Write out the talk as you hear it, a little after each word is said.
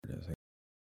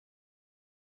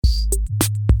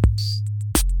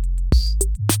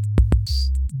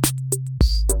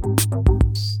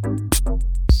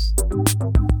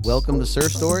Welcome to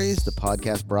Surf Stories, the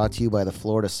podcast brought to you by the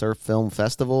Florida Surf Film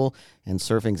Festival and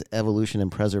Surfing's Evolution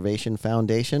and Preservation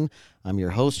Foundation. I'm your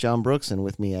host, John Brooks, and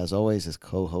with me, as always, is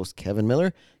co-host Kevin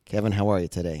Miller. Kevin, how are you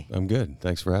today? I'm good.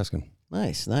 Thanks for asking.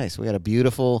 Nice. We got a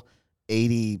beautiful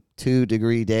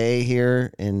 82-degree day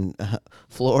here in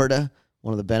Florida,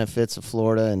 one of the benefits of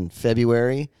Florida in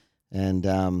February. And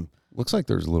looks like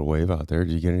there's a little wave out there.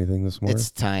 Did you get anything this morning?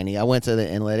 It's tiny. I went to the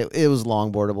inlet. It was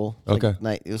longboardable. Okay.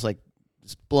 It was like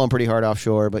it's blowing pretty hard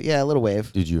offshore, but yeah, a little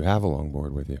wave. Did you have a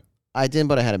longboard with you? I didn't,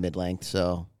 but I had a mid-length,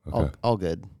 so Okay. all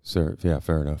good. Sir, yeah,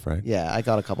 fair enough, right? Yeah, I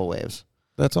got a couple waves.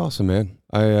 That's awesome, man.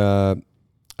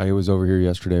 I was over here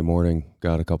yesterday morning,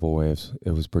 got a couple waves. It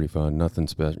was pretty fun. Nothing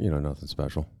special, nothing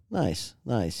special. Nice.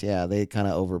 Yeah, they kind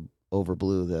of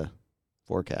overblew the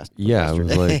forecast. Yeah,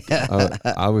 yesterday. it was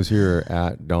like I was here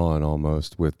at dawn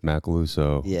almost with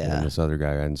Macaluso and this other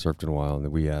guy I hadn't surfed in a while,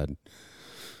 and we had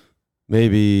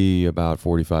maybe about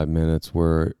 45 minutes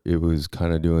where it was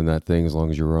kind of doing that thing as long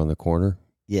as you were on the corner.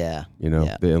 Yeah.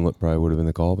 The inlet probably would have been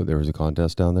the call, but there was a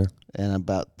contest down there. And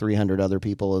about 300 other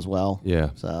people as well. Yeah.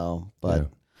 So, but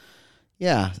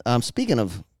yeah. Speaking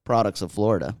of products of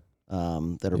Florida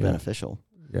that are beneficial.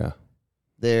 Yeah.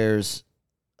 There's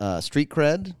street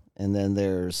cred, and then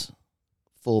there's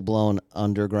full-blown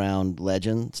underground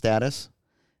legend status.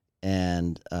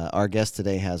 And our guest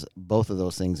today has both of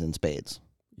those things in spades.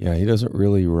 Yeah, he doesn't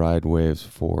really ride waves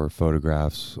for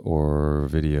photographs or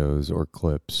videos or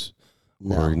clips,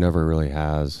 or he never really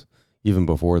has. Even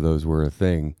before those were a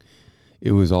thing,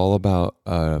 it was all about,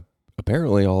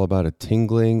 apparently all about a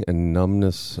tingling and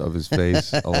numbness of his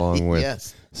face, along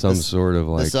with some sort of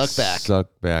like suck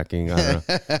backing,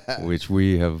 which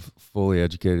we have fully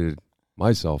educated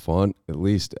myself on. At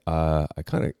least I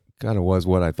kind of was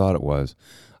what I thought it was.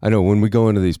 I know when we go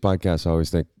into these podcasts, I always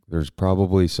think there's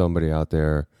probably somebody out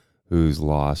there who's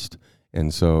lost.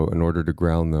 And so in order to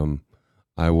ground them,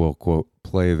 I will, quote,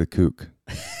 play the kook.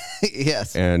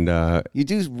 Yes. And you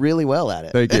do really well at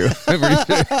it. Thank you.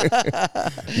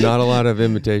 Not a lot of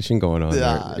imitation going on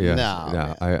there. Yeah.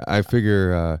 No. I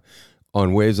figure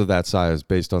on waves of that size,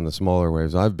 based on the smaller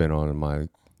waves I've been on in my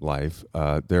life,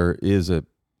 there is a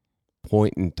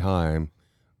point in time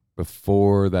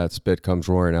before that spit comes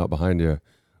roaring out behind you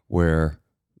where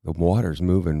the water's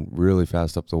moving really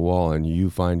fast up the wall, and you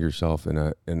find yourself in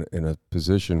a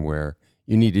position where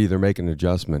you need to either make an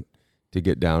adjustment to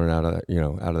get down and out of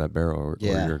that, out of that barrel, or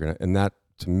you're gonna. And that,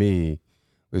 to me,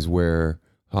 is where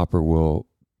Hopper will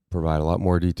provide a lot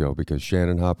more detail, because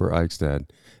Shannon Hopper Eichstad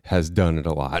has done it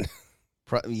a lot.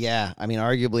 Yeah, I mean,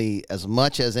 arguably as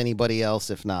much as anybody else,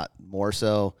 if not more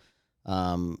so.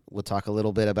 We'll talk a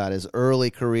little bit about his early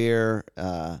career.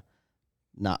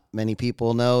 Not many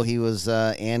people know he was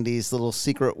Andy's little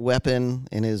secret weapon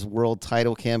in his world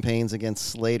title campaigns against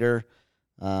Slater.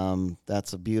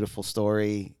 That's a beautiful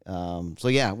story. So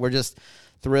yeah, we're just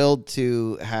thrilled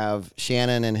to have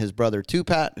Shannon and his brother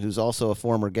Tupat, who's also a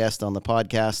former guest on the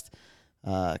podcast,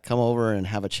 come over and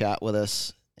have a chat with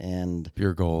us. And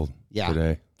pure gold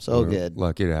today. So we're good.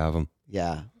 Lucky to have him.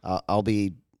 Yeah, I'll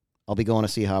be going to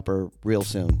see Hopper real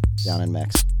soon down in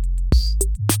Mex.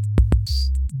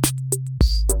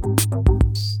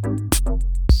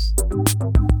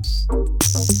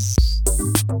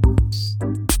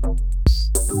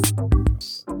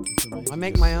 I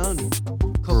make my own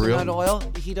coconut oil.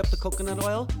 You heat up the coconut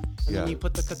oil, and then you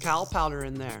put the cacao powder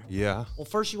in there. Yeah. Well,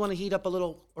 first you want to heat up a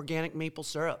little organic maple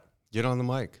syrup. Get on the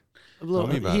mic.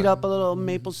 Heat up a little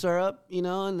maple syrup,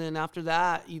 and then after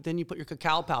that, you put your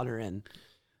cacao powder in,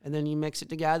 and then you mix it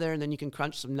together, and then you can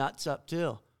crunch some nuts up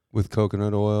too. With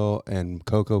coconut oil and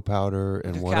cocoa powder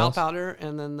and what else? Cacao powder,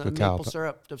 and then the maple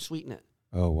syrup to sweeten it.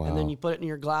 Oh, wow. And then you put it in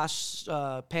your glass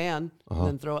pan, and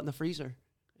then throw it in the freezer.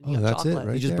 Oh, that's chocolate. it,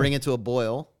 right? You just bring it to a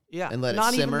boil. Yeah, and let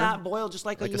not it simmer. Not even that boil, just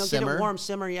like a simmer? get it warm,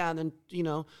 simmer. Yeah, and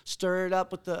then stir it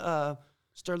up with the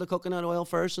stir the coconut oil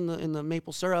first in the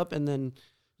maple syrup, and then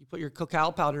you put your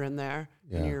cacao powder in there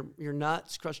and your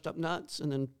nuts, crushed up nuts, and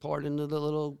then pour it into the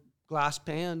little glass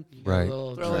pan. Right.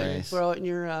 Throw it in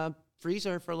your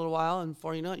freezer for a little while, and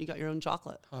before you know it, you got your own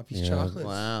chocolate. Hoppy's chocolate.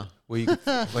 Wow. Well,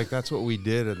 that's what we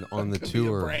did on the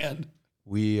tour. Brand.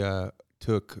 We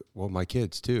took, my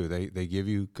kids too. They give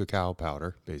you cacao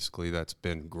powder, basically, that's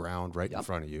been ground right in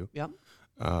front of you. Yep.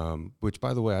 Which,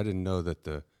 by the way, I didn't know that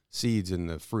the seeds in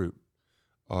the fruit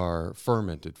are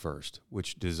fermented first,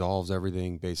 which dissolves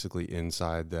everything basically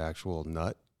inside the actual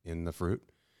nut in the fruit.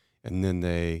 And then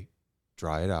they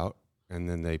dry it out, and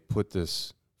then they put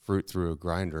this fruit through a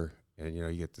grinder, and you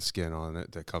get the skin on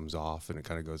it that comes off, and it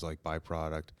kind of goes like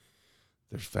byproduct.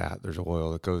 there's fat, there's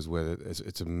oil that goes with it.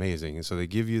 It's amazing. And so they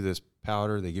give you this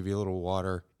powder, they give you a little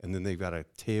water, and then they've got a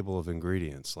table of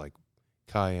ingredients like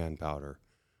cayenne powder,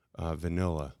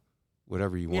 vanilla,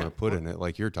 whatever you want to put in it,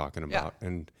 like you're talking about. Yeah.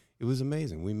 And it was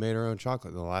amazing. We made our own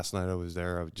chocolate. The last night I was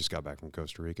there, I just got back from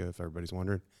Costa Rica, if everybody's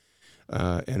wondering.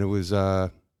 And it was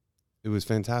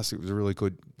fantastic. It was a really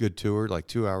good tour, like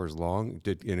 2 hours long.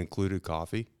 It included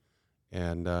coffee.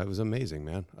 And it was amazing,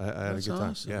 man. I had a good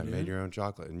time. Awesome, yeah, made your own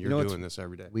chocolate. And you're doing this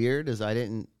every day. Weird is I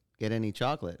didn't get any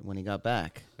chocolate when he got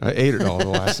back. I ate it all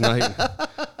last night.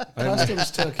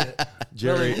 Customs took it.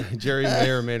 Jerry may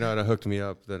or may not have hooked me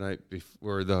up the night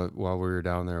before while we were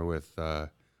down there with a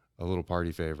little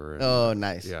party favor. And, oh,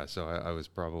 nice. Yeah, so I was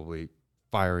probably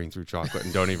firing through chocolate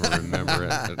and don't even remember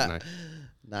it at night.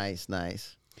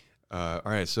 Nice. All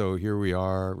right, so here we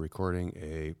are recording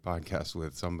a podcast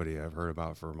with somebody I've heard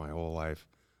about for my whole life,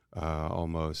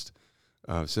 almost.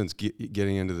 Since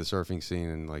getting into the surfing scene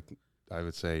in, like, I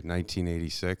would say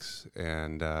 1986,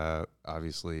 and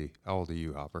obviously, how old are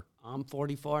you, Hopper? I'm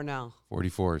 44 now.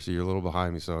 44, so you're a little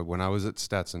behind me. So when I was at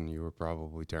Stetson, you were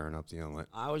probably tearing up the inlet.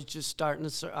 I was just starting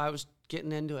to I was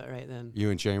getting into it right then. You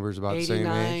and Chambers about the same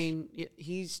age? Yeah,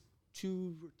 he's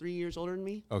 2 or 3 years older than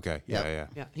me. Okay, yeah.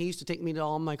 Yeah, he used to take me to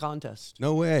all my contests.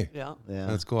 No way. Yeah.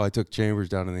 That's cool. I took Chambers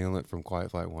down to the inlet from Quiet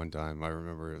Flight one time. I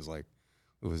remember it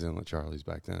was Inlet Charlie's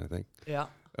back then, I think. Yeah.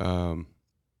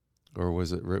 Or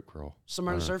was it Rip Curl?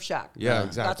 Smyrna Surf Shack. Yeah,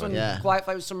 exactly. That's when Quiet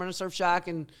Flight was Smyrna Surf Shack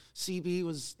and CB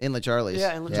was Inlet Charlie's.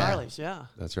 Yeah, Inlet Charlie's. Yeah.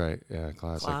 That's right. Yeah,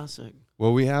 classic.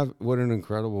 Well, what an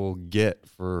incredible get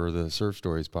for the Surf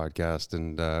Stories podcast,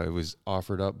 and it was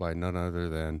offered up by none other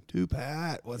than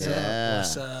Tupat. What's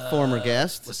up? Former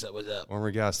guest. What's up?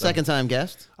 Former guest. Second time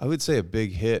guest. I would say a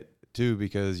big hit too,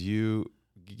 because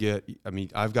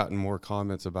I've gotten more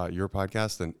comments about your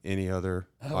podcast than any other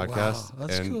podcast. Wow.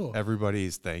 That's cool.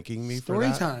 Everybody's thanking me for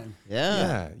that. Story time.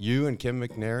 Yeah. You and Kim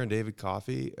McNair and David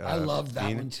Coffey. I loved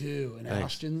that one too. And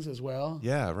Ashton's as well.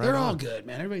 Yeah, right. They're all good,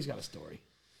 man. Everybody's got a story.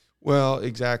 Well,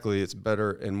 exactly. It's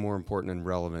better and more important and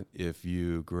relevant if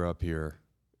you grew up here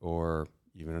or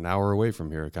even an hour away from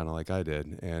here, kind of like I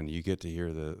did, and you get to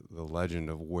hear the legend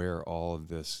of where all of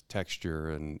this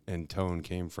texture and tone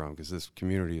came from, because this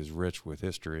community is rich with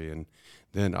history. And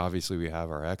then obviously we have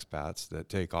our expats that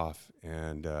take off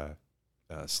and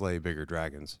slay bigger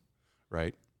dragons,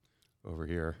 right, over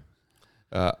here.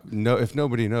 If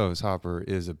nobody knows, Hopper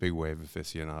is a big wave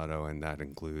aficionado, and that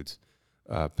includes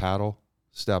paddle,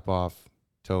 step off,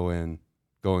 toe in,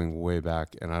 going way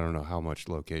back, and I don't know how much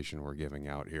location we're giving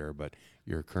out here, but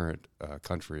your current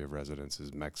country of residence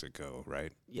is Mexico,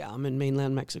 right? Yeah, I'm in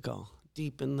mainland Mexico,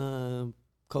 deep in the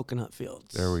coconut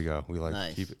fields. There we go. We like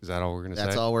to keep it. Is that all we're going to say?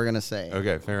 That's all we're going to say.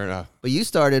 Okay, fair enough. But you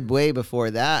started way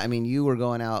before that. I mean, you were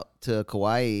going out to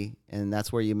Kauai, and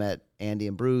that's where you met Andy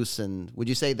and Bruce. And would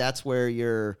you say that's where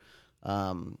your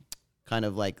kind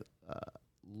of like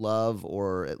love,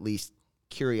 or at least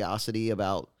curiosity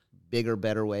about bigger,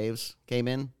 better waves came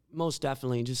in? Most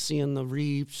definitely. Just seeing the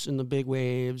reefs and the big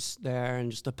waves there,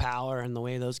 and just the power and the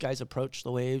way those guys approach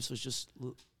the waves was just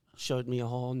showed me a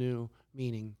whole new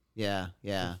meaning. Yeah.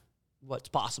 What's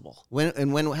possible.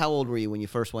 How old were you when you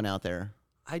first went out there?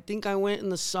 I think I went in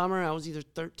the summer. I was either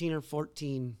 13 or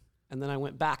 14, and then I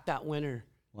went back that winter.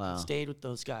 Wow. And stayed with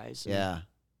those guys. Yeah.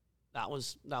 That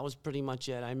was pretty much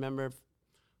it. I remember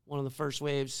one of the first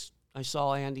waves I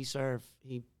saw Andy surf.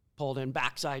 He pulled in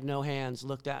backside, no hands,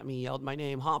 looked at me, yelled my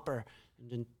name, Hopper,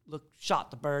 and then shot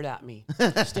the bird at me.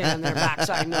 Standing there,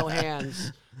 backside, no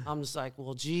hands. I'm just like,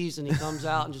 well, geez. And he comes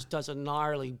out and just does a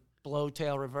gnarly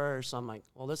blowtail reverse. I'm like,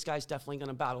 well, this guy's definitely going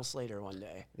to battle Slater one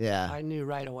day. Yeah. I knew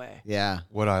right away. Yeah.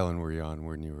 What island were you on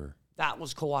when you were? That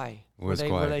was Kauai. Where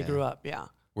they grew up, yeah.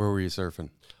 Where were you surfing?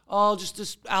 Oh, just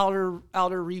this outer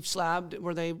reef slab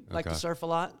where they like to surf a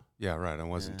lot. Yeah, right. It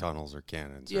wasn't tunnels or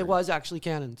cannons. Yeah, it was actually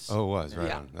cannons. Oh, it was,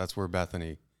 right on. That's where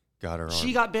Bethany got her on.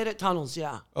 She got bit at tunnels,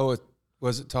 yeah. Oh,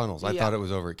 was it tunnels? I thought it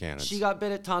was over at cannons. She got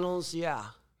bit at tunnels, yeah.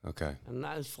 Okay. And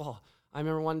that is fall. I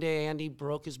remember one day Andy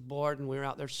broke his board and we were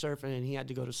out there surfing and he had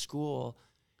to go to school.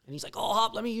 And he's like, oh,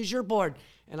 Hop, let me use your board.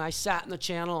 And I sat in the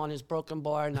channel on his broken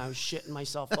board and I was shitting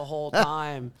myself the whole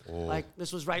time. Like,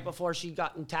 this was right before she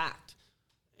got intact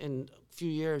in a few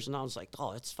years. And I was like,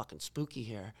 oh, it's fucking spooky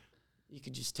here. You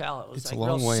could just tell it was like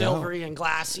real silvery and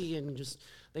glassy, and just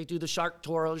they do the shark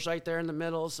toros right there in the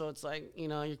middle. So it's like,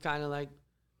 you're kind of like,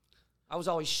 I was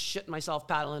always shitting myself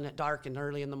paddling at dark and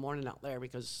early in the morning out there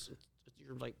because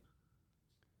you're like,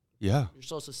 you're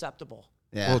so susceptible.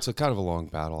 Yeah. Well, it's a kind of a long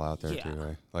paddle out there too,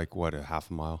 right? Like what, a half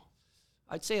a mile?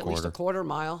 I'd say at least a quarter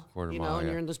mile. Quarter mile, and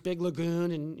you're in this big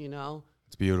lagoon, and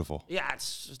it's beautiful. Yeah,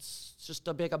 it's just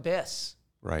a big abyss.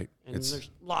 Right. And there's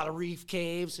a lot of reef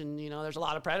caves, and there's a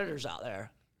lot of predators out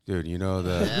there. Dude,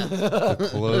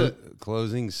 the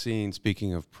closing scene,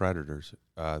 speaking of predators,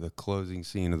 the closing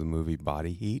scene of the movie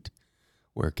Body Heat,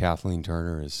 where Kathleen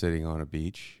Turner is sitting on a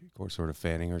beach, sort of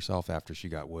fanning herself after she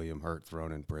got William Hurt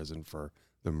thrown in prison for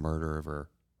the murder of her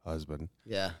husband.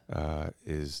 Yeah.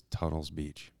 Is Tunnels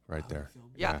Beach right there.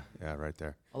 Yeah, right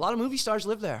there. A lot of movie stars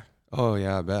live there. Oh,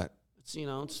 yeah, I bet. It's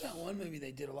it's that one movie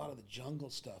they did a lot of the jungle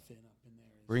stuff in up in there.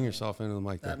 Bring yourself into the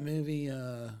mic there. That movie,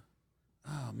 oh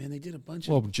man, they did a bunch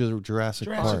Well, of Jurassic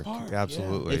Park. Park,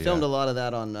 Absolutely. They filmed a lot of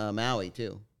that on Maui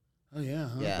too. Oh yeah,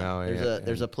 huh? Yeah. Maui,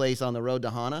 There's a place on the road to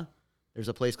Hana. There's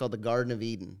a place called the Garden of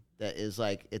Eden that is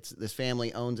like this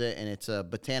family owns it, and it's a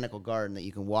botanical garden that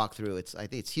you can walk through. I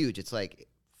think it's huge. It's like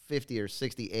 50 or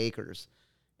 60 acres,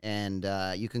 and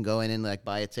you can go in and like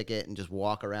buy a ticket and just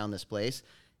walk around this place.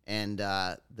 And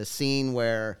the scene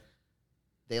where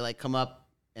they like come up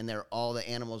and all the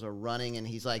animals are running, and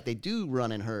he's like, they do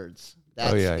run in herds.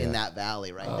 That's in that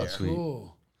valley right there. Sweet.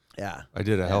 Cool. Yeah. I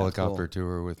did a helicopter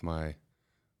tour with my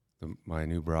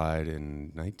new bride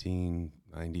in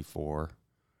 1994,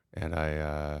 and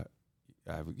I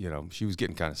she was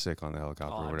getting kind of sick on the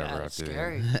helicopter or whatever. That's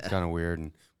scary. Kind of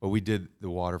weird. But we did the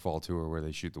waterfall tour where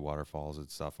they shoot the waterfalls and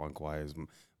stuff on Kauai,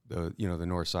 the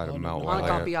north side of Mount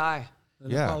Wailea. Hanakapiai. The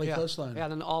Yeah. Nepali coastline. Yeah,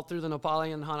 then all through the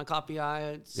Nepali and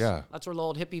Hanakapiai. That's where the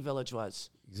old hippie village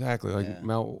was. Exactly, like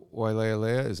Mount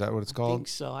Wailea. Is that what it's I called? think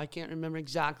so. I can't remember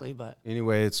exactly, but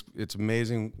Anyway, it's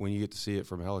amazing when you get to see it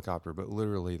from a helicopter. But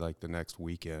literally, like the next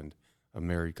weekend, a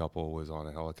married couple was on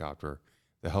a helicopter.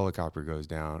 The helicopter goes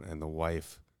down, and the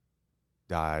wife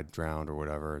died, drowned, or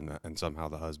whatever, and somehow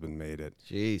the husband made it.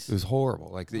 Jeez. It was horrible.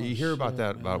 Like you hear about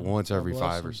that man. about once every God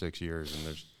 5 bless or him. 6 years, and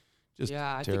there's just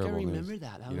I terrible think I news. remember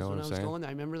that. That You was know when what I I'm was saying? going there.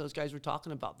 I remember those guys were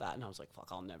talking about that, and I was like, fuck,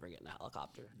 I'll never get in a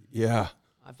helicopter. Yeah,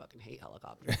 I fucking hate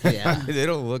helicopters. Yeah. they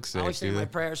don't look I safe, always say do my they?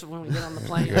 prayers when we get on the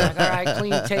plane. Like, all right,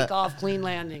 clean takeoff, clean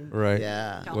landing. Right.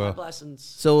 Yeah. Count my blessings.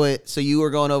 So you were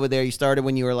going over there. You started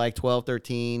when you were like 12,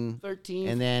 13. 13.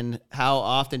 And then how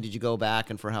often did you go back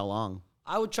and for how long?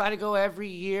 I would try to go every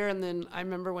year, and then I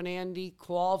remember when Andy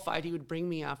qualified, he would bring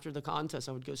me after the contest.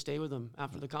 I would go stay with him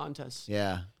after the contest.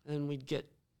 Yeah. And we'd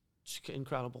get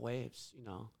incredible waves,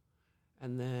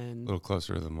 And then A little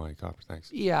closer to the mic, Hopper.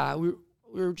 Thanks. yeah, we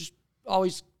were just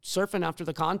always surfing after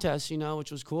the contest,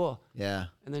 which was cool. Yeah.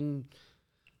 And then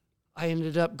I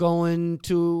ended up going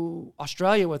to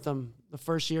Australia with him. The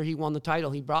first year he won the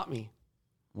title, he brought me.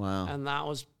 Wow. And that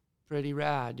was pretty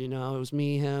rad, It was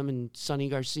me, him, and Sonny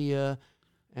Garcia,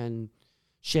 and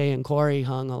Shay and Corey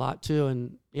hung a lot too.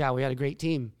 And yeah, we had a great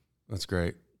team. That's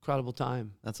great. Incredible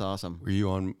time. That's awesome. Were you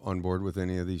on board with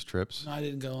any of these trips? No, I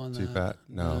didn't go on Too, that. Pat?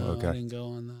 No, okay. I didn't go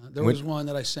on that. There was one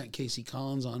that I sent Casey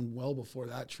Collins on well before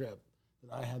that trip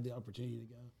that I had the opportunity to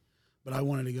go. But I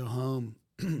wanted to go home.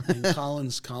 And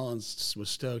Collins was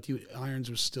stoked. Irons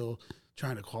was still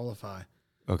trying to qualify.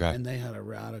 Okay. And they had a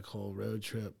radical road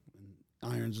trip.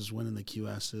 And Irons was winning the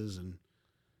QSs and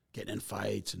getting in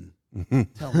fights and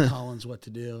telling Collins what to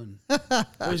do. And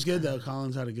it was good, though.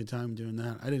 Collins had a good time doing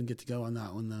that. I didn't get to go on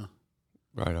that one, though.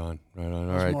 Right on. All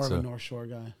I was right. more of a North Shore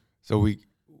guy. So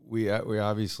we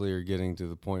obviously are getting to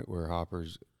the point where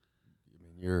Hopper's. I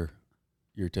mean,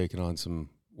 you're taking on some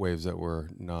waves that were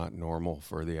not normal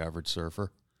for the average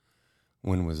surfer.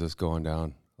 When was this going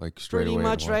down? Like straight Pretty away?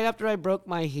 much right after I broke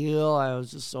my heel, I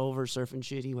was just over surfing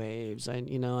shitty waves.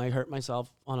 I hurt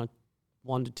myself on a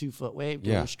 1 to 2 foot wave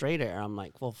doing straight air. I'm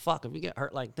like, well, fuck, if we get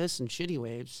hurt like this in shitty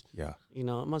waves, it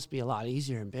must be a lot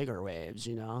easier in bigger waves,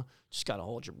 Just got to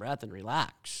hold your breath and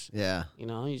relax. Yeah. You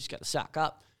just got to sack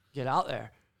up, get out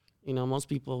there. Most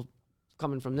people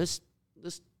coming from this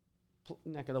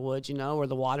neck of the woods, where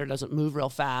the water doesn't move real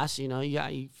fast,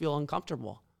 you feel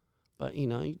uncomfortable. But,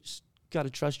 you just got to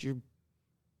trust your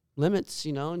limits,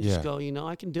 and just go,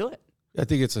 I can do it. I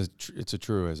think it's a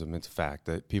truism. It's a fact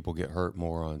that people get hurt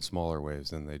more on smaller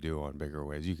waves than they do on bigger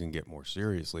waves. You can get more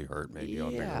seriously hurt maybe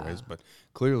on bigger waves, but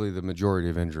clearly the majority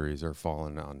of injuries are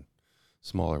falling on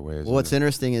smaller waves. Well, what's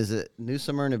interesting is that New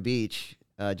Smyrna Beach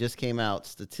just came out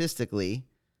statistically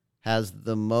has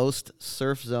the most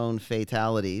surf zone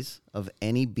fatalities of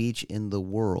any beach in the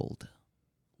world.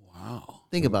 Wow.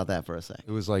 Think about that for a second.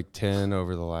 It was like 10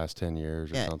 over the last 10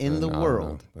 years or something. In the I don't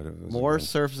world. know, but it was More again-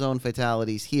 surf zone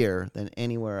fatalities here than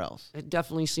anywhere else. It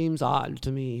definitely seems odd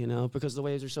to me, because the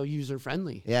waves are so user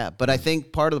friendly. Yeah, but I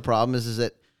think part of the problem is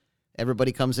that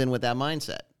everybody comes in with that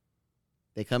mindset.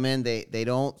 They come in, they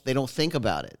don't think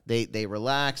about it. They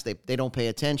relax, they don't pay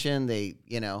attention,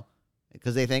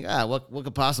 because they think, what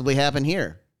could possibly happen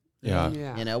here?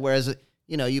 Yeah. Whereas,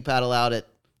 you paddle out at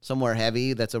somewhere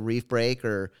heavy that's a reef break,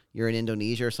 or you're in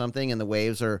Indonesia or something and the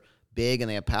waves are big and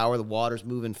they have power, the water's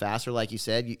moving faster, like you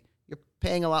said, you're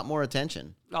paying a lot more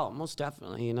attention. Oh, most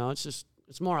definitely. You know, it's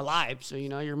more alive. So, you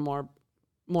know, you're more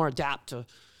adapt to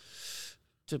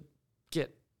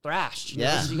get thrashed. You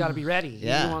know, so you got to be ready.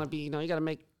 Yeah. You don't want to be, you know, you got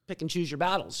to pick and choose your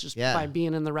battles just Yeah. by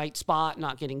being in the right spot,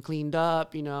 not getting cleaned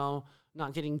up, you know,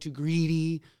 not getting too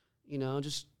greedy, you know,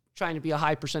 just trying to be a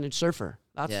high percentage surfer.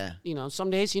 That's, you know, some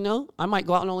days, you know, I might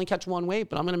go out and only catch one wave,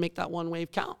 but I'm going to make that one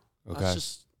wave count. Okay. That's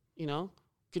just, you know,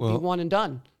 could be one and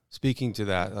done. Speaking to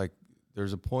that, like,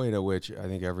 there's a point at which I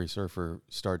think every surfer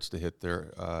starts to hit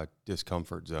their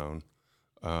discomfort zone.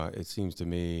 It seems to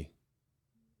me,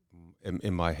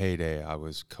 in my heyday, I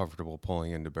was comfortable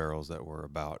pulling into barrels that were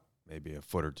about maybe a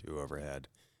foot or two overhead.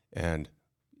 And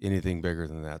anything bigger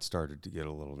than that started to get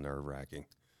a little nerve-wracking.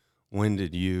 When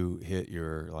did you hit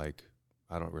your, like,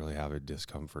 I don't really have a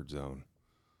discomfort zone?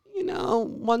 You know,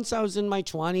 once I was in my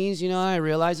 20s, you know, I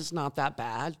realized it's not that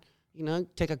bad. You know,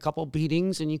 take a couple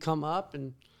beatings and you come up.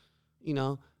 And, you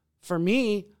know, for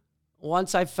me,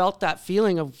 once I felt that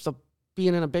feeling of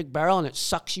being in a big barrel and it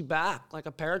sucks you back like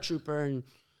a paratrooper, and,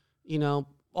 you know,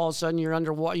 all of a sudden you're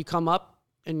underwater, you come up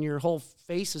and your whole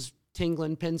face is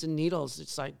tingling, pins and needles.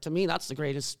 It's like, to me, that's the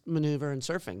greatest maneuver in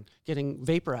surfing, getting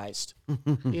vaporized.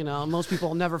 You know, most people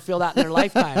will never feel that in their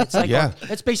lifetime. It's like,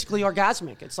 it's basically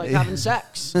orgasmic. It's like having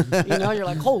sex. You know, you're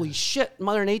like, holy shit,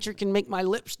 Mother Nature can make my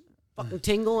lips fucking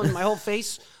tingle and my whole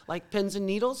face like pins and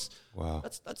needles. Wow.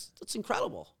 That's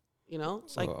incredible. You know,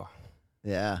 it's like,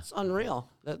 it's unreal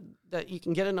that you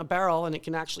can get in a barrel and it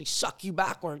can actually suck you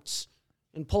backwards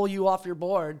and pull you off your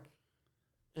board.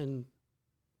 And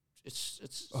it's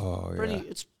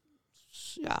pretty,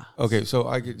 Okay, so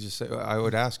I could just say, I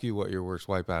would ask you what your worst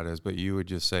wipeout is, but you would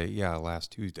just say,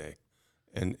 last Tuesday.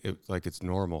 And it's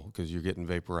normal because you're getting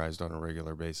vaporized on a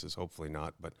regular basis. Hopefully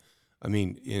not. But I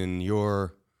mean, in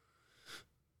your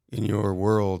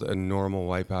world, a normal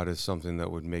wipeout is something that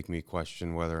would make me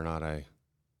question whether or not I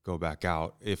go back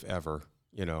out, if ever,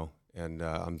 you know. And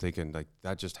I'm thinking, like,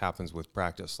 that just happens with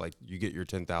practice. Like, you get your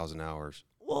 10,000 hours.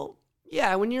 Well,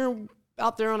 yeah, when you're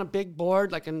out there on a big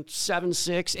board, like in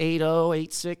 7.6, 8.0,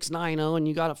 8.6, 9.0, and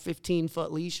you got a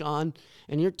 15-foot leash on,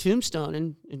 and you're tombstone,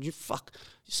 and you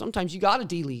sometimes you got to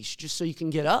de-leash just so you can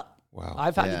get up. Wow.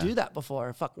 I've had to do that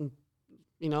before. Fucking,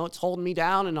 you know, it's holding me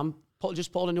down, and I'm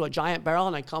just pulled into a giant barrel,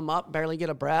 and I come up, barely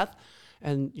get a breath,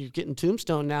 and you're getting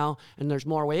tombstone now, and there's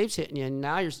more waves hitting you, and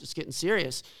now you're just getting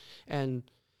serious. And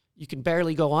you can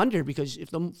barely go under, because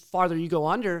if the farther you go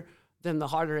under, then the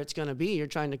harder it's going to be. You're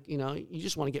trying to, you know, you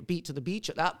just want to get beat to the beach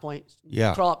at that point.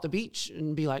 Yeah. Crawl up the beach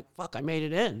and be like, fuck, I made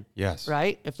it in. Yes.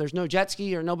 Right? If there's no jet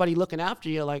ski or nobody looking after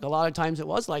you, like a lot of times it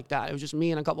was like that. It was just me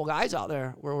and a couple guys out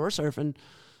there where we're surfing.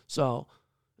 So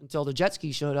until the jet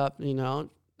ski showed up, you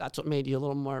know, that's what made you a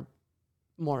little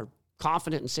more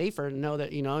confident and safer to know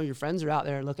that, you know, your friends are out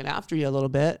there looking after you a little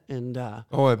bit. And I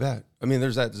bet. I mean,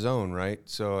 there's that zone, right?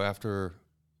 So after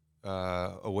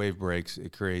a wave breaks,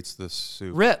 it creates this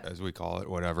soup, rip, as we call it,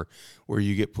 whatever, where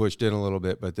you get pushed in a little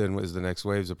bit, but then as the next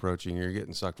wave's approaching, you're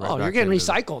getting sucked right back. You're getting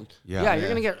recycled. You're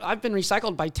going to get, I've been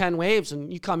recycled by 10 waves,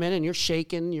 and you come in and you're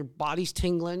shaking, your body's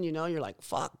tingling, you know, you're like,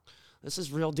 fuck, this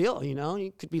is real deal, you know,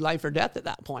 you could be life or death at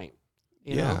that point,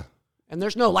 you know? And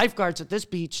there's no lifeguards at this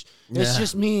beach. It's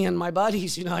just me and my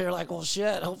buddies, you know, you're like, well,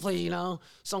 shit, hopefully, you know,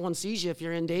 someone sees you if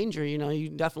you're in danger, you know, you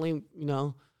definitely, you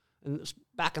know, and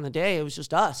back in the day, it was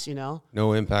just us, you know.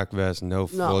 No impact vest, no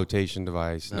flotation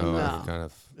device, no kind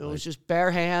of. It was just bare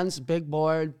hands, big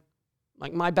board.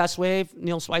 Like my best wave,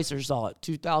 Neil Schweitzer saw it,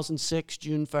 2006,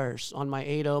 June 1st, on my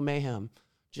 8.0 Mayhem.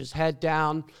 Just head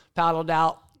down, paddled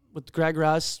out with Greg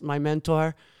Russ, my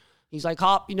mentor. He's like,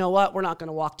 Hop, you know what? We're not going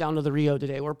to walk down to the Rio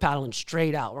today. We're paddling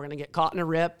straight out. We're going to get caught in a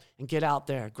rip and get out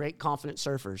there. Great, confident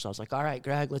surfers. I was like, all right,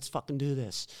 Greg, let's fucking do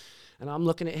this. And I'm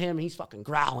looking at him, he's fucking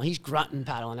growling. He's grunting,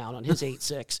 paddling out on his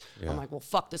 8.6. I'm like, well,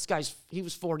 fuck, this guy's, he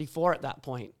was 44 at that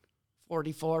point.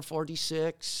 44,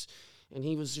 46. And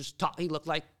he was just, he looked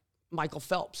like Michael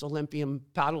Phelps, Olympian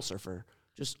paddle surfer.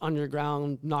 Just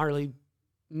underground, gnarly,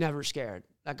 never scared.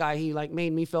 That guy, he like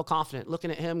made me feel confident.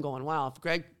 Looking at him going, wow, if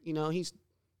Greg, you know, he's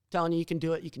telling you can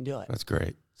do it, you can do it. That's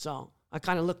great. So I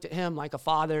kind of looked at him like a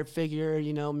father figure,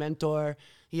 you know, mentor.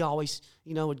 He always,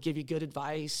 you know, would give you good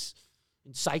advice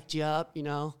and psyched you up, you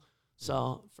know.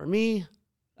 So for me,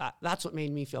 that's what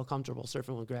made me feel comfortable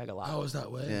surfing with Greg a lot. How was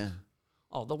that wave? Yeah.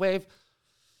 Oh, the wave.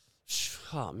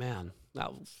 Oh, man.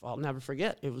 I'll never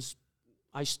forget.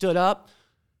 I stood up.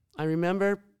 I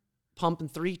remember pumping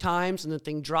 3 times, and the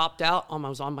thing dropped out. I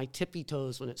was on my tippy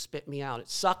toes when it spit me out. It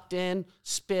sucked in,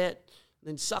 spit,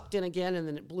 then sucked in again, and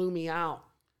then it blew me out.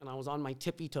 and I was on my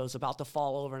tippy toes about to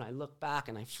fall over, and I looked back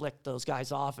and I flicked those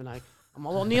guys off, and I'm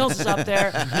well, Niels is up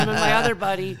there, him and my other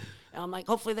buddy, and I'm like,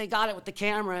 hopefully they got it with the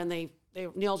camera, and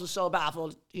Niels was so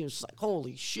baffled, he was like,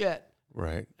 holy shit.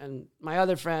 Right. And my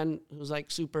other friend, who was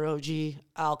like super OG,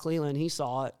 Al Cleland, he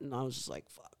saw it, and I was just like,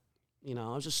 fuck. You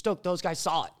know, I was just stoked those guys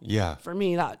saw it. Yeah. For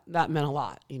me, that meant a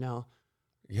lot, you know.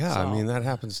 Yeah, So. I mean, that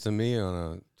happens to me on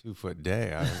a 2-foot day.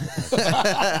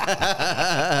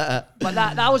 But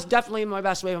that was definitely my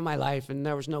best wave of my life, and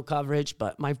there was no coverage,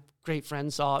 but my great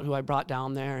friend saw it, who I brought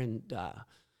down there, and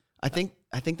I think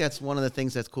that's one of the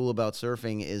things that's cool about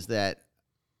surfing is that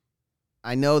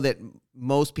I know that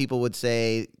most people would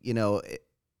say, you know,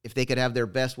 if they could have their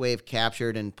best wave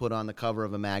captured and put on the cover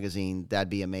of a magazine, that'd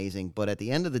be amazing. But at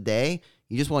the end of the day,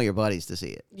 you just want your buddies to see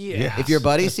it. yeah. If your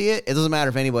buddies see it, it doesn't matter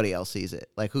if anybody else sees it.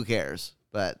 Like, who cares?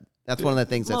 But that's one of the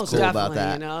things that's Most cool about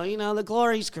definitely, that. You know, the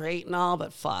glory's great and all,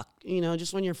 but fuck, you know,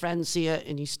 just when your friends see it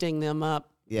and you sting them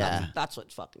up, Yeah. that's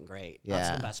what's fucking great. Yeah.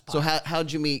 That's the best part. So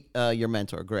how'd you meet your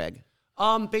mentor, Greg?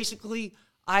 Basically,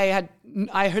 I had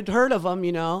heard of him,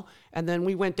 you know, and then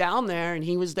we went down there, and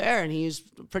he was there, and he's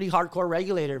a pretty hardcore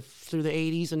regulator through the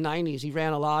 80s and 90s. He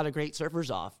ran a lot of great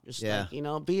surfers off. Just like, you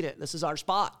know, beat it. This is our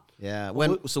spot. Yeah.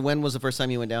 When was the first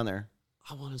time you went down there?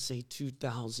 I want to say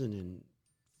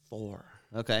 2004.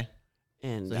 Okay.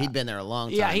 And So he'd been there a long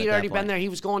time. yeah, at he'd that already point. been there. He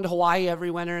was going to Hawaii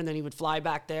every winter, and then he would fly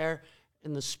back there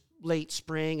in the late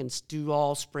spring and do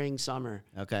all spring, summer.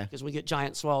 Okay. Because we get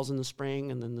giant swells in the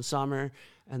spring and then the summer,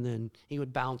 and then he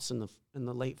would bounce in the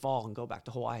late fall and go back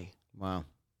to Hawaii. Wow.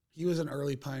 He was an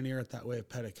early pioneer at that wave,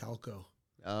 Pedicalco.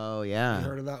 Oh yeah. You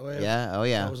heard of that wave? Yeah. Oh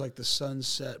yeah. That was like the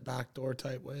sunset backdoor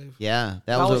type wave. Yeah.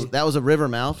 That was a river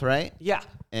mouth, right? Yeah.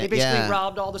 They And- basically yeah.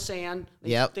 robbed all the sand.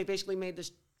 Yep. They basically made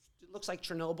this, it looks like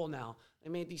Chernobyl now. They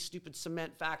made these stupid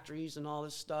cement factories and all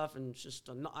this stuff, and it's just,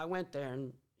 I went there,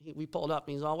 and we pulled up,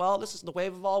 and he's all, well, this is the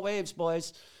wave of all waves,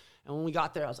 boys. And when we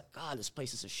got there, I was like, God, this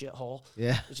place is a shithole.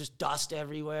 Yeah. There's just dust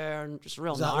everywhere and just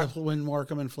real Is that when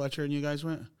Markham and Fletcher and you guys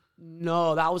went?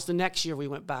 No, that was the next year we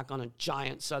went back on a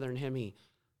giant southern hemi,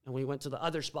 and we went to the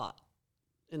other spot.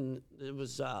 And it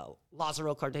was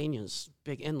Lázaro Cardena's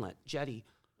big inlet, jetty.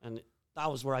 And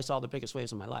that was where I saw the biggest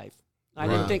waves of my life.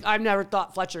 I've never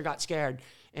thought Fletcher got scared.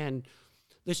 And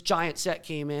this giant set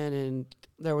came in, and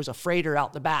there was a freighter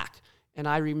out the back. And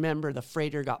I remember the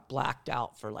freighter got blacked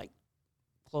out for like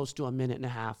close to a minute and a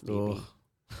half, maybe.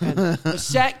 And the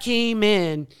set came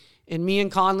in, and me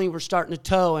and Conley were starting to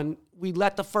tow, and we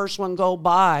let the first one go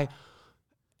by,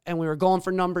 and we were going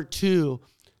for number 2.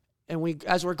 And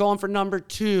as we're going for number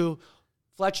 2,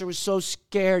 Fletcher was so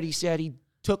scared, he said he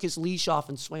took his leash off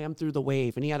and swam through the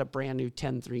wave, and he had a brand new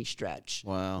 10-3 stretch.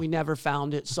 Wow. We never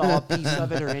found it, saw a piece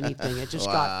of it or anything. It just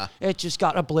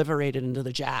got obliterated into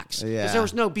the jacks. Yeah. Because there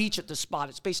was no beach at the spot.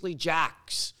 It's basically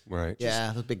jacks. Right.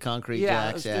 Yeah. Those big concrete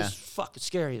Yeah, jacks. it was fucking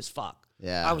scary as fuck.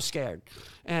 Yeah. I was scared.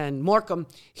 And Morecambe,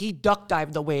 he duck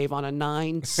dived the wave on a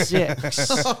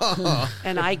 9.6.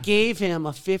 And I gave him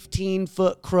a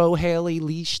 15-foot Crow Haley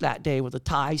leash that day with a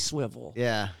tie swivel.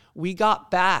 Yeah. We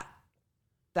got back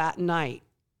that night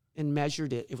and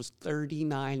measured it. It was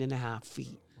 39.5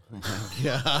 feet.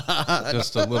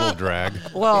 Just a little drag.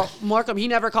 Well, Morecambe, he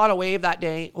never caught a wave that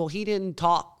day. Well, he didn't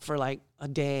talk for like a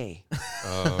day.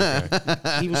 Oh,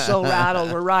 okay. He was so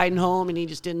rattled. We're riding home, and he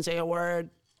just didn't say a word.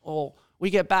 Oh, we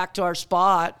get back to our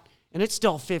spot, and it's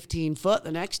still 15 foot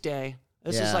the next day.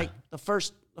 This is like the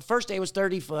first day was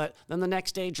 30 foot. Then the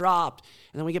next day dropped.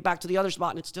 And then we get back to the other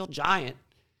spot, and it's still giant.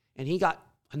 And he got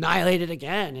annihilated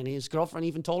again. And his girlfriend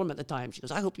even told him at the time, she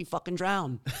goes, I hope you fucking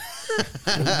drown.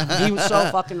 He was so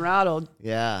fucking rattled.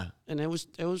 Yeah. And it was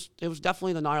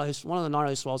definitely one of the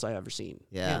gnarliest swells I've ever seen.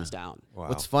 Yeah. Hands down. Wow.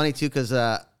 What's funny too, because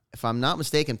if I'm not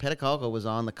mistaken, Pedicalco was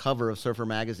on the cover of Surfer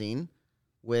Magazine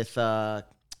with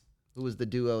who was the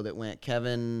duo that went?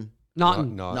 Kevin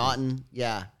Naughton.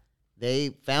 Yeah, they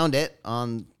found it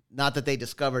on. Not that they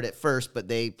discovered it first, but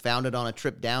they found it on a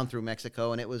trip down through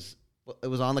Mexico, and it was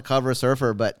on the cover of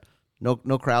Surfer, but no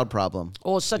crowd problem.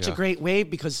 Oh, it's such a great wave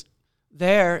because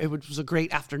there it was a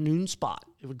great afternoon spot.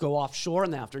 It would go offshore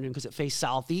in the afternoon because it faced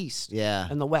southeast. Yeah.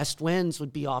 And the west winds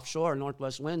would be offshore,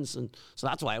 northwest winds. And so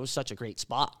that's why it was such a great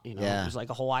spot. You know, Yeah. It was like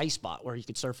a Hawaii spot where you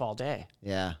could surf all day.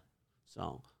 Yeah.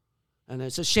 So, and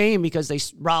it's a shame because they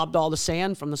robbed all the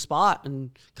sand from the spot and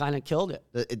kind of killed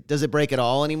it. Does it break at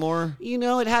all anymore? You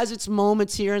know, it has its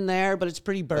moments here and there, but it's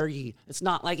pretty bergy. It's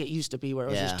not like it used to be where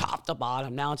it was just top to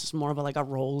bottom. Now it's just more of a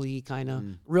rolly kind of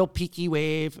real peaky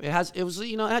wave. It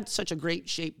had such a great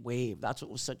shaped wave. That's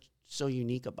what was so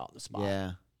unique about the spot.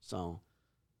 Yeah. So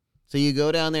you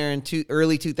go down there in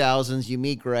early 2000s, you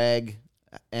meet Greg,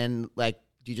 and do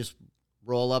you just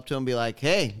roll up to him and be like,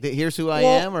 hey, here's who I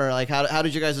am? Or like, how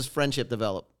did your guys' friendship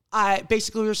develop? We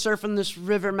were surfing this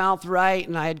river mouth right,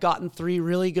 and I had gotten 3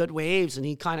 really good waves, and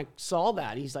he kind of saw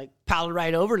that. He's like paddled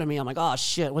right over to me. I'm like, oh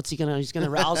shit, he's gonna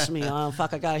rouse me. Oh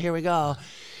fuck, here we go.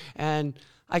 And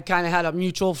I kind of had a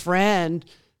mutual friend,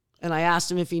 and I asked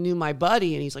him if he knew my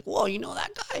buddy, and he's like, whoa, you know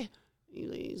that guy?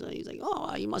 He's like,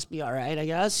 oh, you must be all right, I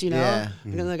guess, Yeah.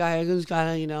 And the guy who's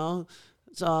kind of,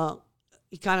 so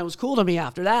he kind of was cool to me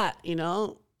after that,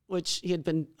 which he had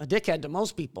been a dickhead to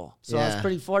most people. So I was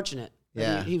pretty fortunate.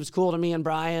 Yeah. He was cool to me and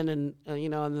Brian and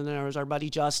then there was our buddy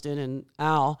Justin and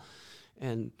Al,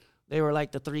 and they were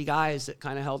like the 3 guys that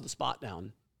kind of held the spot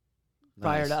down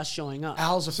prior to us showing up.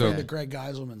 Al's a friend of Greg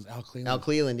Geiselman's, Al Cleveland. Al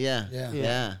Cleveland,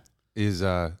 yeah. Is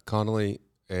Connolly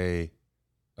a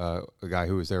guy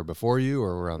who was there before you,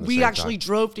 or were on the We same actually time?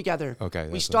 drove together. Okay.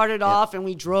 We started off and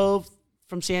we drove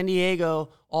from San Diego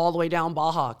all the way down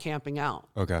Baja camping out.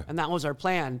 Okay. And that was our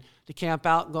plan, to camp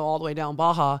out, go all the way down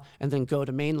Baja, and then go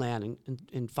to mainland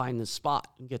and find this spot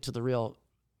and get to the real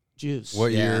juice.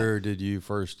 What year did you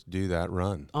first do that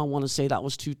run? I want to say that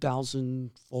was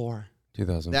 2004.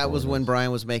 2004. That was when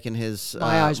Brian was making his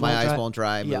My Eyes Won't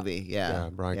Dry Yeah. movie. Yeah.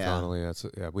 Brian Connolly.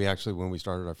 We actually, when we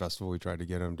started our festival, we tried to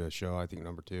get him to show, I think,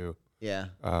 number 2. Yeah.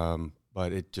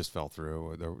 But it just fell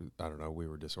through. I don't know. We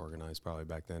were disorganized probably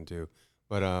back then too.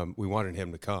 But we wanted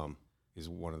him to come. Is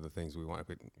one of the things we wanted.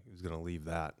 But he was going to leave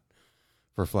that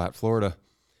for Flat Florida.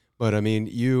 But I mean,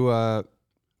 you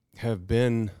have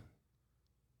been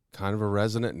kind of a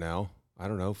resident now. I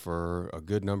don't know, for a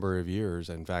good number of years.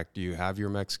 In fact, do you have your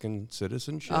Mexican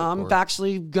citizenship? I'm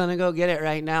actually gonna go get it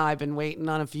right now. I've been waiting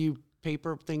on a few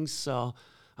paper things, so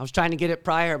I was trying to get it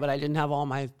prior, but I didn't have all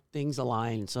my things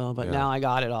aligned. So, but now I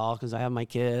got it all because I have my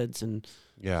kids, and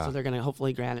so they're gonna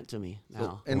hopefully grant it to me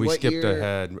now. And we skipped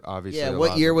ahead, obviously. Yeah,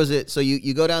 what year was it? So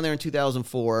you go down there in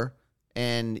 2004,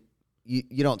 and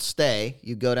you don't stay.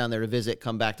 You go down there to visit,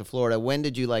 come back to Florida. When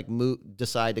did you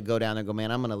decide to go down there and go,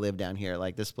 man, I'm going to live down here.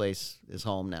 Like, this place is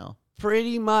home now.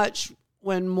 Pretty much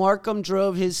when Markham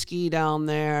drove his ski down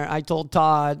there, I told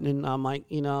Todd, and I'm like,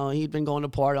 he'd been going to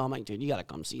Porto. I'm like, dude, you got to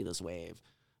come see this wave.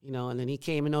 And then he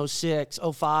came in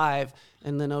 05,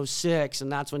 and then 06,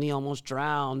 and that's when he almost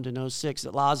drowned in 06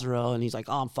 at Lázaro. And he's like,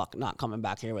 oh, I'm fucking not coming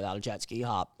back here without a jet ski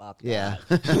hop. Fuck yeah.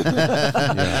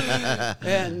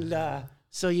 And,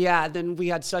 so, then we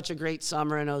had such a great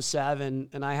summer in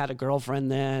 07, and I had a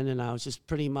girlfriend then, and I was just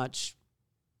pretty much,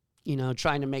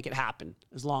 trying to make it happen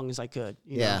as long as I could.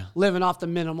 You know, living off the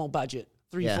minimal budget,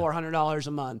 $300-400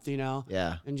 a month,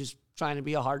 and just trying to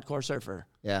be a hardcore surfer.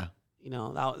 Yeah.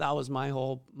 That was my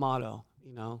whole motto,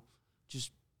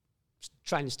 just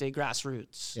trying to stay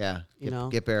grassroots. Yeah.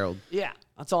 Get barreled. Yeah.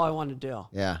 That's all I wanted to do.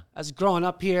 Yeah. As growing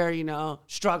up here,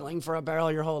 struggling for a barrel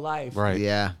your whole life. Right.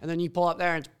 Yeah. And then you pull up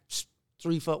there and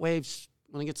 3-foot waves.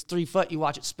 When it gets 3 foot, you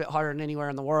watch it spit harder than anywhere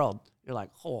in the world. You're like,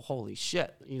 oh, holy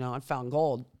shit. I found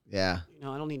gold. Yeah.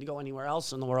 I don't need to go anywhere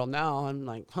else in the world now. I'm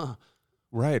like, huh.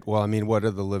 Right. Well, I mean, what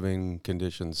are the living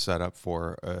conditions set up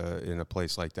for in a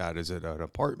place like that? Is it an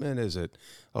apartment? Is it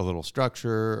a little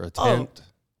structure, a tent?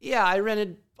 Yeah, I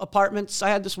rented apartments. I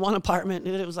had this one apartment,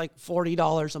 and it was like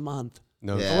 $40 a month.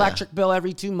 No. Yeah. Electric bill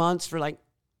every 2 months for like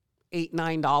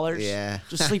 $8-9. Yeah.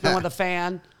 Just sleeping with a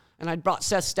fan. And I brought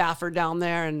Seth Stafford down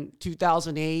there in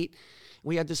 2008.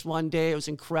 We had this one day. It was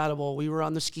incredible. We were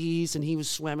on the skis, and he was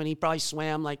swimming. He probably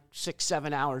swam like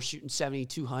 6-7 hours shooting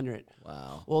 7,200.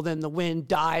 Wow. Well, then the wind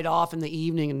died off in the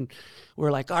evening, and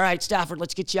we're like, all right, Stafford,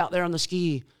 let's get you out there on the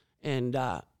ski. And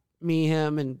me,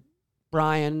 him, and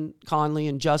Brian Conley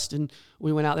and Justin,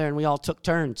 we went out there, and we all took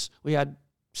turns. We had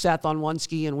Seth on one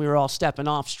ski, and we were all stepping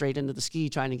off straight into the ski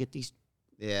trying to get these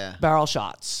barrel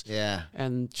shots. Yeah.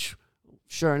 And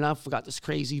sure enough, we got this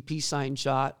crazy peace sign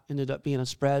shot. Ended up being a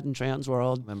spread in Trans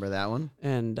World. Remember that one?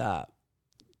 And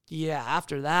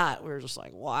after that, we were just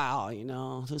like, wow,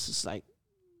 this is like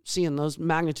seeing those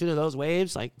magnitude of those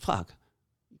waves. Like, fuck,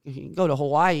 if you go to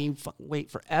Hawaii, you fucking wait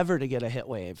forever to get a hit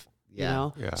wave.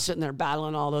 Yeah. Sitting there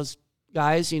battling all those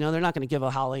guys. They're not going to give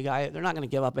a Howley guy. They're not going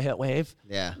to give up a hit wave.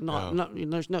 Yeah. No,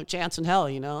 there's no chance in hell.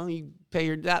 You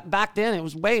pay that back then. It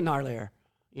was way gnarlier.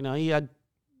 You had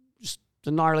just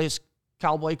the gnarliest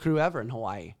cowboy crew ever in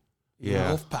Hawaii.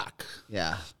 Yeah. Wolfpack.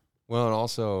 Yeah. Well, and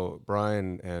also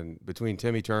Brian, and between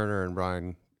Timmy Turner and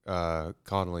Brian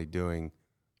Connolly doing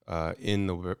in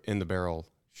the barrel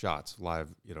shots live,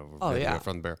 video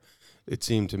from the barrel. It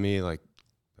seemed to me like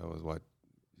that was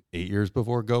 8 years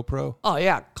before GoPro. Oh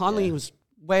yeah, Conley was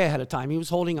way ahead of time. He was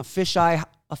holding a fisheye,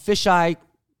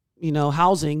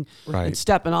 housing, Right. and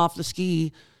stepping off the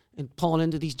ski and pulling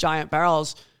into these giant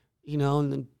barrels,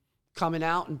 and then coming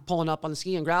out and pulling up on the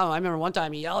ski and gravel. I remember one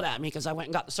time he yelled at me because I went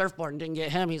and got the surfboard and didn't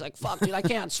get him. He's like, fuck, dude, I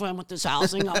can't swim with this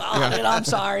housing. I'm like, oh, dude, I'm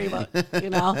sorry. But,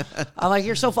 I'm like,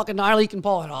 you're so fucking gnarly, you can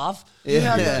pull it off. You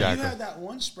had that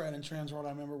one spread in Transworld, I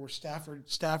remember, where Stafford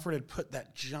had put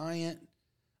that giant,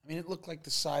 it looked like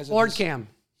the size of board cam.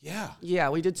 Yeah. Yeah,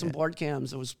 we did some board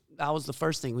cams. That was the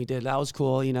first thing we did. That was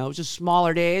cool. It was just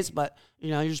smaller days, but,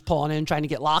 you're just pulling in, trying to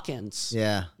get lock-ins.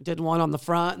 Yeah. Did one on the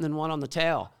front and then one on the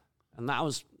tail. And that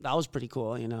was pretty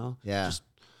cool, Yeah.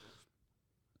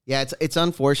 It's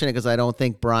unfortunate because I don't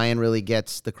think Brian really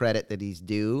gets the credit that he's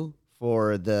due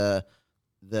for the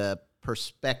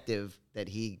perspective that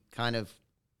he kind of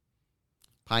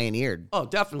pioneered. Oh,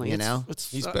 definitely.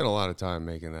 He spent a lot of time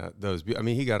making those.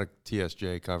 He got a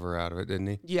TSJ cover out of it, didn't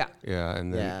he? Yeah. Yeah,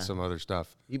 and then some other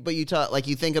stuff. But you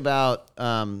think about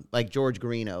like George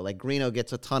Greeno. Like Greeno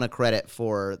gets a ton of credit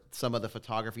for some of the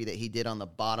photography that he did on the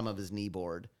bottom of his knee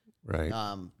board. Right.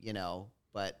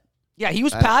 But yeah, he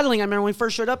was paddling. I remember when we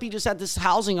first showed up, he just had this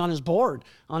housing on his board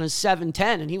on his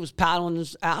 710, and he was paddling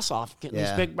his ass off, getting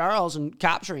these big barrels and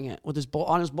capturing it with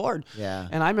on his board. Yeah.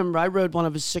 And I remember I rode one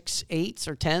of his 6.8s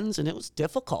or 10s, and it was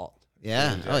difficult.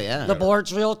 Yeah. Oh, yeah. The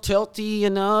board's real tilty,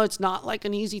 It's not like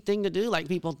an easy thing to do like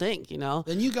people think,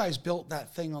 Then you guys built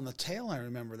that thing on the tail, I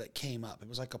remember, that came up. It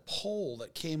was like a pole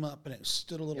that came up, and it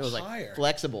stood a little higher. Like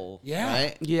flexible. Yeah.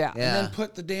 Right? Yeah. And then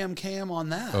put the damn cam on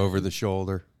that. Over the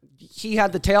shoulder. He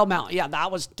had the tail mount. Yeah,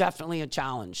 that was definitely a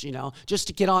challenge,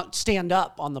 Just to stand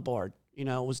up on the board,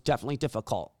 was definitely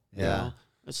difficult. Yeah.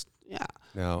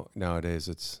 Now, nowadays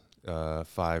it's 5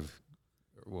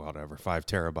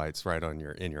 terabytes right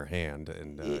in your hand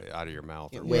and out of your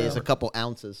mouth. It weighs a couple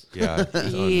ounces. Yeah.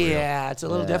 It's a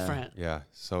little different. Yeah,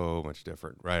 so much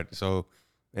different. Right. So,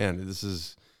 man, this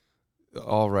is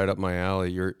all right up my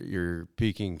alley. You're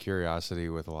piquing curiosity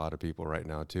with a lot of people right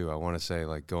now too. I want to say,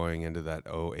 like, going into that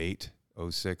 08,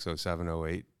 06, 07,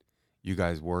 08, you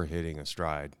guys were hitting a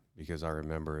stride, because I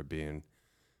remember it being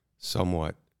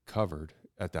somewhat covered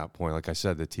at that point. Like I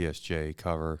said, the TSJ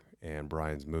cover and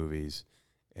Brian's movies.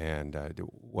 And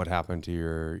what happened to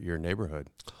your neighborhood?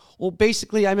 Well,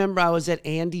 basically, I remember I was at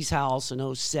Andy's house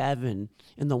in 07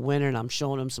 in the winter, and I'm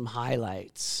showing him some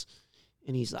highlights.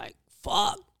 And he's like,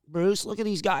 fuck, Bruce, look at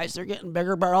these guys. They're getting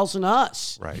bigger barrels than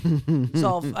us. Right. And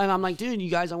I'm like,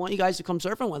 dude, I want you guys to come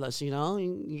surfing with us,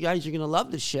 You guys are going to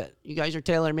love this shit. You guys are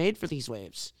tailor-made for these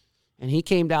waves. And he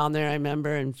came down there, I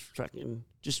remember, and fucking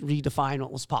just redefined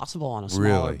what was possible on a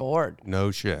smaller board. No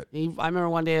shit. I remember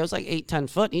one day it was like 8-10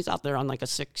 foot, and he's out there on like a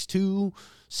 6'2",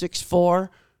 6'4",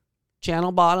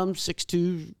 channel bottom,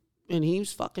 6'2", and he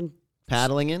was fucking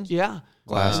paddling in. Yeah.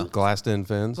 Glassed in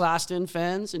fins. Glassed in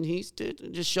fins, and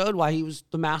just showed why he was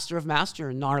the master of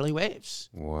master in gnarly waves.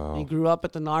 Wow. He grew up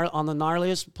at on the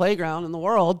gnarliest playground in the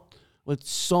world with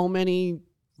so many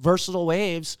versatile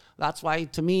waves. That's why,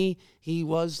 to me, he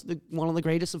was one of the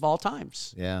greatest of all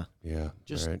times. Yeah. Yeah.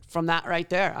 Just from that right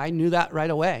there, I knew that right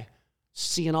away.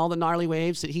 Seeing all the gnarly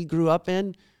waves that he grew up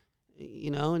in,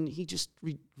 and he just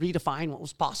redefined what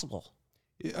was possible.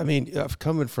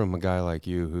 Coming from a guy like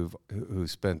you who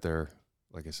spent there,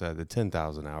 like I said, the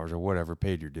 10,000 hours or whatever,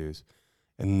 paid your dues,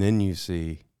 and then you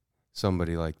see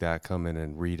somebody like that come in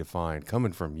and redefine,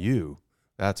 coming from you,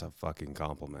 that's a fucking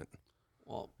compliment.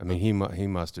 Well, he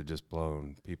must have just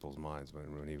blown people's minds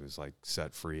when he was like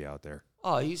set free out there.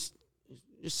 Oh, he's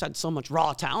just had so much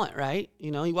raw talent, right?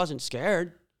 He wasn't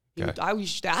scared. I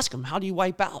used to ask him, how do you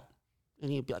wipe out?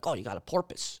 And he'd be like, oh, you got a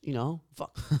porpoise,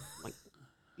 fuck. Like,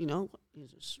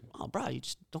 he's just, oh, bro, you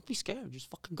just don't be scared.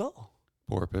 Just fucking go.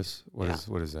 Porpoise? What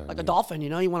is that? Like a dolphin,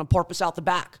 you want to porpoise out the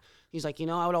back. He's like,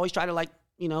 I would always try to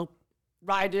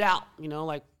ride it out,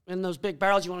 like in those big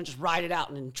barrels, you want to just ride it out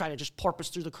and then try to just porpoise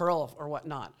through the curl or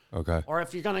whatnot. Okay. Or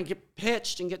if you're going to get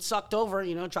pitched and get sucked over,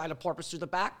 try to porpoise through the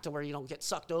back to where you don't get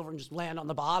sucked over and just land on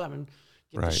the bottom and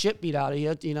get the shit beat out of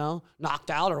you,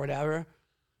 knocked out or whatever.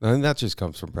 And that just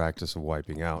comes from practice of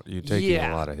wiping out. You're taking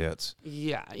a lot of hits.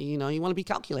 Yeah, you want to be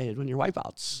calculated when you're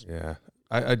wipeouts. Yeah,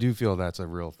 I do feel that's a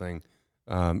real thing.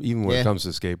 Even when it comes to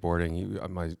skateboarding,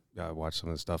 I watch some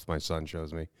of the stuff my son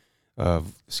shows me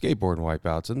of skateboarding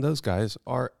wipeouts, and those guys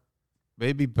are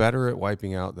maybe better at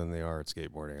wiping out than they are at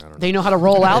skateboarding. I don't know. They know how to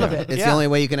roll out of it. It's the only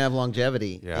way you can have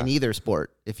longevity in either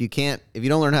sport. If you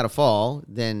don't learn how to fall,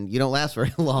 then you don't last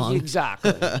very long.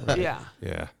 Exactly. Yeah.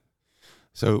 Yeah.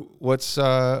 So what's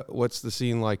the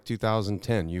scene like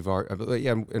 2010?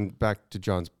 And back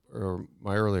to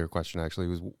my earlier question actually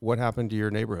was, what happened to your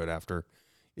neighborhood after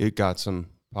it got some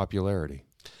popularity?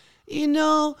 It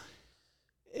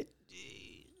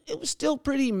was still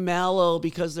pretty mellow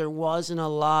because there wasn't a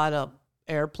lot of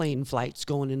airplane flights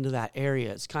going into that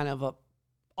area. It's kind of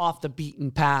off the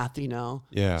beaten path, you know?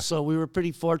 Yeah. So we were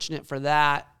pretty fortunate for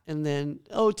that. And then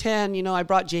 2010, you know, I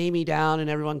brought Jamie down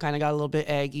and everyone kind of got a little bit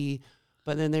eggy,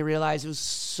 but then they realized it was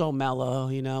so mellow,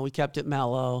 you know, we kept it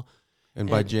mellow. And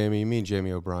by Jamie, you mean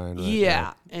Jamie O'Brien, right?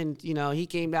 Yeah. And, you know, he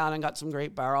came down and got some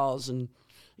great barrels and,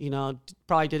 you know,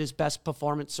 probably did his best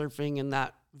performance surfing in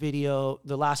that video,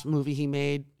 the last movie he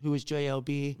made, Who Was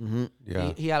J.O.B. Mm-hmm.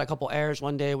 Yeah. He had a couple airs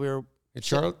one day. We were...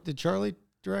 Did Charlie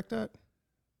direct that?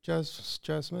 Jazz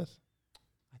Smith?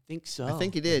 I think so. I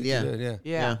think he did, yeah.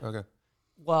 Yeah. Okay.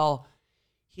 Well,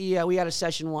 we had a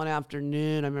session one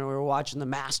afternoon. I remember we were watching the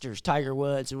Masters, Tiger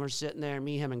Woods, and we're sitting there,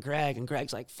 me, him, and Greg. And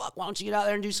Greg's like, "Fuck, why don't you get out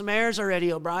there and do some airs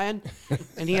already, O'Brien?"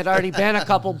 And he had already been a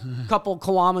couple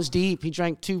Kawamas deep. He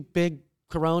drank 2 big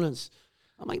Coronas.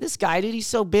 I'm like, this guy, dude, he's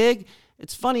so big.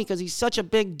 It's funny because he's such a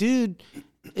big dude.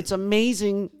 It's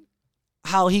amazing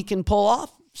how he can pull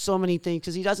off so many things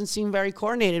because he doesn't seem very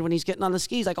coordinated when he's getting on the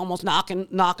skis, like almost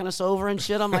knocking us over and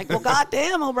shit. I'm like, well,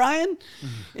 goddamn, O'Brien.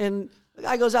 And the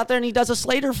guy goes out there and he does a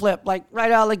Slater flip, like right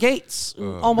out of the gates,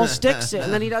 almost sticks it.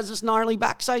 And then he does this gnarly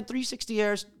backside 360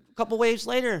 airs a couple waves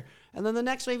later. And then the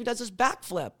next wave he does this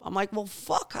backflip. I'm like, well,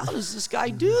 fuck, how does this guy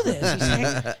do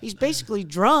this? He's basically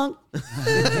drunk. And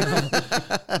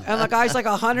the guy's like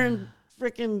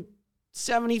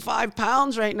 175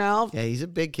 pounds right now. Yeah, he's a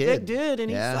big kid. Big dude, and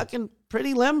he's fucking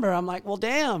pretty limber. I'm like, well,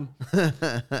 damn.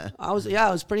 It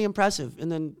was pretty impressive.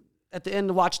 And then at the end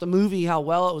to watch the movie, how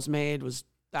well it was made was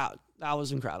that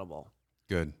was incredible.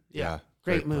 Good. Yeah.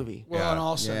 Great movie. Well, and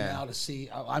also now to see,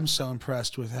 I'm so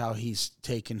impressed with how he's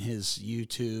taken his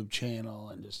YouTube channel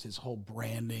and just his whole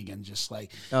branding and just like,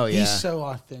 he's so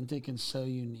authentic and so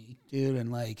unique, dude.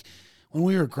 And like, when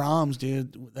we were Groms,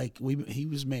 dude, like he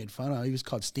was made fun of. He was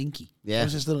called Stinky. Yeah. That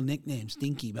was his little nickname,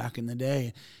 Stinky, back in the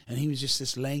day. And he was just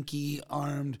this lanky,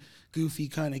 armed, goofy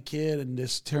kind of kid, and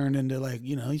just turned into like,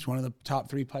 you know, he's one of the top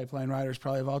 3 pipeline riders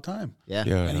probably of all time. Yeah.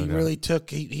 And he really took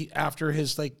he after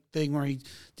his like thing where he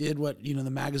did what, you know,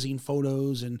 the magazine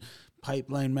photos and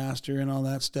Pipeline Master and all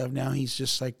that stuff. Now he's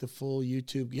just like the full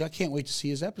YouTube. Yeah, I can't wait to see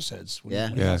his episodes.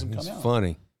 When he has them come out.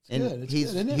 Funny. And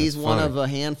he's one of a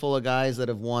handful of guys that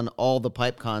have won all the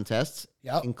pipe contests,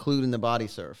 including the body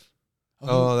surf.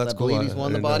 Oh, that's cool. I believe he's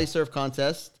won the body surf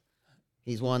contest.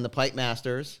 He's won the Pipe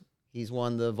Masters. He's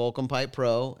won the Vulcan Pipe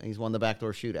Pro, and he's won the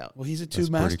Backdoor Shootout. Well, he's a tube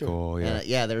master. Pretty cool,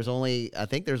 yeah. And, I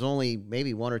think there's only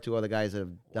maybe 1 or 2 other guys that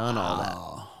have done all that.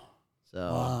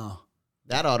 So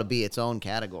that ought to be its own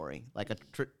category, like a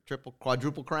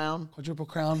quadruple crown. Quadruple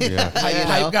crown. Yeah.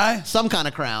 Pipe guy. Some kind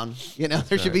of crown. You know,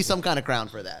 there should be some kind of crown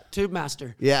for that. Tube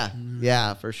master. Yeah,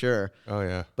 yeah, for sure. Oh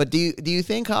yeah. But do you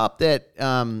think, Hop, that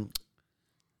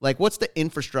like what's the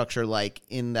infrastructure like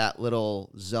in that little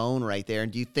zone right there?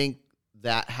 And do you think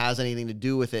that has anything to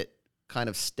do with it kind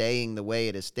of staying the way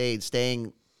it has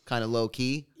staying kind of low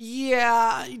key?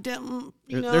 Yeah,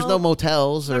 there's no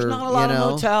motels. There's not a lot of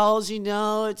motels. You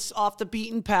know, it's off the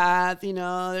beaten path. You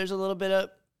know, there's a little bit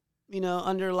of, you know,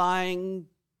 underlying,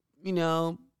 you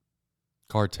know,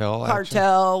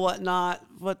 cartel, whatnot.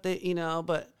 What they, you know,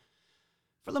 but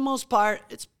for the most part,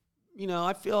 it's, you know,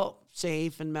 I feel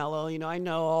safe and mellow. You know, I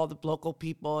know all the local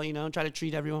people. You know, try to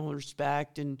treat everyone with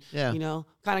respect, and you know,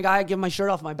 kind of guy. I give my shirt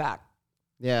off my back.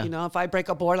 Yeah. You know, if I break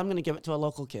a board, I'm going to give it to a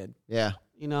local kid. Yeah.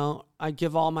 You know, I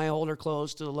give all my older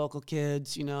clothes to the local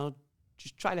kids. You know,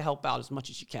 just try to help out as much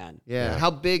as you can. Yeah.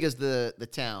 How big is the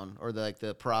town or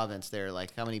the province there?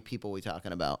 Like, how many people are we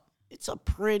talking about? It's a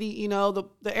pretty, you know,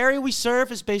 the area we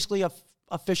surf is basically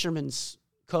a fisherman's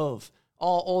cove.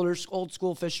 All old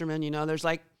school fishermen. You know, there's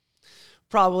like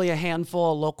probably a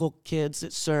handful of local kids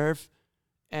that surf,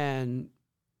 and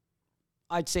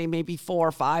I'd say maybe 4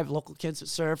 or 5 local kids that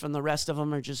surf, and the rest of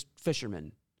them are just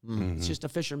fishermen. Mm-hmm. It's just a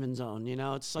fisherman zone, you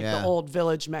know. It's like the old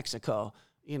village Mexico,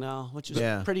 you know, which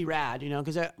is pretty rad, you know,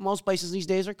 because most places these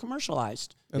days are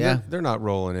commercialized. And they're not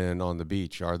rolling in on the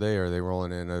beach, are they? Are they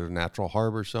rolling in at a natural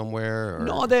harbor somewhere? Or?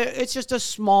 No, it's just a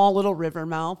small little river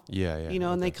mouth. Yeah. You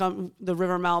know, and the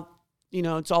river mouth, you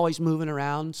know, it's always moving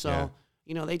around. So,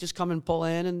 you know, they just come and pull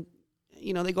in, and,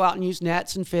 you know, they go out and use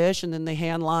nets and fish, and then they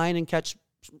hand line and catch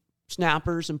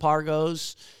snappers and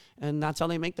pargos, and that's how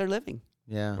they make their living.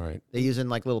 Yeah. Right. They're using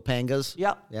like little pangas.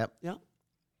 Yep.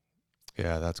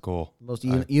 Yeah, that's cool. Most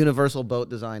universal boat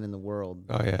design in the world.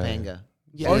 Oh, yeah. Panga.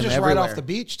 Yeah. Oh, just right off the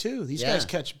beach, too. These guys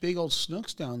catch big old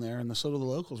snooks down there, and so do the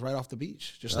locals right off the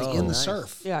beach, just like in the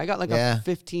surf. Yeah, I got like a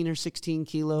 15 or 16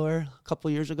 kiloer a couple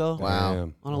years ago. Wow.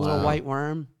 Damn. On a little white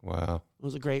worm. Wow. It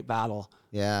was a great battle.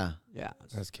 Yeah. Yeah.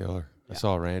 That's killer. I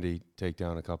saw Randy take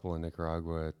down a couple in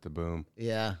Nicaragua at the Boom.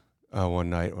 Yeah. One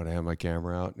night when I had my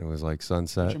camera out, and it was like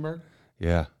sunset. Luxembourg?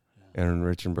 Yeah. And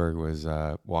Richenberg was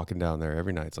walking down there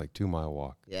every night. It's like 2 mile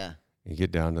walk. Yeah. You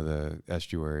get down to the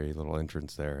estuary, little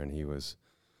entrance there, and he was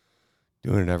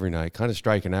doing it every night, kind of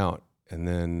striking out. And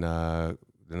then the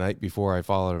night before I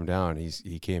followed him down,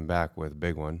 he came back with a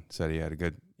big one. Said he had a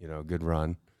good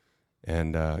run.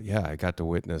 And I got to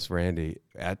witness Randy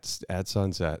at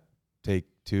sunset take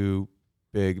 2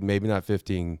 big, maybe not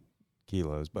 15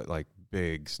 kilos, but like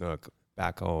big snook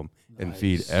back home and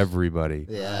feed everybody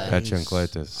at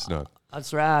Chancletas snook.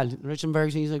 That's rad.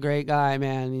 Richenberg, he's a great guy,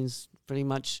 man. He's pretty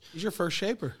much. He's your first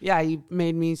shaper. Yeah, he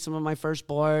made me some of my first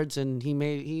boards, and he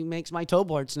makes my tow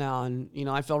boards now, and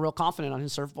I feel real confident on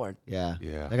his surfboard. Yeah.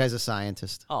 Yeah. That guy's a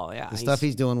scientist. Oh yeah, The stuff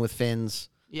he's doing with fins.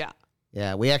 Yeah.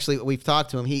 Yeah, we've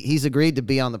talked to him. He's agreed to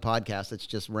be on the podcast. It's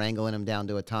just wrangling him down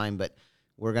to a time, but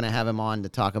we're going to have him on to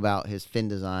talk about his fin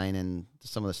design and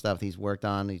some of the stuff he's worked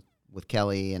on with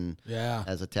Kelly and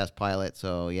as a test pilot.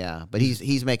 So, yeah. But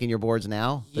he's making your boards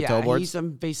now, the tow boards? He's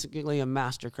basically a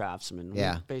master craftsman.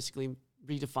 Yeah. We basically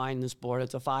redefined this board.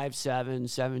 It's a 5.7,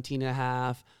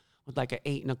 17.5 with like an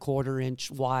 8 1/4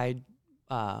 inch wide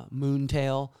moon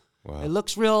tail. Wow. It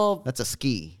looks real. That's a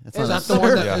ski. That's Is not that the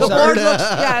one that? The board looks,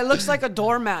 it looks like a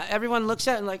doormat. Everyone looks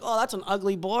at it and like, oh, that's an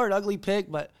ugly board, ugly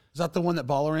pig. But Is that the one that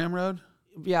Ballaram rode?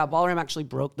 yeah, Ballaram actually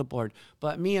broke the board.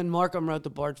 But me and Markham rode the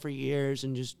board for years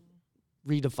and just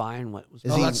redefined what was.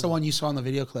 That's the one you saw in the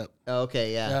video clip.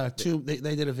 Okay, yeah.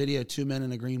 They did a video, 2 men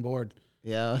in a green board.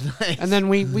 Yeah, nice. And then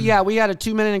we had a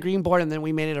 2 minute and green board, and then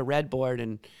we made it a red board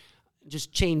and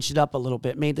just changed it up a little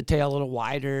bit, made the tail a little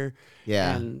wider.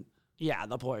 Yeah. And yeah,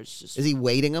 the board's just. Is he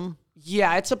weighting them?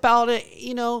 Yeah, it's about it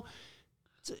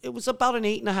was about an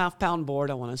 8.5 pound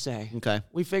board, I want to say. Okay.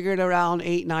 We figured around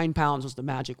 8-9 pounds was the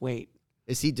magic weight.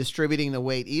 Is he distributing the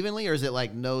weight evenly, or is it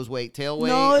like nose weight, tail weight?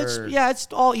 No, it's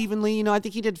all evenly. I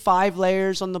think he did 5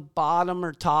 layers on the bottom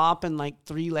or top, and like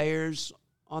 3 layers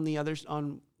on the others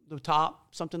on the top,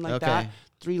 something like that.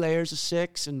 3 layers of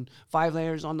 6 and 5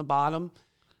 layers on the bottom.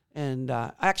 And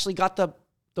I actually got the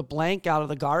blank out of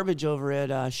the garbage over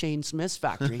at Shane Smith's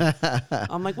factory.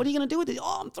 I'm like, what are you going to do with it?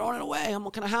 Oh, I'm throwing it away.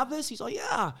 Can I have this? He's like,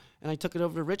 yeah. And I took it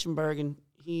over to Richenberg, and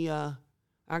he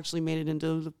actually made it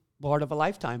into the board of a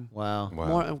lifetime.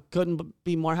 Wow. Couldn't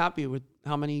be more happy with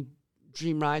how many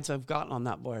dream rides I've gotten on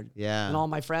that board. Yeah. And all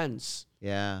my friends.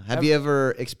 Yeah. Have you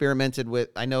ever experimented with,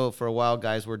 I know for a while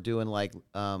guys were doing like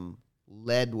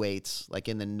lead weights, like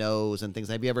in the nose and things.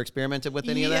 Have you ever experimented with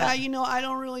any of that? Yeah, I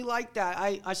don't really like that.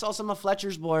 I saw some of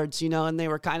Fletcher's boards, and they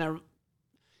were kind of,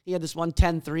 he had this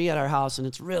 110.3 at our house, and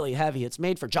it's really heavy. It's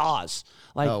made for Jaws.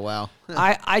 Like, oh, wow.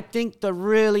 I think the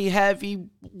really heavy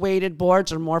weighted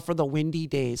boards are more for the windy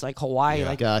days, like Hawaii. Yeah.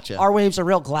 Like, Gotcha. our waves are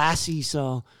real glassy,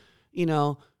 so,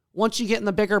 once you get in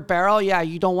the bigger barrel,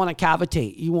 you don't want to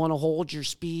cavitate. You want to hold your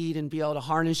speed and be able to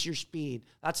harness your speed.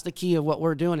 That's the key of what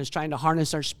we're doing, is trying to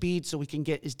harness our speed so we can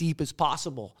get as deep as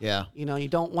possible. Yeah. You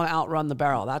don't want to outrun the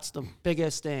barrel. That's the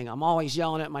biggest thing. I'm always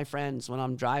yelling at my friends when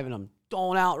I'm driving them.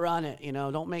 Don't outrun it.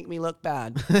 Don't make me look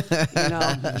bad.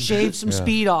 Shave some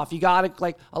speed off. You got to,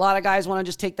 like, a lot of guys want to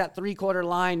just take that 3/4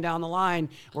 line down the line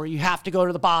where you have to go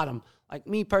to the bottom. Like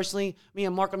me personally, me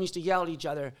and Markham used to yell at each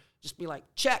other. Just be like,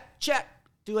 check,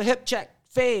 do a hip check,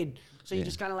 fade. So you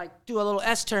just kind of like do a little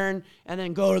S turn and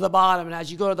then go to the bottom. And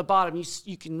as you go to the bottom,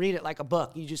 you can read it like a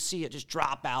book. You just see it just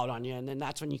drop out on you. And then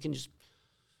that's when you can just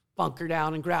bunker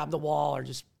down and grab the wall or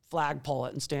just flag pull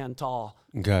it and stand tall.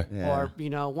 Okay. Yeah. Or,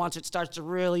 once it starts to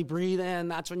really breathe in,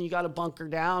 that's when you got to bunker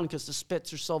down because the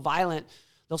spits are so violent.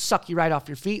 They'll suck you right off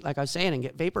your feet, like I was saying, and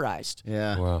get vaporized.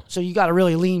 Yeah. Wow. So you got to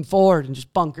really lean forward and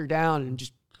just bunker down and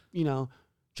just,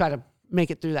 try to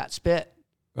make it through that spit.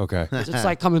 Okay. It's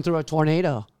like coming through a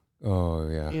tornado. Oh,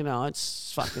 yeah.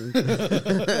 It's fucking.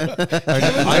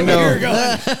 I know.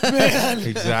 Man,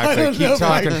 Exactly. Keep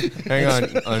talking. Hang on.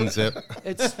 Unzip.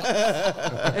 It's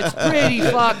pretty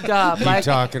fucked up. Keep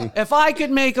talking. If I could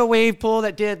make a wave pool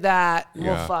that did that,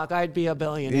 Yeah. I'd be a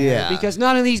billionaire. Yeah. Because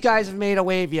none of these guys have made a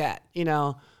wave yet.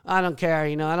 I don't care.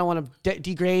 I don't want to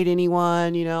degrade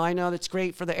anyone. I know that's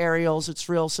great for the aerials. It's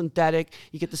real synthetic.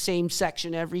 You get the same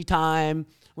section every time,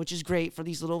 which is great for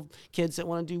these little kids that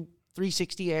want to do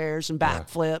 360 airs and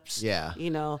backflips. Yeah.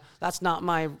 That's not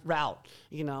my route.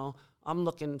 I'm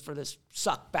looking for this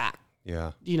suck back.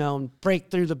 Yeah. And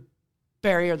break through the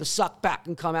barrier, the suck back,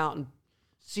 and come out and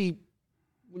see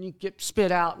when you get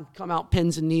spit out and come out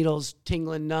pins and needles,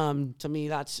 tingling numb. To me,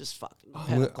 that's just fucking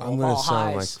pinnacle I'm of going all to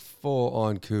sound highs. like full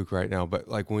on kook right now, but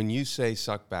like when you say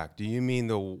suck back, do you mean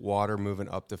the water moving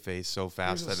up the face so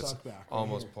fast Here's a that it's suck back right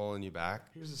almost here. pulling you back?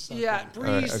 Here's a suck Yeah, back.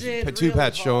 breeze in Two really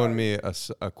Pat's showing hard. me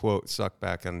a quote, suck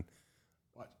back, and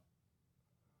What?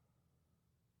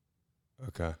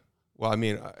 okay. Well, I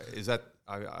mean, is that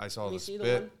I saw Let me the see the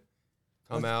spit one.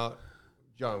 come out.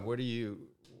 John,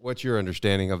 what's your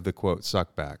understanding of the quote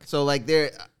suck back? So like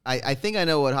I think I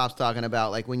know what Hop's talking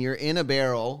about. Like when you're in a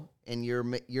barrel and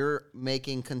you're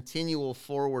making continual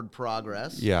forward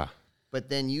progress. Yeah. But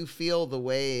then you feel the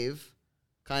wave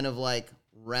kind of like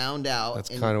round out. That's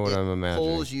and kind of what it I'm imagining.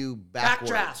 Pulls you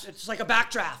backwards. Backdraft. It's like a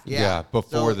backdraft. Yeah,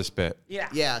 before the spit. Yeah.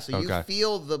 Yeah, so you Okay.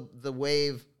 feel the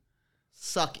wave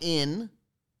suck in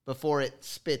before it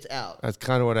spits out. That's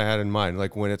kind of what I had in mind.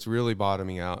 Like when it's really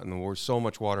bottoming out and there's so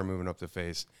much water moving up the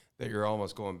face that you're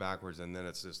almost going backwards, and then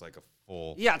it's just like a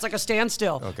full. Yeah, it's like a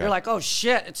standstill. Okay. You're like, oh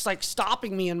shit, it's like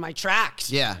stopping me in my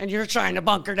tracks. Yeah. And you're trying to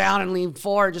bunker down and lean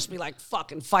forward, just be like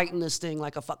fucking fighting this thing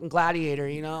like a fucking gladiator,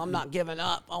 you know? I'm not giving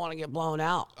up. I want to get blown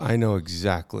out. I know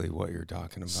exactly what you're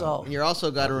talking about. So And you're also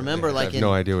got to remember, I like have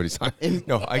no idea what he's talking.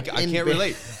 No, I can't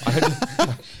relate.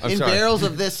 I'm in sorry. barrels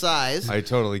of this size, I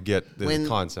totally get the When-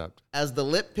 concept. as the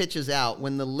lip pitches out,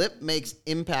 when the lip makes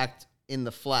impact in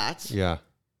the flats, Yeah.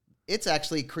 it's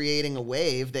actually creating a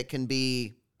wave that can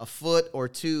be a foot or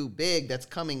two big that's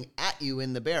coming at you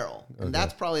in the barrel. And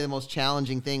that's probably the most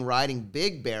challenging thing riding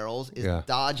big barrels is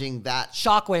dodging that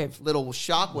shockwave. little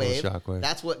shock wave. shockwave.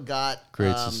 That's what got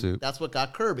Creates the soup. That's what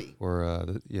got Kirby. Or,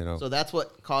 So that's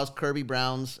what caused Kirby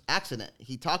Brown's accident.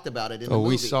 He talked about it in the Oh, movie.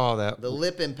 we saw that. The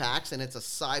lip impacts, and it's a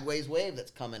sideways wave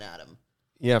that's coming at him.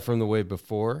 Yeah, from the wave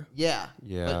before. Yeah.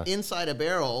 Yeah. But inside a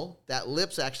barrel, that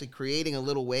lip's actually creating a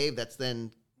little wave that's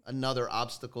then another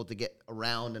obstacle to get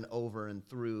around and over and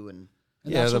through. And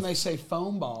that's when they say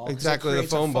foam ball. 'cause it Exactly. The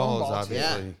creates a foam ball is too.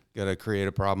 obviously going to create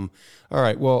a problem. All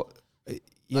right. Well,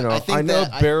 I think I know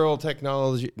that barrel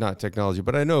technology, not technology,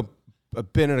 but I know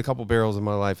I've been in a couple barrels in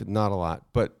my life, not a lot,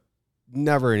 but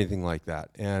never anything like that.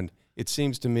 And it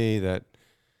seems to me that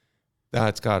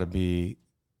that's got to be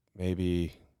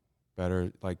maybe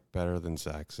better than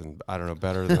sex, and I don't know,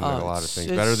 better than a lot of things,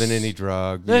 better than any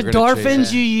drug. The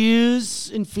endorphins you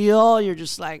use and feel, you're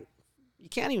just like, you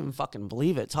can't even fucking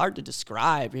believe it. It's hard to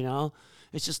describe, you know?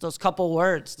 It's just those couple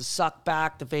words, the suck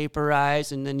back, the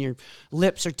vaporize, and then your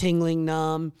lips are tingling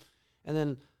numb. And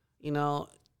then, you know,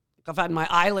 I've had my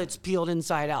eyelids peeled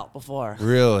inside out before.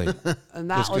 Really?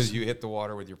 And that Just was because you hit the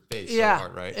water with your face yeah, so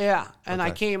hard, right? Yeah. And I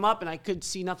Okay. came up and I could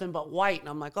see nothing but white. And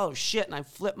I'm like, oh shit. And I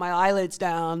flipped my eyelids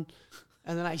down.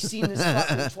 And then I seen this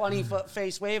fucking 20-foot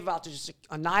face wave about to just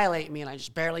annihilate me. And I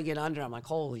just barely get under. I'm like,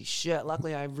 holy shit.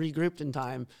 Luckily, I regrouped in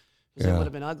time. Because it would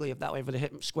have been ugly if that wave would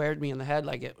have squared me in the head.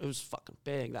 Like it was fucking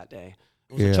big that day.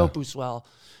 It was a Chopu swell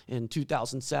in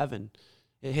 2007.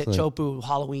 It hit Chopu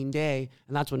Halloween Day,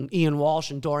 and that's when Ian Walsh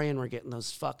and Dorian were getting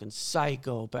those fucking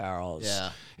psycho barrels.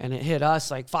 Yeah. And it hit us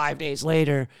like 5 days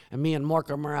later, and me and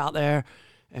Morcom were out there,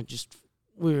 and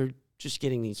we were just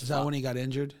getting these. Is that when he got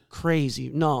injured? Crazy.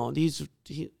 No,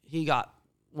 he got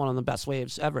one of the best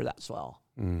waves ever, that swell.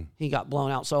 He got blown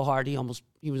out so hard, he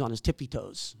was on his tippy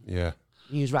toes. Yeah.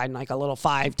 He was riding like a little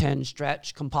 5'10"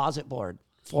 stretch composite board,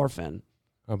 4-fin.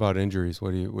 How about injuries?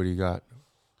 What do you got?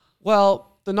 Well,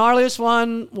 the gnarliest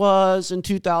one was in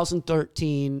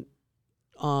 2013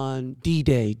 on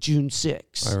D-Day, June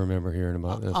 6th. I remember hearing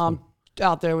about this.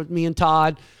 Out there with me and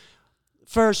Todd.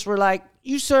 First, we're like,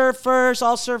 you serve first,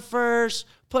 I'll serve first.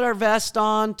 Put our vest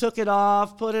on, took it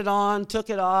off, put it on, took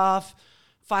it off.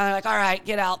 Finally, like, all right,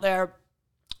 get out there.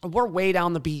 We're way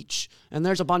down the beach, and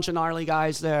there's a bunch of gnarly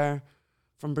guys there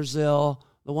from Brazil.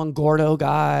 The one Gordo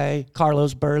guy,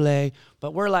 Carlos Burley.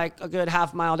 But we're like a good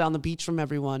half mile down the beach from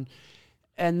everyone.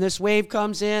 And this wave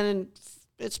comes in, and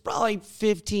it's probably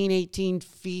 15, 18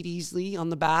 feet easily on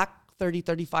the back, 30,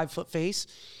 35-foot face.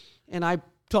 And I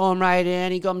tow him right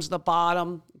in. He comes to the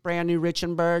bottom, brand new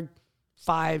Richenberg,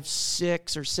 5,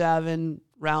 6, or 7,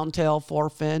 round tail,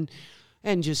 4-fin,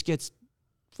 and just gets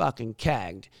fucking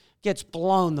kegged. Gets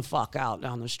blown the fuck out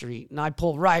down the street. And I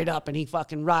pull right up, and he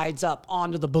fucking rides up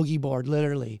onto the boogie board,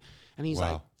 literally. And he's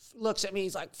like, looks at me,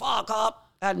 he's like, fuck up.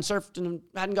 Hadn't surfed and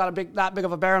hadn't got that big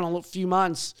of a barrel in a few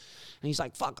months. And he's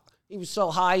like, fuck. He was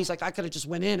so high, he's like, I could have just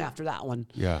went in after that one.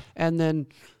 Yeah. And then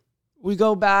we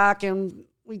go back, and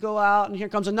we go out, and here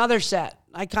comes another set.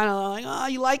 I kind of like, oh,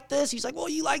 you like this? He's like, well,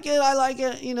 you like it, I like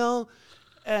it, you know.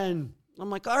 And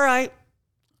I'm like, all right.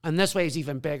 And this wave's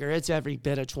even bigger. It's every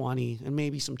bit of 20 and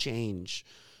maybe some change.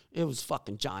 It was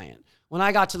fucking giant. When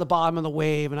I got to the bottom of the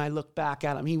wave and I looked back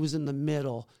at him, he was in the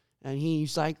middle. And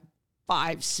he's like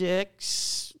 5,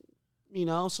 6, you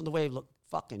know, so the wave looked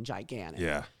fucking gigantic.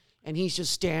 Yeah. And he's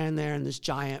just standing there in this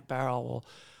giant barrel. Well,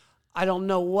 I don't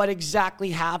know what exactly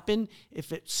happened.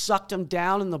 If it sucked him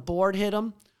down and the board hit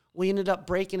him, we ended up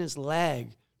breaking his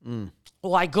leg.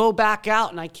 Well, I go back out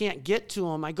and I can't get to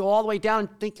him. I go all the way down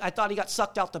and I thought he got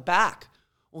sucked out the back.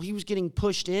 Well, he was getting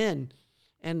pushed in,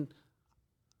 and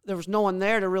there was no one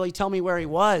there to really tell me where he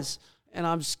was. And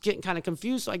I'm just getting kind of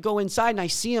confused. So I go inside and I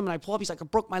see him and I pull up. He's like, I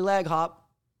broke my leg, Hop.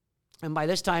 And by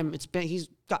this time, he's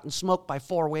gotten smoked by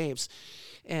 4 waves.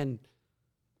 And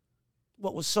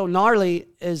what was so gnarly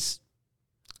is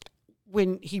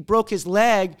when he broke his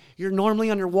leg, you're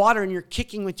normally underwater and you're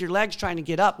kicking with your legs trying to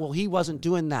get up. Well, he wasn't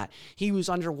doing that. He was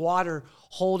underwater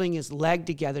holding his leg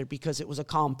together because it was a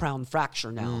compound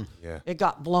fracture now. It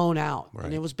got blown out. Right.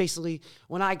 And it was basically,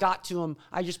 when I got to him,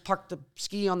 I just parked the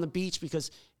ski on the beach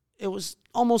because it was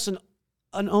almost an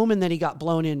omen that he got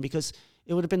blown in, because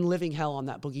it would have been living hell on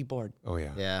that boogie board. Oh,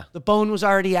 yeah. Yeah. The bone was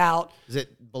already out. Is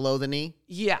it below the knee?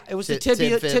 Yeah. It was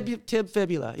Tib tib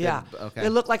fibula. Yeah. Okay. It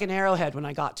looked like an arrowhead when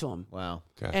I got to him. Wow.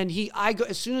 Okay. And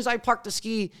as soon as I parked the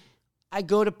ski, I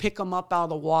go to pick him up out of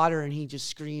the water, and he just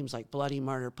screams like bloody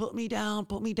murder, put me down,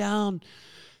 put me down.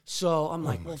 So I'm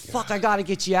like, well, fuck, I got to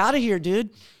get you out of here, dude.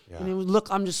 Yeah. And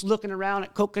I'm just looking around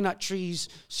at coconut trees,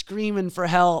 screaming for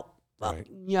help,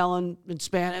 yelling in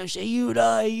Spanish,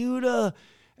 ayuda, ayuda.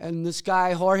 And this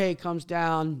guy, Jorge, comes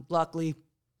down, luckily.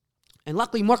 And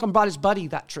luckily, Morgan brought his buddy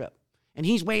that trip. And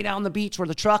he's way down the beach where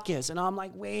the truck is. And I'm like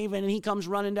waving, and he comes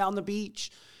running down the beach.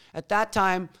 At that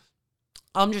time,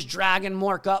 I'm just dragging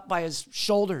Mork up by his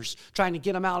shoulders, trying to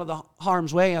get him out of the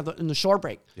harm's way in the shore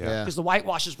break. Yeah. Because the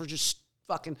whitewashers were just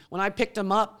fucking... When I picked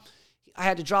him up, I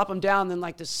had to drop him down. Then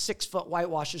like this 6-foot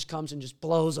whitewashers comes and just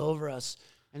blows over us.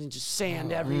 And just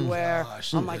sand everywhere.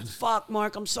 Gosh, I'm like, fuck,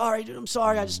 Mark, I'm sorry, dude. I'm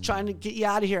sorry. I'm just trying to get you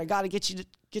out of here. I got to get you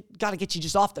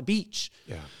just off the beach.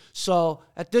 Yeah. So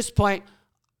at this point,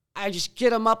 I just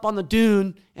get him up on the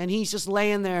dune, and he's just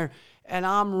laying there, and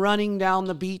I'm running down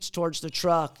the beach towards the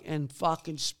truck and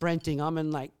fucking sprinting. I'm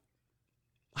in like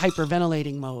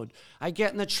hyperventilating mode. I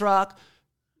get in the truck,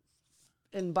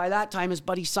 and by that time, his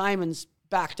buddy Simon's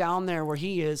back down there where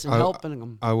he is and helping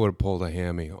him. I would have pulled a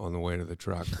hammy on the way to the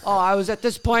truck. Oh, I was at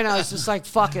this point, I was just like,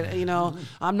 fuck it,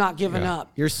 I'm not giving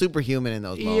up. You're superhuman in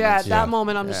those moments. Yeah, at that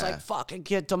moment, I'm just like, fucking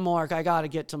get to Mark. I got to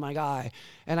get to my guy.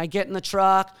 And I get in the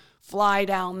truck, fly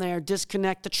down there,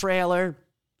 disconnect the trailer.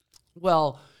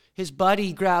 Well, his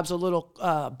buddy grabs a little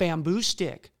bamboo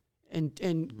stick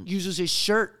and uses his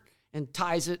shirt and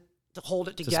ties it to hold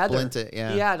it together. To splint it,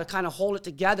 yeah. Yeah, to kind of hold it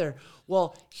together.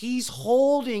 Well, he's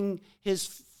holding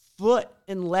his foot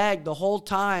and leg the whole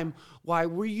time while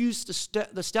we use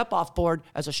the step-off board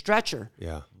as a stretcher.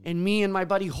 Yeah. And me and my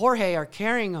buddy Jorge are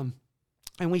carrying him,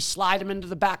 and we slide him into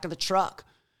the back of the truck.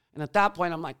 And at that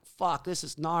point, I'm like, fuck, this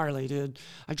is gnarly, dude.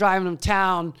 I drive him to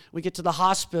town. We get to the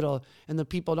hospital, and the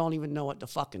people don't even know what to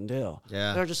fucking do.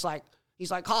 Yeah. They're just like,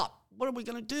 he's like, Hop, what are we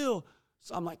going to do?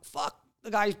 So I'm like, fuck. The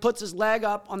guy puts his leg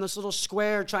up on this little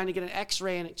square trying to get an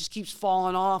x-ray, and it just keeps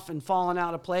falling off and falling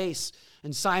out of place.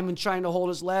 And Simon's trying to hold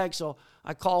his leg. So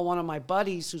I call one of my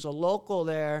buddies who's a local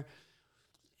there,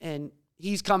 and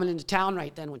he's coming into town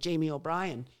right then with Jamie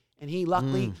O'Brien. And he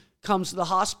luckily comes to the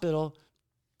hospital,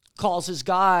 calls his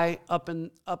guy up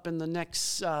in the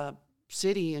next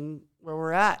city and where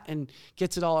we're at, and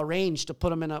gets it all arranged to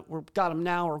put him in we're going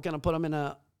to put him in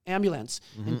a ambulance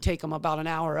and take him about an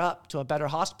hour up to a better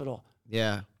hospital.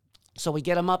 Yeah. So we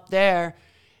get him up there,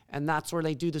 and that's where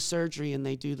they do the surgery, and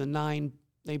they do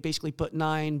they basically put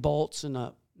 9 bolts and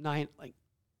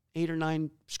 8 or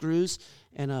 9 screws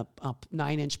and a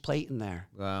 9-inch plate in there.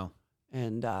 Wow.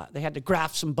 And they had to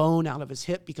graft some bone out of his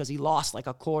hip because he lost like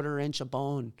a 1/4 inch of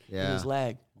bone in his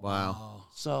leg. Wow.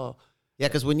 So. Yeah,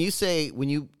 because when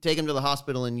you take him to the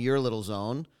hospital in your little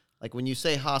zone, like when you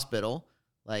say hospital,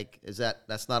 like,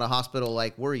 that's not a hospital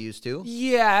like we're used to?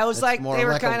 Yeah, it was like they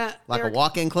were kind of... Like a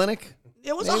walk-in clinic?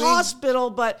 It was maybe? a hospital,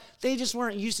 but they just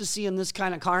weren't used to seeing this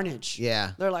kind of carnage.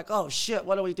 Yeah. They're like, oh, shit,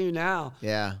 what do we do now?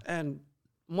 Yeah. And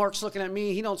Mark's looking at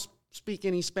me. He don't speak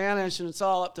any Spanish, and it's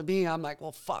all up to me. I'm like,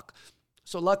 well, fuck.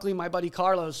 So luckily, my buddy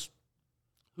Carlos,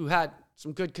 who had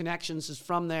some good connections, is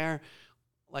from there,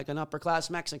 like an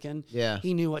upper-class Mexican. Yeah.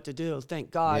 He knew what to do.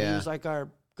 Thank God. Yeah. He was like our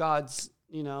God's,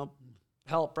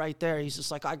 help right there. He's just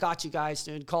like, I got you guys,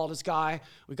 dude. Called his guy.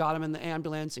 We got him in the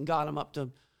ambulance and got him up to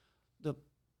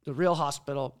the real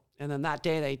hospital. And then that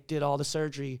day they did all the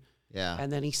surgery. Yeah.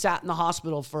 And then he sat in the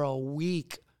hospital for a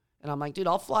week. And I'm like, dude,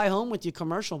 I'll fly home with you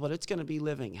commercial, but it's going to be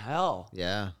living hell.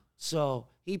 Yeah. So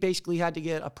he basically had to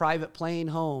get a private plane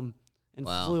home and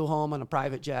flew home on a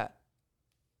private jet.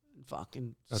 And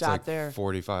fucking That's sat like there.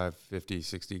 45, 50,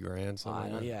 60 grand,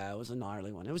 something like that. Yeah, it was a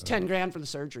gnarly one. It was 10 grand for the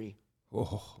surgery.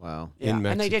 Oh, wow. Yeah, In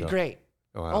and they did Mexico. great.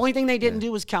 Oh, wow. The only thing they didn't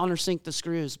do was countersink the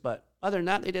screws, but other than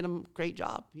that, they did a great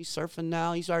job. He's surfing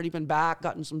now. He's already been back,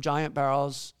 gotten some giant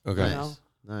barrels. Okay.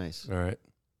 Nice. All right.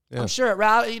 Yeah. I'm sure it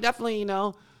rattled. Definitely,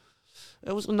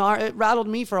 it was it rattled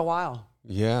me for a while.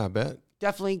 Yeah, I bet.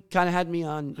 definitely kind of had me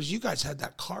on. Because you guys had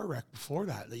that car wreck before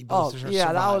that you Oh, both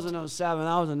yeah, that was survived. in 07.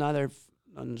 That was another,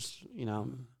 you know,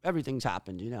 everything's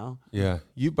happened, you know. Yeah.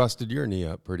 You busted your knee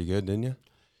up pretty good, didn't you?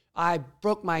 I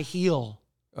broke my heel.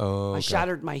 Oh, okay. I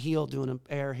shattered my heel doing an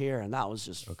air here, and that was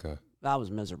just, Okay. that was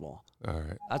miserable. All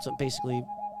right. That's what basically,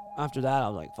 after that, I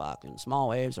was like, fucking small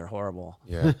waves are horrible,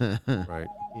 Yeah. Right.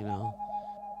 you know.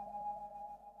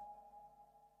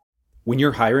 When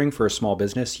you're hiring for a small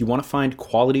business, you want to find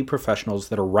quality professionals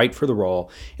that are right for the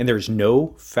role, and there's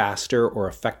no faster or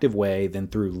effective way than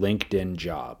through LinkedIn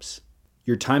Jobs.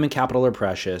 Your time and capital are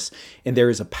precious, and there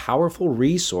is a powerful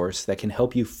resource that can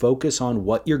help you focus on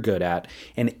what you're good at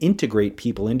and integrate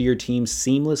people into your team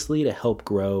seamlessly to help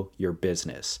grow your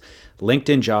business.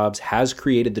 LinkedIn Jobs has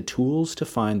created the tools to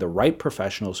find the right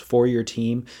professionals for your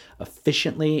team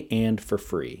efficiently and for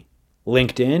free.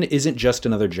 LinkedIn isn't just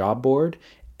another job board.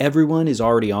 Everyone is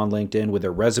already on LinkedIn with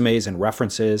their resumes and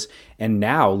references, and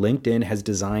now LinkedIn has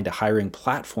designed a hiring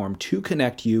platform to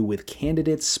connect you with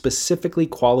candidates specifically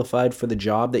qualified for the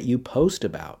job that you post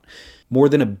about. More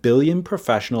than 1 billion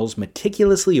professionals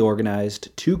meticulously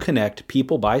organized to connect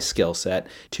people by skill set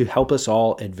to help us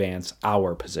all advance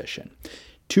our position.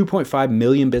 2.5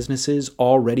 million businesses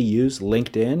already use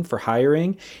LinkedIn for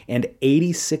hiring, and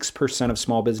 86% of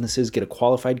small businesses get a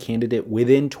qualified candidate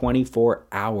within 24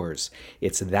 hours.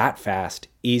 It's that fast,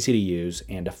 easy to use,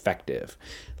 and effective.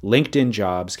 LinkedIn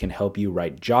Jobs can help you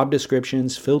write job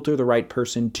descriptions, filter the right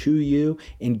person to you,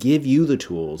 and give you the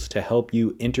tools to help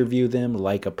you interview them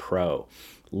like a pro.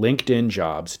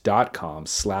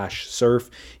 LinkedInjobs.com/surf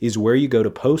is where you go to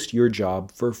post your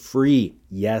job for free.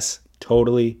 Yes,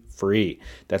 totally free.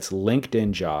 That's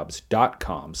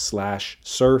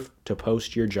LinkedInjobs.com/surf to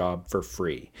post your job for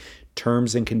free.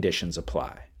 Terms and conditions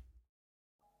apply.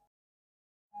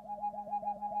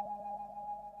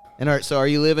 And so are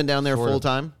you living down there Sort of. full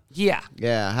time? Yeah.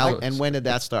 Yeah. How and when did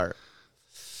that start?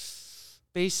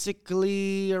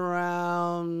 Basically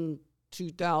around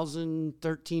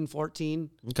 2013, 14.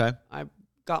 Okay. I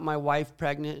got my wife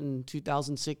pregnant in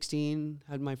 2016,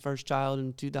 had my first child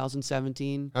in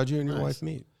 2017. How'd you and your Nice. wife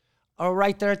meet? Oh,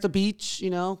 right there at the beach,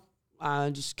 you know,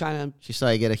 just kind of. She saw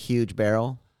you get a huge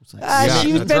barrel. It's like, Yeah,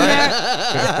 She's that's been right.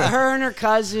 there. Her and her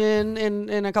cousin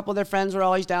and a couple of their friends were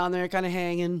always down there kind of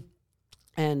hanging.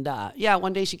 And yeah,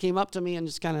 one day she came up to me and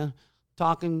just kind of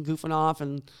talking, goofing off.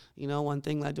 And, you know, one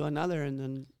thing led to another. And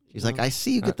then she's like, I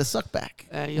see you get the suck back.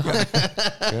 you know,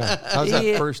 Yeah. How's that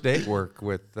Yeah. first date work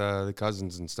with the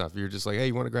cousins and stuff? You're just like, hey,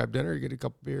 you want to grab dinner? You get a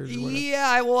couple beers or whatever?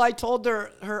 yeah, I told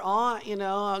her aunt, you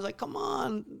know, I was like, come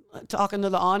on, talking to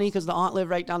the auntie because the aunt lived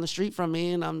right down the street from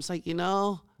me. And I'm just like, you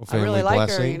know, Well, I really family like her,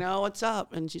 blessing. you know, what's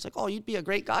up? And she's like, oh, you'd be a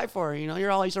great guy for her. You know,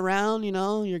 you're always around, you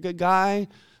know, you're a good guy.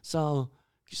 So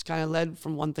just kind of led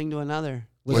from one thing to another.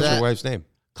 Was What's that your wife's name?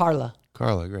 Carla.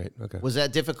 Carla. Great. Okay. was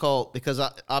that difficult because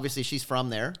obviously she's from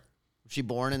there? Was she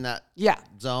born in that Yeah.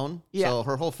 zone? Yeah. So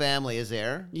her whole family is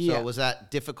there. Yeah. So was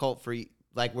that difficult for you?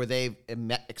 Like, were they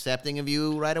accepting of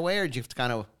you right away, or did you have to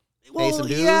kind of pay some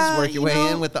dues, work your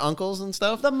way in with the uncles and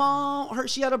stuff? The mom,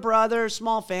 she had a brother,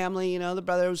 small family, you know, the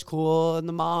brother was cool. And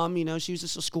the mom, you know, she was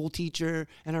just a school teacher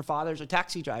and her father's a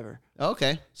taxi driver.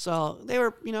 Okay. So they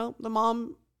were, you know, the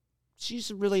mom,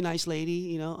 she's a really nice lady,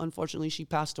 you know. Unfortunately, she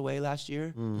passed away last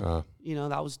year. You know,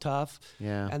 that was tough.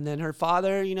 Yeah. And then her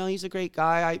father, you know, he's a great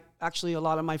guy. A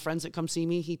lot of my friends that come see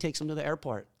me, he takes them to the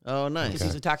airport Oh, nice. because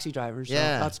he's a taxi driver. So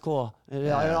Yeah. that's cool. It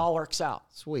all works out.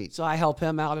 Sweet. So I help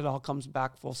him out. It all comes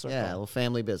back full circle. Yeah, a little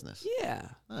family business. Yeah.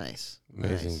 Nice.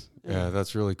 Amazing. Nice. Yeah,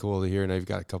 that's really cool to hear. Now you've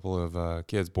got a couple of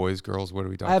kids, boys, girls. What are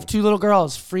we talking? I have 2 little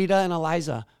girls, Frida and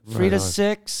Eliza. Right Frida's on.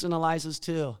 6 and Eliza's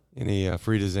 2. Any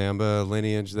Frida Zamba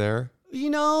lineage there?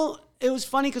 You know, it was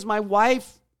funny because my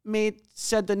wife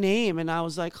said the name, and I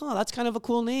was like, "Oh, that's kind of a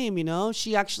cool name." You know,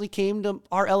 she actually came to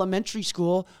our elementary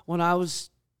school when I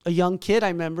was a young kid, I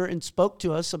remember, and spoke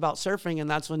to us about surfing. And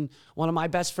that's when one of my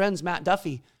best friends, Matt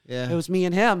Duffy, it was me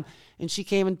and him, and she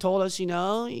came and told us, you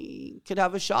know, you could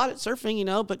have a shot at surfing, you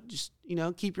know, but just, you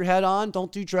know, keep your head on,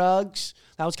 don't do drugs.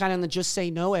 That was kind of in the just say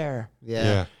no era.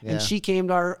 Yeah. And she came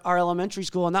to our elementary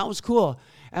school, and that was cool.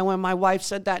 And when my wife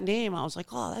said that name, I was like,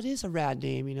 oh, that is a rad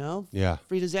name, you know? Yeah.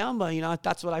 Frida Zamba, you know,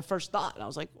 that's what I first thought. And I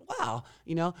was like, wow,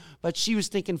 you know? But she was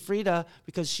thinking Frida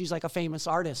because she's like a famous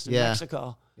artist in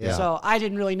Mexico. Yeah. So I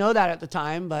didn't really know that at the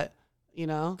time, but, you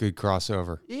know? Good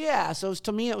crossover. Yeah, so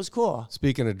to me, it was cool.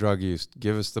 Speaking of drug use,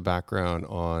 give us the background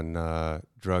on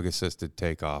drug-assisted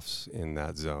takeoffs in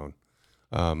that zone.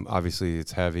 Obviously,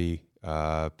 it's heavy.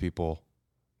 People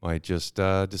might just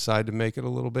decide to make it a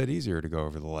little bit easier to go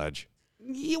over the ledge.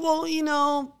 Yeah, well, you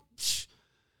know,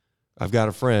 I've got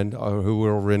a friend who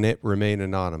will remain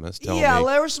anonymous. Tell me. Yeah,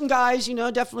 there were some guys,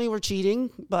 definitely were cheating,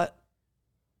 but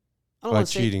I don't By want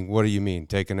to say cheating, what do you mean?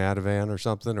 Take an Ativan or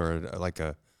something, or like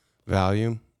a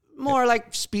Valium? more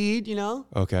like speed,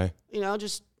 Okay.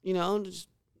 just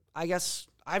I guess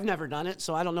I've never done it,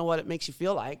 so I don't know what it makes you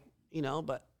feel like,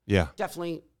 but Yeah.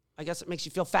 definitely I guess it makes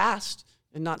you feel fast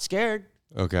and not scared.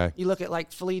 Okay. You look at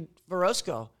like Felipe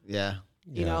Verosco. Yeah.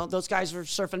 Those guys were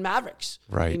surfing Mavericks.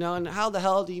 Right. And how the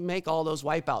hell do you make all those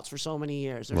wipeouts for so many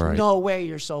years? There's Right. no way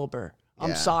you're sober. I'm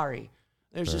Yeah. sorry.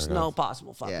 There's Fair just enough. no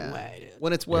possible fucking Yeah. way, dude.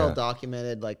 When it's well Yeah.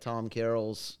 documented, like Tom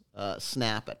Carroll's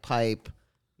snap at Pipe,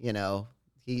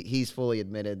 he's fully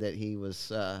admitted that he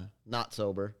was not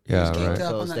sober. Yeah, He was right. Kicked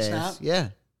up on those that days.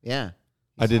 snap? Yeah.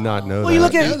 I did not know Well, that. you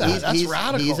look at- know that. He's- That's he's-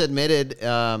 radical. He's admitted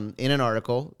in an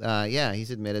article. He's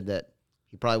admitted that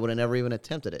he probably would have never even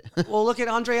attempted it. Well, look at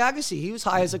Andre Agassi. He was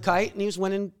high as a kite and he was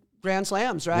winning Grand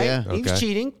Slams, right? Yeah. He was Okay.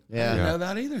 cheating. I didn't Yeah. know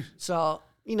that either. So,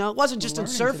 it wasn't just in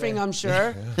learning surfing, today. I'm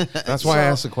sure. That's why I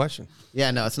So- asked the question.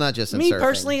 Yeah, no, it's not just in Me surfing.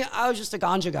 personally, I was just a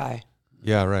ganja guy.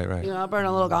 Yeah, right. I burn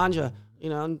a little ganja,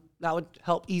 and that would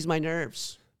help ease my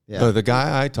nerves. Yeah. No, the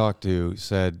guy I talked to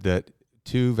said that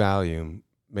 2 Valium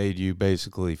made you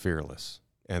basically fearless,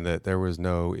 and that there was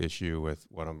no issue with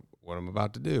what I'm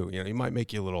about to do. It might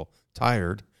make you a little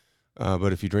tired,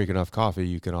 but if you drink enough coffee,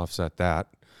 you can offset that.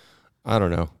 I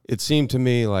don't know. It seemed to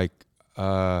me like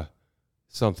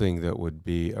something that would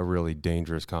be a really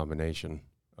dangerous combination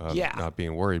of Yeah. not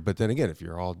being worried. But then again, if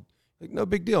you're all like, no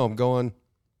big deal, I'm going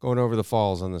over the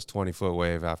falls on this 20-foot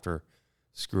wave after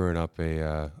screwing up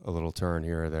a little turn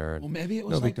here or there. Well, maybe it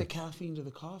was No like big the caffeine to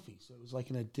the coffee, so it was like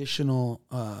an additional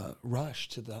rush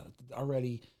to the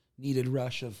already needed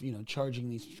rush of charging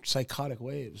these psychotic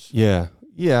waves. Yeah.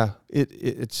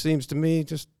 It seems to me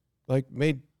just like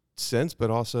made sense,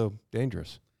 but also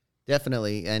dangerous.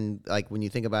 Definitely. And like when you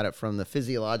think about it from the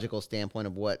physiological standpoint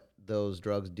of what those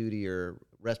drugs do to your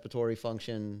respiratory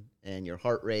function and your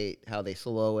heart rate, how they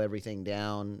slow everything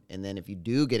down. And then if you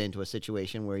do get into a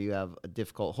situation where you have a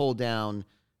difficult hold down,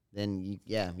 then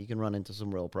you can run into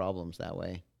some real problems that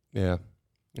way. Yeah.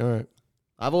 All right.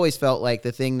 I've always felt like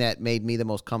the thing that made me the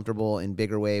most comfortable in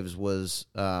bigger waves was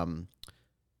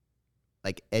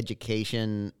like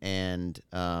education and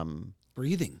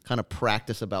Breathing. kind of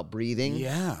practice about breathing.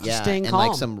 Yeah. Staying and like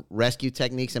calm. some rescue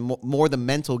techniques and more the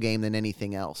mental game than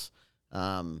anything else.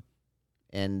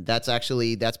 And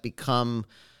that's become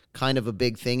kind of a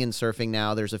big thing in surfing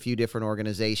now. There's a few different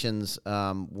organizations.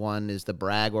 One is the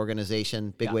BRAG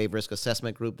organization, Big Wave Risk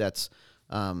Assessment Group. That's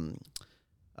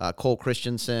Cole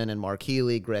Christensen and Mark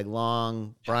Healy, Greg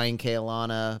Long, Brian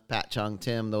Kailana, Pat Chung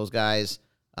Tim, those guys.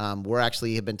 We're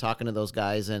actually have been talking to those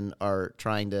guys and are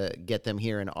trying to get them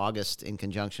here in August in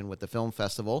conjunction with the film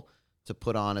festival to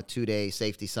put on a 2-day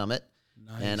safety summit.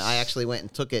 Nice. And I actually went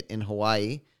and took it in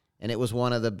Hawaii, and it was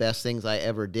one of the best things I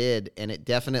ever did. And it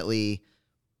definitely,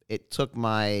 it took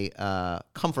my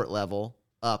comfort level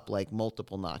up like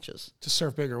multiple notches. To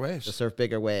surf bigger waves. To surf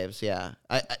bigger waves, yeah.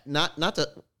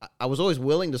 I was always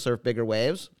willing to surf bigger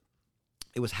waves.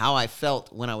 It was how I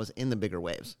felt when I was in the bigger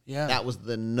waves. Yeah. That was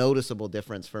the noticeable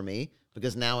difference for me,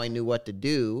 because now I knew what to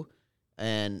do.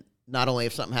 And not only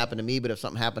if something happened to me, but if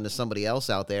something happened to somebody else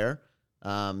out there.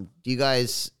 Do you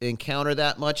guys encounter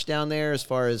that much down there as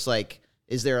far as like,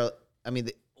 is there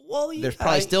Well, there's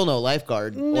probably still no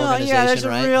lifeguard No, organization, yeah, there's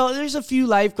right? there's a few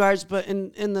lifeguards, but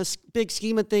in the big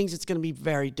scheme of things, it's going to be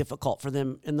very difficult for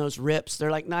them in those rips.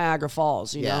 They're like Niagara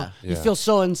Falls, you know. Yeah. You feel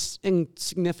so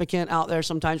insignificant out there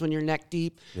sometimes when you're neck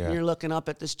deep Yeah. and you're looking up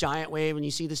at this giant wave and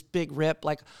you see this big rip.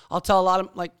 Like I'll tell a lot of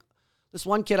like this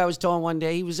one kid I was towing one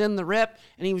day, he was in the rip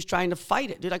and he was trying to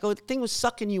fight it. Dude, I go, the thing was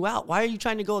sucking you out. Why are you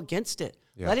trying to go against it?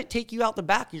 Yeah. Let it take you out the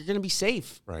back. You're going to be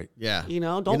safe. Right. Yeah. You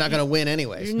know, You're not going to win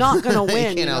anyways. You're not going to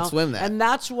win. You can't know? outswim that. And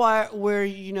that's why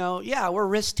we're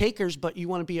risk takers, but you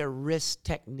want to be a risk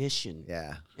technician.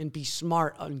 Yeah. And be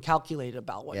smart and calculated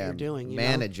about what you're doing. You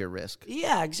manage your risk.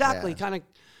 Yeah, exactly. Yeah. Kind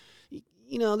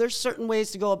of, there's certain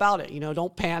ways to go about it.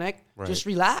 Don't panic. Right. Just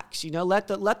relax. Let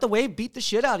the wave beat the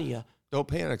shit out of you. Don't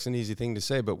panic's an easy thing to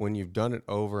say, but when you've done it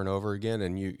over and over again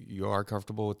and you are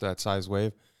comfortable with that size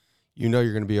wave, you're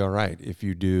going to be all right if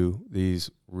you do these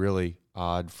really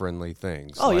odd, friendly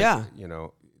things. Oh, yeah.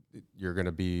 You're going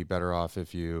to be better off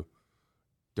if you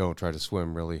don't try to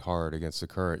swim really hard against the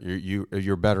current.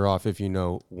 You're better off if you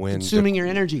know when Consuming your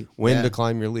energy. to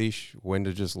climb your leash, when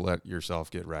to just let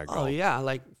yourself get ragdolled. Oh, yeah.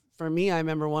 Like, for me, I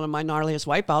remember one of my gnarliest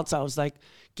wipeouts, I was like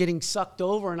getting sucked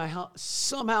over and I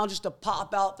somehow just to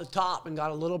pop out the top and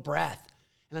got a little breath.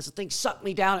 And as the thing sucked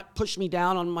me down, it pushed me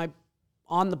down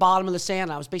on the bottom of the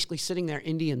sand. I was basically sitting there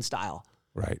Indian style.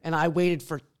 Right. And I waited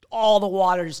for all the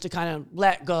water just to kind of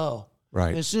let go. Right.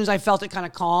 And as soon as I felt it kind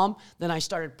of calm, then I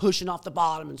started pushing off the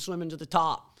bottom and swimming to the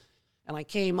top. And I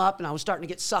came up and I was starting to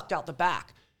get sucked out the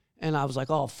back. And I was like,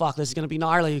 oh, fuck, this is going to be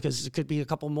gnarly because it could be a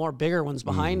couple more bigger ones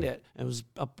behind it. It was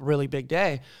a really big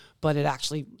day. But it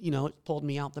actually, it pulled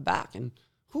me out the back. And,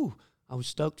 I was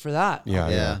stoked for that.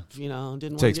 Yeah.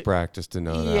 Didn't Takes practice to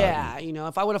know that. Yeah,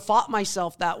 if I would have fought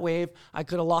myself that wave, I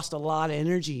could have lost a lot of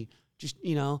energy just,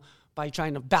 by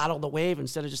trying to battle the wave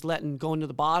instead of just going to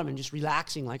the bottom and just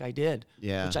relaxing like I did.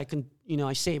 Yeah. Which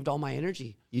I saved all my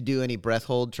energy. You do any breath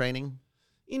hold training?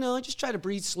 I just try to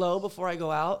breathe slow before I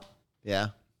go out. Yeah.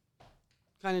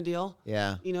 Kind of deal.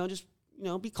 Yeah. Just,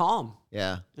 be calm.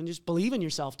 Yeah. And just believe in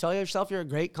yourself. Tell yourself you're a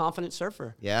great, confident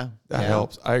surfer. Yeah. That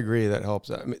helps. I agree. That helps.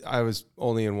 I mean, I was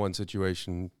only in one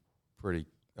situation,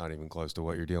 not even close to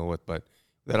what you're dealing with, but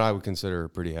that I would consider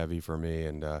pretty heavy for me.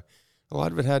 And a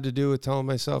lot of it had to do with telling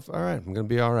myself, all right, I'm going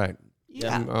to be all right.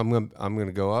 Yeah. I'm going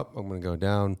to go up. I'm going to go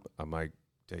down. I might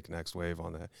take next wave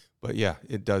on that. But yeah,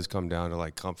 it does come down to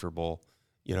like comfortable,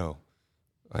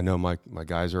 I know my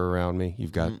guys are around me.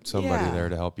 You've got somebody there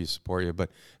to help you, support you.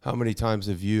 But how many times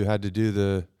have you had to do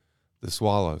the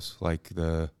swallows?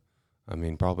 Probably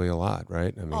a lot,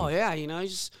 right?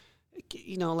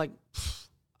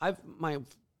 I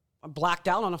blacked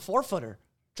out on a 4-footer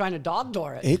trying to dog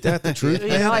door it. Ain't that the truth?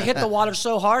 I hit the water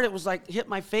so hard it was like hit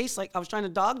my face like I was trying to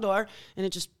dog door, and it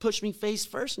just pushed me face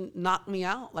first and knocked me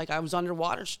out. Like I was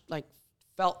underwater, like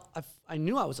I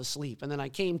knew I was asleep, and then I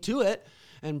came to it.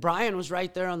 And Brian was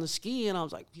right there on the ski, and I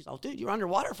was like, dude, you were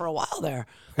underwater for a while there.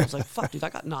 I was like, fuck, dude, I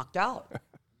got knocked out.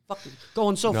 Fucking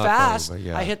going so Not fast, funny,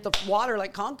 yeah. I hit the water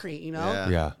like concrete,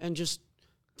 Yeah. And just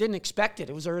didn't expect it.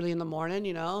 It was early in the morning,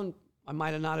 and I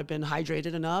might have not have been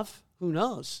hydrated enough. Who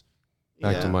knows?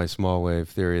 Back to my small wave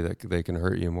theory that they can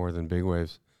hurt you more than big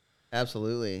waves.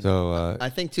 Absolutely. So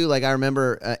I think, too, like I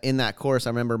remember in that course,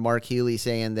 I remember Mark Healy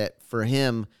saying that for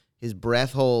him, his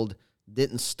breath hold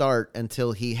didn't start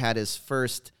until he had his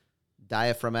first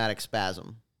diaphragmatic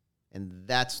spasm. And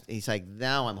he's like,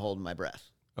 now I'm holding my breath.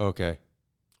 Okay.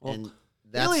 Well, and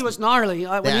Healy was gnarly.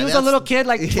 When he was a little kid,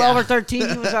 like 12 or 13,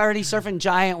 he was already surfing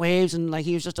giant waves, and like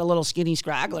he was just a little skinny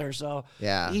scraggler. So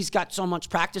he's got so much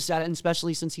practice at it, and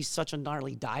especially since he's such a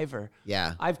gnarly diver.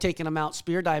 Yeah. I've taken him out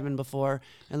spear diving before,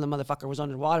 and the motherfucker was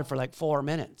underwater for like 4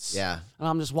 minutes. Yeah. And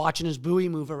I'm just watching his buoy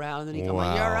move around, and then he comes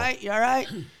like, you all right? You all right?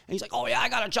 And he's like, oh, yeah, I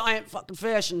got a giant fucking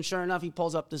fish. And sure enough, he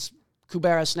pulls up this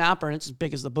Kubera snapper, and it's as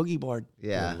big as the boogie board.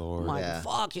 Yeah. Good Lord. I'm like,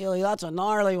 fuck, Healy, that's a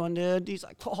gnarly one, dude. He's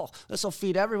like, this will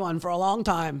feed everyone for a long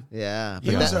time. Yeah.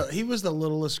 He was the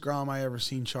littlest grom I ever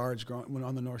seen charge when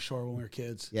on the North Shore when we were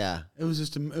kids. Yeah. I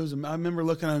remember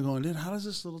looking at him going, dude, how does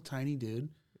this little tiny dude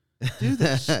do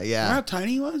this? Yeah. Remember how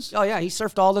tiny he was? Oh, yeah, he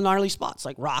surfed all the gnarly spots,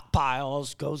 like rock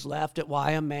piles, goes left at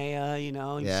Waimea, he's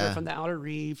surfing the outer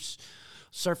reefs,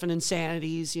 surfing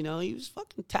insanities, he was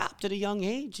fucking tapped at a young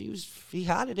age. He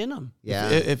had it in him. Yeah.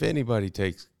 If anybody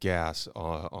takes gas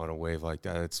on a wave like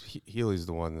that, it's Healy's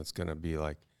the one that's going to be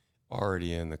like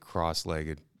already in the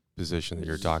cross-legged position that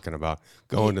you're talking about,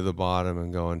 going to the bottom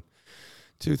and going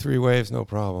 2-3 waves, no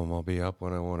problem. I'll be up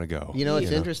when I want to go.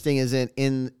 What's interesting is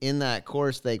in that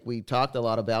course, like we talked a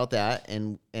lot about that,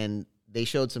 and they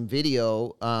showed some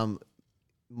video.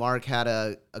 Mark had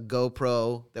a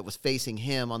GoPro that was facing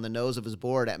him on the nose of his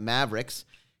board at Mavericks,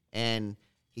 and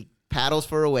he paddles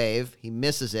for a wave. He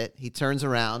misses it. He turns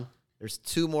around. There's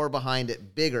 2 more behind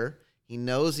it, bigger. He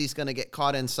knows he's going to get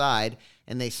caught inside,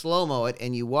 and they slow-mo it,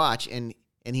 and you watch, and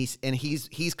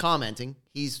he's commenting.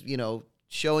 He's,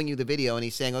 showing you the video, and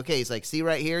he's saying, okay, he's like, see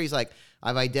right here? He's like,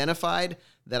 I've identified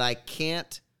that I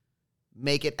can't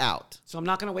make it out. So I'm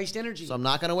not going to waste energy. I'm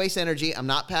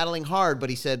not paddling hard, but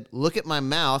he said, look at my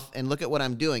mouth and look at what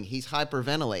I'm doing. He's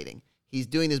hyperventilating. He's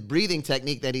doing this breathing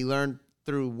technique that he learned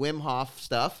through Wim Hof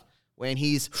stuff, when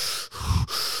he's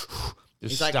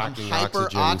like, I'm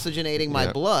hyper-oxygenating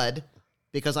my blood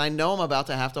because I know I'm about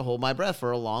to have to hold my breath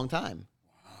for a long time.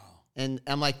 Wow. And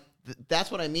I'm like, that's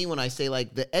what I mean when I say,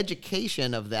 like, the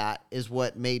education of that is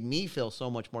what made me feel so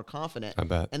much more confident. I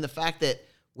bet. And the fact that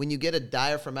when you get a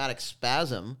diaphragmatic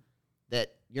spasm,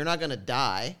 that you're not going to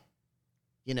die,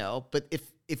 but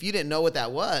if you didn't know what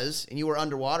that was and you were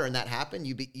underwater and that happened,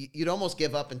 you'd almost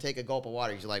give up and take a gulp of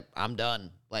water. You're like, I'm done.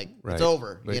 Like, right. It's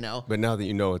over, But now that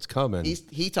you know it's coming.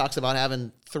 He talks about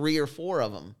having 3 or 4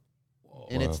 of them. Whoa.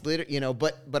 And it's literally,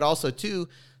 but also, too,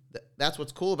 that's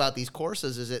what's cool about these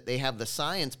courses is that they have the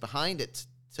science behind it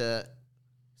to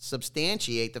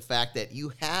substantiate the fact that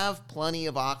you have plenty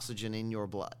of oxygen in your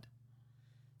blood.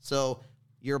 So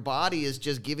your body is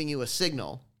just giving you a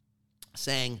signal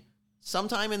saying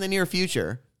sometime in the near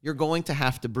future, you're going to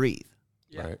have to breathe.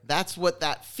 Yeah. Right. That's what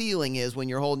that feeling is when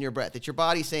you're holding your breath. It's your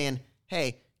body saying,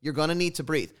 hey, you're going to need to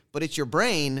breathe. But it's your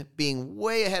brain being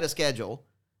way ahead of schedule.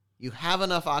 You have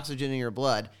enough oxygen in your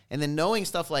blood. And then knowing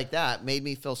stuff like that made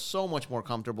me feel so much more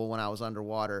comfortable when I was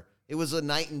underwater. It was a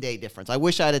night and day difference. I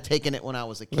wish I'd have taken it when I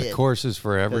was a kid. The course is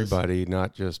for everybody,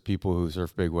 not just people who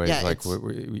surf big waves. Yeah, like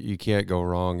you can't go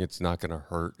wrong. It's not going to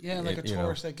hurt. Yeah, like a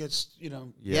tourist that gets,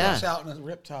 Yeah. jumps out in a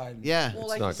riptide. Yeah.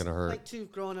 Well, It's not gonna hurt. Like too,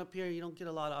 growing up here, you don't get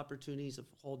a lot of opportunities of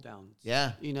hold downs.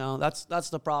 Yeah. That's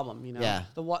the problem. Yeah.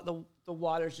 The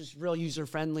water's just real user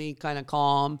friendly, kind of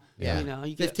calm. Yeah.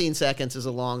 You get 15 seconds is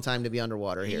a long time to be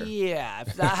underwater here. Yeah,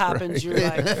 if that happens, you're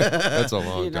like, That's a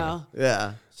long time.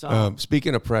 Yeah. So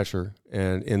Speaking of pressure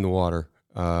and in the water,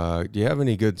 do you have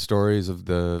any good stories of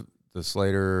the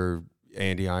Slater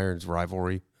Andy Irons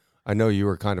rivalry? I know you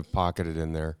were kind of pocketed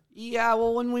in there. yeah.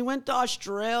 Well, when we went to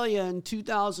Australia in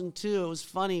 2002, it was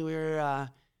funny. We were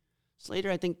Slater,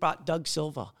 I think, brought Doug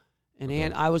Silva,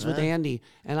 and I was with Andy,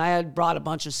 and I had brought a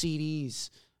bunch of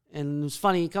CDs. And it was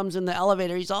funny. He comes in the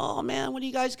elevator. He's all, oh, man, what do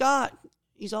you guys got?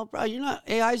 He's all, bro, you're not,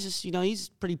 AI's just, he's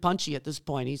pretty punchy at this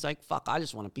point. He's like, fuck, I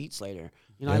just want to beat Slater.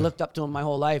 I looked up to him my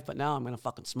whole life, but now I'm going to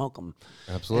fucking smoke him.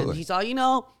 Absolutely. And he's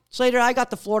all, Slater, I got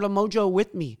the Florida Mojo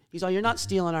with me. He's all, you're not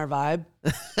stealing our vibe.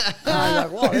 And I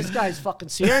was like, whoa, this guy's fucking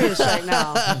serious right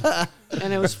now.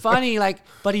 And it was funny,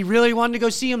 but he really wanted to go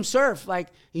see him surf.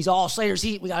 He's all, Slater's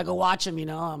heat, we got to go watch him,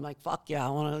 I'm like, fuck yeah,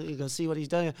 I want to go see what he's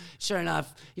doing. Sure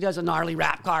enough, he does a gnarly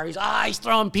rap car. He's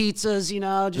throwing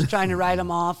pizzas, just trying to write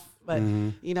him off. But,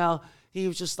 he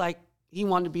was just like, he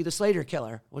wanted to be the Slater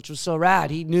killer, which was so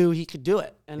rad. He knew he could do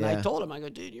it. And I told him, I go,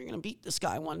 dude, you're going to beat this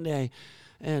guy one day.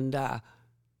 And,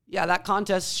 that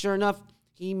contest, sure enough,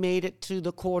 he made it to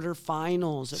the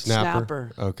quarterfinals at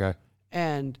Snapper. Okay.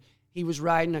 And he was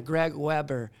riding a Greg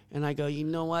Weber. And I go, you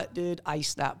know what, dude?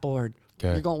 Ice that board.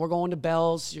 Okay. We're going to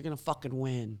Bell's. You're going to fucking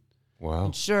win. Wow.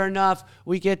 And sure enough,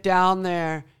 we get down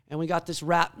there, and we got this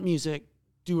rap music,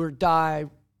 Do or Die,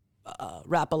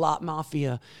 Rap-A-Lot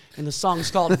Mafia, and the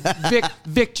song's called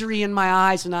Victory in My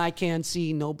Eyes and I Can't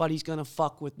See, Nobody's Gonna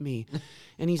Fuck With Me.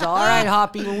 And he's all right,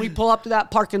 Hoppy, when we pull up to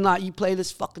that parking lot, you play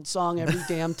this fucking song every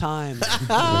damn time.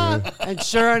 And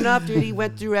sure enough, dude, he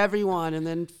went through everyone, and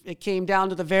then it came down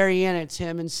to the very end. It's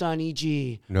him and Sonny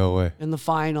G No way. in the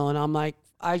final, and I'm like,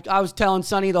 I was telling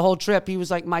Sonny the whole trip, he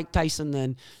was like Mike Tyson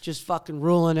then, just fucking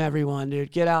ruling everyone,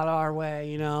 dude. Get out of our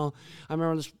way, I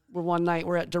remember this one night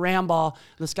we're at Duramball,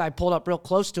 and this guy pulled up real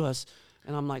close to us,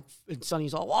 and I'm like, and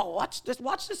Sonny's all, whoa, watch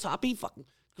this, Hoppy. Fucking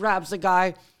grabs the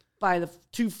guy by the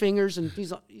two fingers, and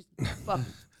he's fucking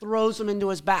throws him into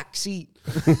his back seat.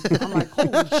 I'm like,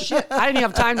 holy shit. I didn't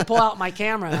have time to pull out my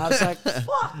camera. I was like,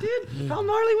 fuck, dude, how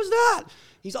gnarly was that?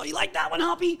 He's all, you like that one,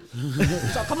 Hoppy?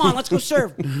 He's all, come on, let's go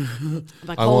surf. I'm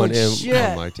like, I want holy him shit.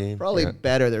 on my team. Probably Yeah.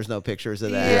 better there's no pictures of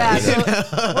that. Yeah,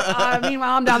 so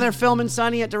meanwhile, I'm down there filming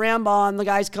Sonny at Duramball, and the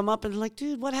guys come up and they're like,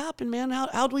 dude, what happened, man?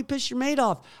 How'd we piss your mate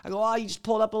off? I go, you just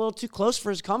pulled up a little too close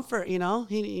for his comfort,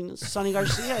 Sonny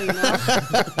Garcia, And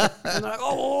they're like,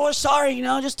 oh, sorry,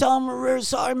 just tell him we're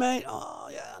sorry, mate. Oh,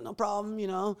 yeah, no problem,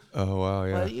 Oh, wow,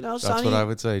 yeah. But, That's Sonny, what I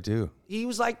would say, too. he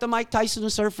was like the Mike Tyson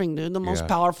of surfing, dude, the most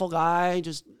powerful guy.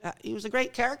 He was a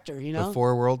great character,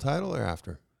 Before world title or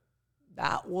after?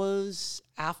 That was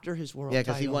after his world Yeah,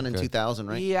 title. because he won in 2000,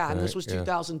 right? Yeah, and Right, this was yeah.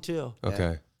 2002.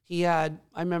 Okay. I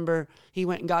remember he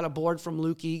went and got a board from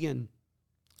Luke Egan,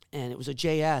 and it was a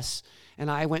JS. And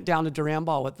I went down to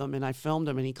Duramball with him, and I filmed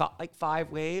him, and he caught like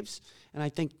 5 waves, and I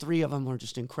think 3 of them were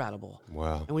just incredible.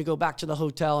 Wow. And we go back to the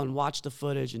hotel and watch the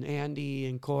footage, and Andy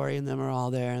and Corey and them are all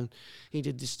there, and he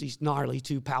did these gnarly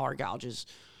 2 power gouges.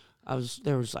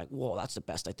 There was like, whoa, that's the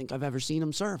best I think I've ever seen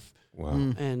him surf. Wow.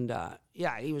 And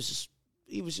he was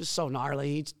just so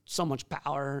gnarly. He's so much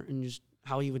power, and just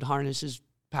how he would harness his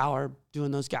power doing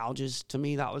those gouges. To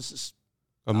me, that was just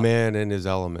A man in his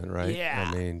element, right?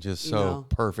 Yeah. I mean, just so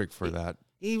perfect for that.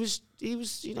 he was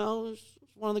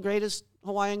one of the greatest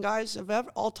Hawaiian guys of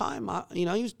all time.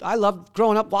 I loved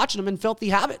growing up watching him in Filthy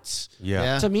Habits.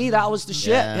 Yeah. To me, that was the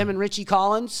shit. Yeah. Him and Richie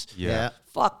Collins. Yeah.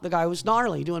 Fuck, the guy was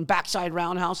gnarly, doing backside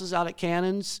roundhouses out at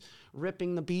Cannons,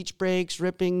 ripping the beach breaks,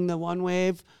 ripping the one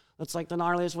wave. That's like the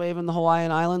gnarliest wave in the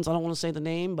Hawaiian Islands. I don't want to say the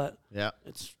name, but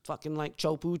it's fucking like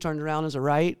Chopu turned around as a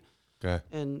right. Okay.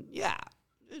 And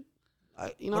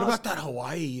What about that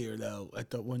Hawaii year though?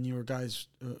 When you were guys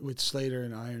with Slater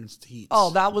and Irons heats.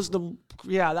 Oh, that was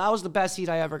the best heat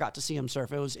I ever got to see him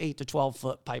surf. It was 8 to 12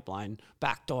 foot pipeline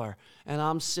backdoor, and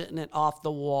I'm sitting it off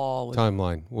the wall.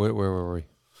 Timeline. Where were we?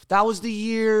 That was the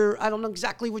year. I don't know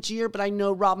exactly which year, but I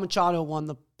know Rob Machado won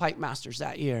the Pipe Masters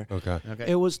that year. Okay.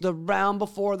 It was the round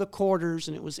before the quarters,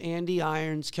 and it was Andy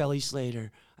Irons, Kelly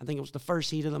Slater. I think it was the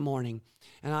first heat of the morning.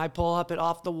 And I pull up it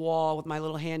off the wall with my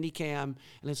little handy cam,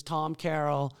 and it's Tom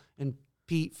Carroll and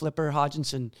Pete Flipper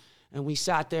Hodgkinson. And we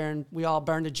sat there and we all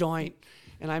burned a joint.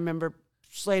 And I remember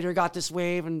Slater got this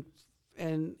wave, and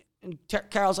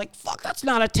Carroll's like, fuck, that's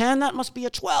not a 10. That must be a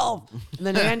 12. And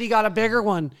then Andy got a bigger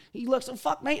one. He looks like,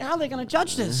 fuck, mate, how are they going to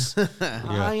judge this?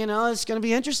 You know, it's going to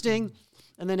be interesting.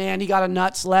 And then Andy got a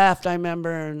nuts left, I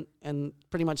remember, and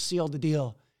pretty much sealed the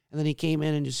deal. And then he came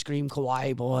in and just screamed,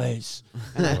 Kauai boys.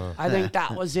 And I think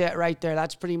that was it right there.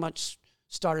 That's pretty much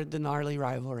started the gnarly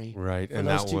rivalry. Right, and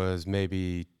that was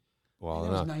maybe, well, it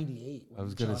was 98. I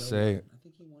was going to say, I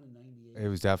think he won in 98. it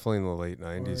was definitely in the late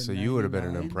 90s, so you would have been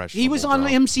an impression. He was on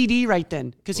MCD right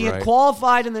then, because he had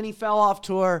qualified and then he fell off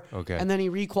tour. Okay. And then he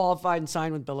requalified and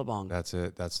signed with Billabong. That's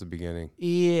it. That's the beginning.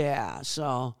 Yeah,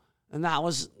 so, and that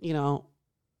was, you know,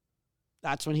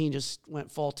 that's when he just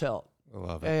went full tilt. I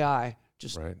love it. AI,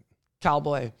 just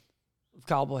cowboy of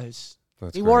cowboys.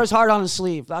 He wore his heart on his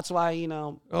sleeve. That's why, you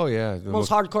know, oh yeah, the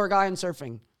most hardcore guy in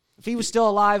surfing. If he was still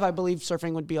alive, I believe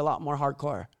surfing would be a lot more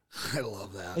hardcore. I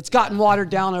love that. It's gotten watered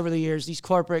down over the years. These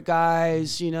corporate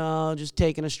guys, you know, just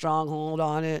taking a stronghold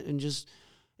on it, and just,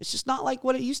 it's just not like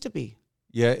what it used to be.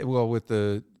 Yeah, well, with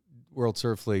the World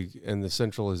Surf League and the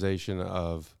centralization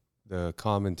of the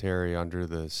commentary under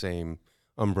the same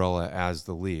umbrella as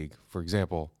the league. For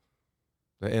example,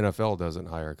 the NFL doesn't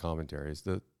hire commentaries.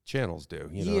 The channels do.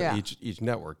 You know, each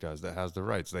network does that has the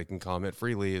rights. They can comment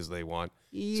freely as they want.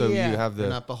 Yeah. So you have They're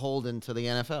not beholden to the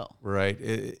NFL. Right.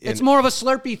 It's more of a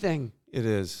Slurpee thing. It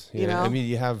is. Yeah. You know? I mean,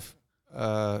 you have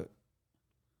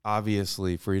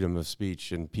obviously freedom of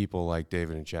speech, and people like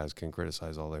David and Chaz can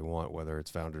criticize all they want, whether it's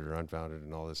founded or unfounded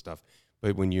and all this stuff.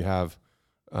 But when you have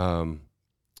the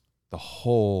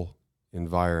whole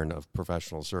environment of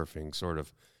professional surfing sort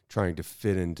of trying to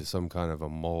fit into some kind of a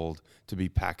mold to be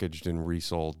packaged and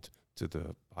resold to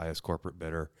the highest corporate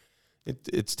bidder,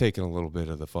 it's taken a little bit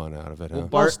of the fun out of it.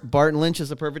 Well, Barton Lynch is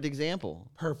a perfect example.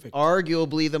 Perfect.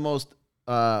 Arguably the most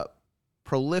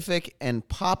prolific and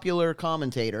popular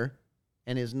commentator,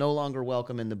 and is no longer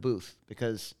welcome in the booth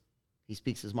because he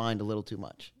speaks his mind a little too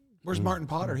much. Where's Martin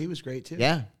Potter? He was great too.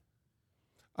 Yeah.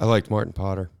 I liked Martin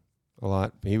Potter a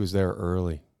lot. He was there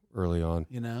early on.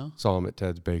 You know? Saw him at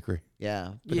Ted's Bakery.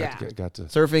 Yeah. Got to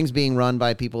surfing's being run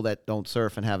by people that don't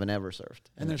surf and haven't ever surfed.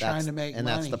 And they're trying to make money. And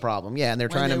that's the problem. Yeah, and they're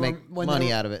trying to make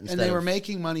money out of it instead. And they were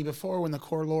making money before when the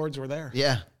core lords were there.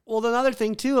 Yeah. Well, another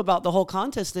thing, too, about the whole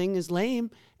contest thing is lame,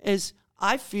 is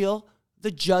I feel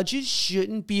the judges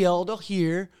shouldn't be able to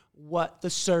hear what the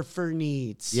surfer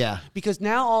needs. Yeah. Because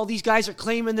now all these guys are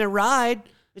claiming their ride.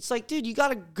 It's like, dude, you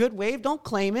got a good wave. Don't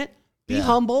claim it. Be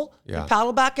humble and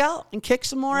paddle back out and kick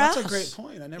some more ass. That's a great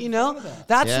point. I never thought of that.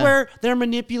 That's where they're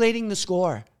manipulating the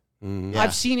score. Mm-hmm.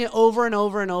 I've seen it over and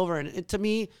over and over. And to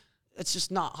me, it's just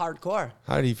not hardcore.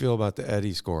 How do you feel about the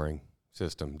Eddie scoring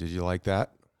system? Did you like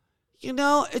that? You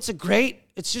know, it's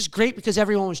just great because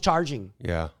everyone was charging.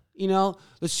 Yeah. You know,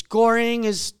 the scoring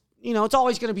is, you know, it's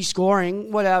always going to be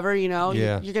scoring, whatever, you know.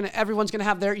 Yeah. Everyone's going to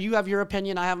have you have your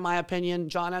opinion, I have my opinion,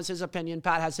 John has his opinion,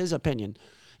 Pat has his opinion.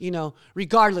 You know,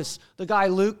 regardless, the guy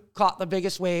Luke caught the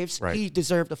biggest waves. Right. He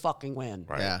deserved a fucking win.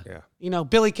 Right. Yeah. You know,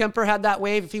 Billy Kemper had that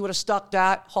wave. If he would have stuck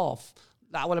that,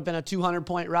 that would have been a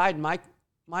 200-point ride in my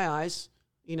eyes.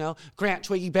 You know, Grant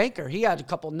Twiggy Banker, he had a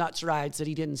couple nuts rides that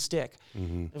he didn't stick.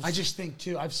 Mm-hmm. I just think,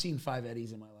 too, I've seen 5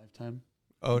 Eddies in my lifetime.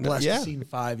 Oh, no. Blessed to have seen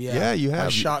 5, yeah. Yeah, you have.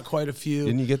 I've shot quite a few.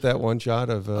 Didn't you get that one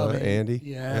shot of Andy?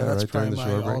 Yeah, that's right probably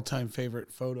my all-time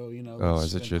favorite photo, you know. Oh,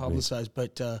 as it should publicized. Be.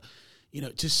 But, you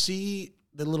know, to see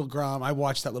the little Grom, I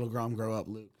watched that little Grom grow up,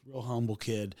 Luke, real humble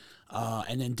kid.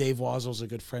 And then Dave Wazzle's a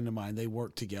good friend of mine. They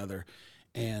work together.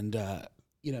 And,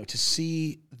 you know, to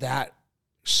see that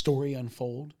story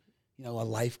unfold, you know, a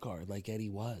lifeguard like Eddie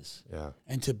was. Yeah.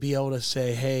 And to be able to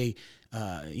say, hey,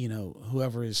 you know,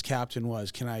 whoever his captain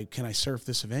was, can I surf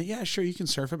this event? Yeah, sure, you can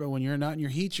surf it, but when you're not in your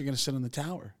heats, you're going to sit on the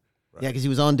tower. Right. Yeah, because he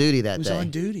was on duty that day. He was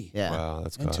on duty. Yeah. Wow,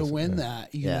 that's and classic, to win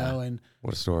that, you know, and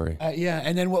what a story. Yeah,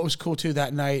 and then what was cool too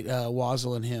that night,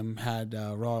 Wazzle and him had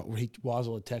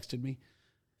Wazzle had texted me.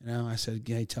 You know, I said,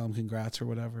 "Hey, tell him congrats or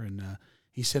whatever," and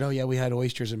he said, "Oh yeah, we had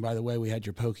oysters, and by the way, we had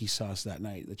your poke sauce that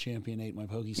night. The champion ate my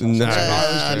poke sauce."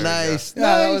 Nice.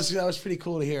 Yeah, that was pretty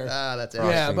cool to hear. That's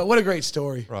yeah, but what a great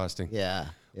story. Frosting. Yeah.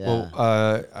 Well,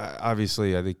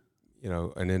 obviously, I think, you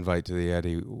know, an invite to the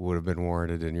Eddie would have been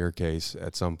warranted in your case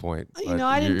at some point. You know,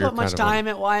 I didn't put much time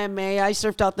at YMA. I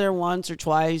surfed out there once or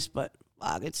twice, but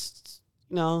it's,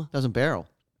 you know. Doesn't barrel.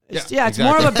 It's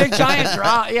more of a big giant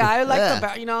drop. Yeah, I like the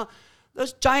barrel. You know,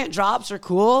 those giant drops are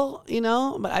cool, you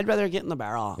know, but I'd rather get in the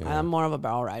barrel. Yeah. I'm more of a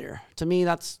barrel rider. To me,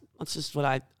 that's just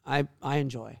what I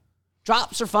enjoy.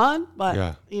 drops are fun, but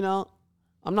Yeah. you know,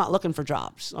 I'm not looking for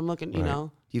drops. I'm looking, you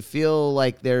know. Do you feel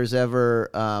like there's ever,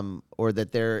 or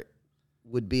that there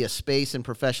would be a space in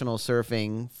professional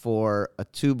surfing for a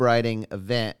tube riding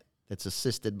event that's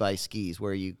assisted by skis,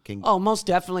 where you can Oh, most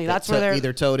definitely. That's where they're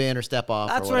either toed in or step off.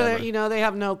 That's or where whatever. they're, you know, they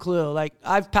have no clue. Like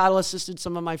I've paddle assisted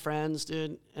some of my friends,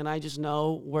 dude, and I just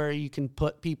know where you can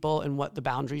put people and what the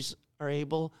boundaries are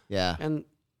able. Yeah. And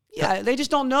yeah, they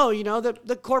just don't know, you know,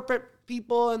 the corporate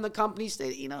people and the companies,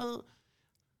 they, you know,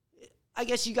 I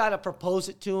guess you got to propose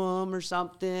it to them or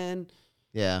something.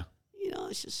 Yeah. You know,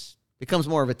 it's just. Becomes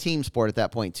more of a team sport at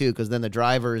that point too, because then the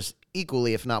driver's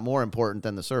equally, if not more important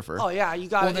than the surfer. Oh yeah, you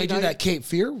got. Well, they do that Cape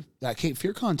Fear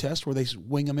contest where they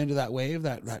wing them into that wave,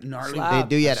 that gnarly. Slab.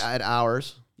 They do at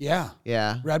ours. Yeah,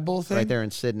 Yeah. Red Bull thing Right there in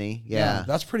Sydney. Yeah.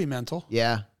 that's pretty mental.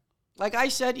 Yeah. Like I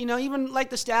said, you know, even like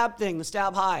the stab thing, the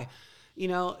stab high, you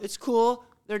know, it's cool.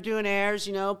 They're doing airs,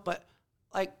 you know, but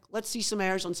like, let's see some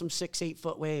airs on some 6-8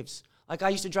 foot waves. Like I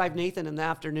used to drive Nathan in the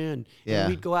afternoon. Yeah. And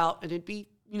we'd go out and it'd be,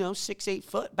 you know, 6-8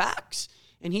 foot backs.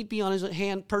 And he'd be on his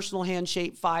personal hand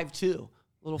shape 5'2",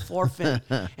 little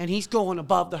forefin. And he's going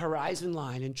above the horizon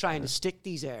line and trying to stick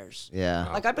these airs. Yeah.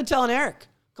 Like I've been telling Eric,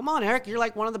 come on, Eric, you're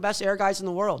like one of the best air guys in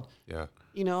the world. Yeah.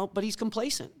 You know, but he's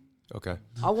complacent. Okay.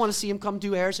 I want to see him come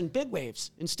do airs in big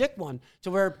waves and stick one to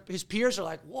where his peers are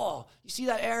like, whoa, you see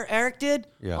that air Eric did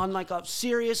Yeah. on like a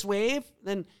serious wave?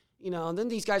 Then, you know, and then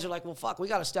these guys are like, well, fuck, we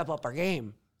got to step up our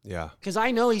game. Yeah. Because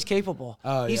I know he's capable.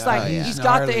 Oh, he's yeah. like, Oh, yeah. he's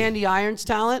got the Gnarly. Andy Irons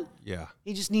talent. Yeah.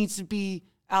 He just needs to be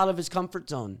out of his comfort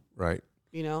zone, Right.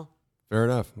 you know? Fair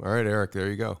enough. All right, Eric, there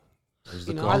you go. There's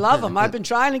the You know, call. I love him. I've been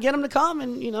trying to get him to come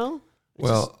and, you know. it's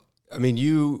Well, I mean,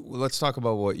 let's talk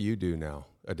about what you do now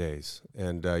a days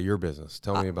and your business.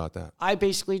 Tell me about that. I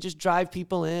basically just drive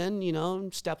people in, you know,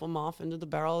 and step them off into the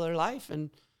barrel of their life. And,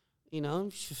 you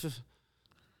know,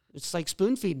 it's like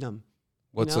spoon feeding them.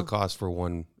 What's know? the cost for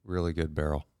one really good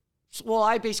barrel? Well,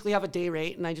 I basically have a day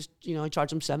rate, and I just, you know, I charge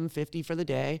them $750 for the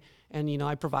day, and you know,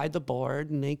 I provide the board,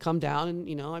 and they come down, and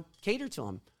you know, I cater to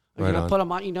them. And Right I on. put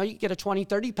them on. You know, you get a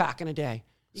 20-30 pack in a day.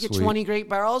 You get Sweet. 20 great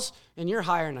barrels, and you're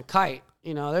hiring a kite.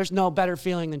 You know, there's no better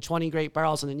feeling than 20 great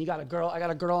barrels, and then you got a girl. I got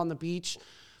a girl on the beach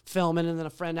filming, and then a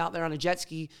friend out there on a jet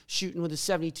ski shooting with a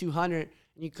 7200,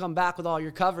 and you come back with all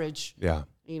your coverage. Yeah.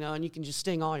 You know, and you can just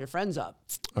sting all your friends up.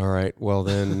 All right. Well,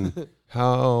 then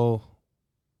how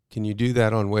can you do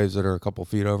that on waves that are a couple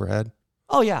feet overhead?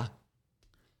 Oh yeah.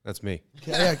 That's me.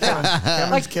 Yeah,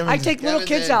 Kevin. Like I take little Kevin's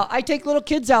kids in. out. I take little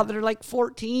kids out that are like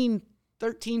 14,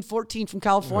 13, 14 from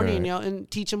California, Right. you know, and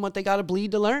teach them what they got to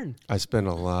bleed to learn. I spend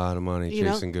a lot of money You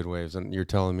know? chasing good waves, and you're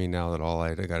telling me now that all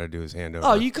I got to do is hand over.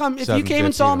 Oh, you come if you came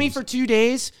and 750 saw me and- for 2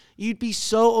 days, you'd be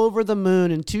so over the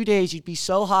moon. In 2 days, you'd be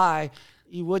so high,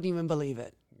 you wouldn't even believe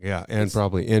it. Yeah, and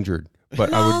probably injured,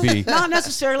 but I would be. Not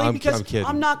necessarily I'm because kidding.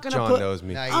 I'm not going to John put. knows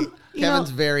me. Now, you Kevin's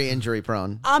know- very injury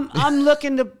prone. I'm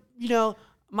looking to, you know,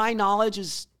 my knowledge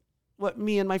is what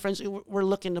me and my friends we're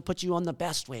looking to put you on the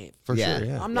best wave. For Yeah. sure.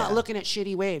 Yeah. I'm not looking at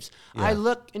shitty waves. I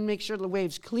look and make sure the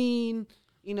wave's clean,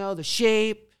 you know, the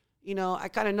shape, you know, I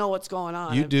kind of know what's going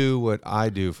on. You do what I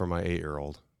do for my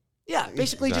 8-year-old. Yeah,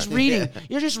 basically just Exactly. reading.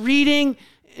 You're just reading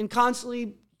and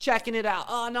constantly checking it out.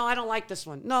 Oh, no, I don't like this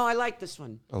one. No, I like this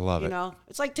one. I love You it. know,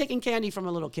 it's like taking candy from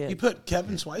a little You kid. put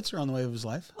Kevin Schweitzer on the wave of his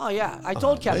life. Oh, yeah. I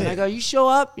told Kevin, I go, you show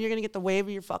up, you're going to get the wave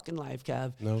of your fucking life,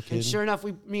 Kev. No kidding. And sure enough,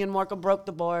 me and Marco broke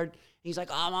the board. He's like,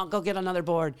 oh, I'm going to go get another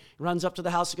board. Runs up to the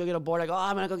house to go get a board. I go, oh,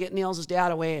 I'm going to go get Niels'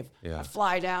 dad a wave. Yeah. I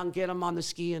fly down, get him on the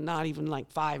ski in not even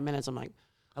like 5 minutes. I'm like,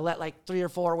 I let like 3 or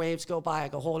 4 waves go by. I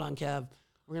go, hold on, Kev.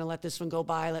 We're going to let this one go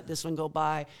by, let this one go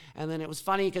by. And then it was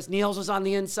funny because Niels was on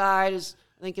the inside,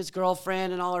 I think his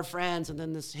girlfriend and all her friends. And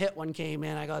then this hit one came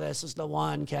in. I go, this is the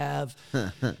one, Kev.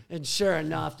 And sure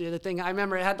enough, dude, the thing, I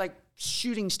remember it had like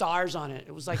shooting stars on it.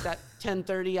 It was like that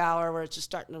 10:30 hour where it's just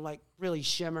starting to like really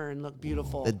shimmer and look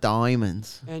beautiful. The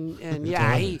diamonds. And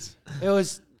yeah, it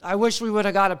was, I wish we would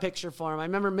have got a picture for him. I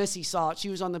remember Missy saw it. She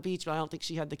was on the beach, but I don't think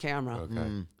she had the camera.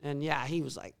 Okay. And yeah, he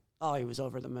was like, oh, he was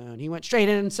over the moon. He went straight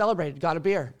in and celebrated, got a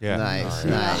beer. Yeah. Nice,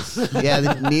 All right. nice.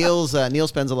 Yeah, Neil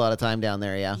spends a lot of time down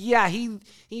there. Yeah. Yeah,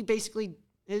 he basically,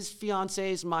 his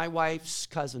fiance is my wife's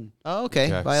cousin. Oh, okay.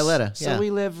 Okay. Violetta. So yeah. we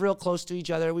live real close to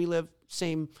each other. We live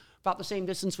about the same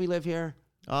distance we live here.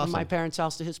 Awesome. From my parents'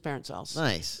 house to his parents' house.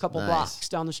 Nice, A couple nice. blocks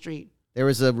down the street. There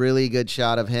was a really good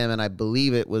shot of him, and I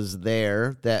believe it was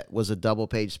there. That was a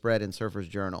double-page spread in Surfer's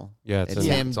Journal. Yeah,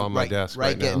 It's on my desk right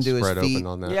right now. getting to his Spread feet. open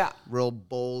on that. Yeah, Real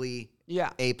bowly,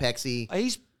 yeah. apexy.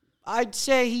 I'd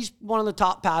say he's one of the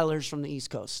top paddlers from the East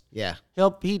Coast. Yeah,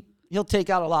 He'll take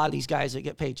out a lot of these guys that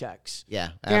get paychecks.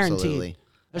 yeah, Guaranteed. absolutely.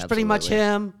 There's pretty much Absolutely.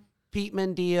 him, Pete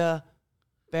Mendia,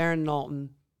 Baron Knowlton.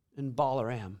 and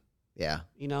Ballaram. Yeah.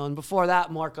 You know, and before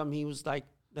that, Markham, he was like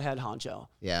the head honcho.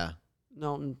 Yeah.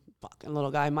 No, fucking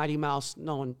little guy, Mighty Mouse.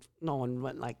 No one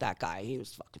went like that guy. He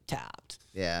was fucking tapped.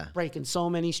 Yeah. Breaking so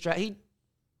many He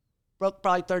broke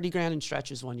probably 30 grand in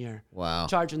stretches one year. Wow.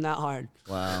 Charging that hard.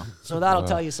 Wow. So that'll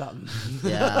tell you something.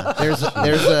 Yeah.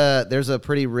 There's a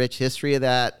pretty rich history of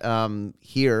that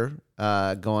here,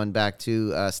 going back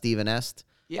to Steven Est.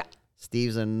 Yeah.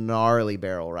 Steve's a gnarly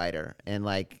barrel rider, and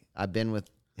like I've been with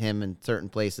him in certain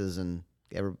places and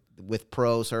with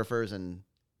pro surfers, and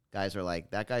guys are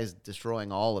like, that guy's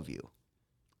destroying all of you.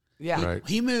 Yeah. Right.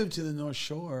 He moved to the North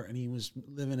Shore, and he was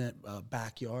living at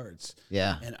Backyards.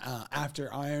 Yeah. And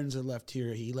after Irons had left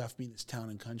here, he left me this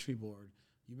Town and Country board.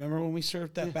 You remember when we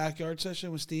surfed that backyard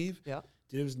session with Steve? Yeah.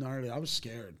 Dude, it was gnarly. I was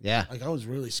scared. Yeah. Like, I was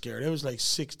really scared. It was like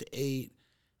 6 to 8.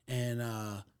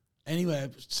 And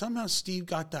anyway, somehow Steve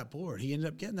got that board. He ended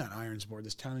up getting that Irons board,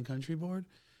 this Town and Country board.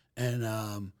 And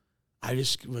I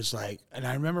just was like, and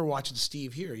I remember watching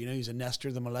Steve here. You know, he's a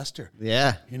Nestor the Molester.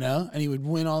 Yeah. You know, and he would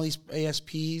win all these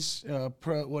ASPs,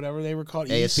 pro, whatever they were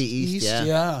called. ASP East, yeah.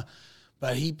 Yeah.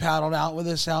 But he paddled out with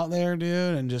us out there,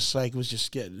 dude, and just like was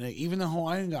just getting, like, even the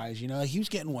Hawaiian guys, you know, like, he was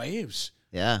getting waves.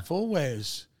 Yeah. Full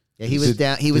waves. Yeah, he was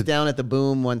down. He was down at the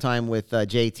Boom one time with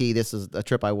JT. This is a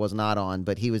trip I was not on,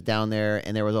 but he was down there,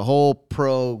 and there was a whole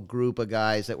pro group of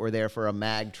guys that were there for a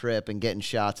mag trip and getting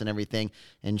shots and everything.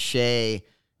 And Shay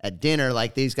at dinner,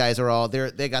 like, these guys are all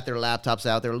there. They got their laptops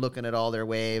out. They're looking at all their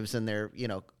waves, and they're, you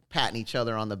know, patting each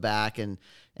other on the back. And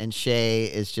Shay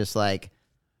is just like,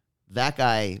 that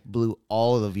guy blew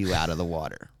all of you out of the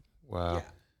water. Wow. Yeah.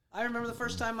 I remember the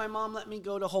first time my mom let me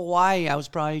go to Hawaii. I was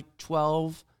probably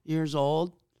 12 years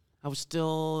old. I was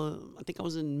still, I think I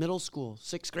was in middle school,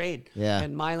 6th grade. Yeah.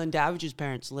 And Mylan Davidge's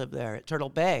parents lived there at Turtle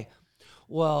Bay.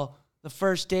 Well, the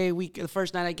first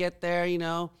night I get there, you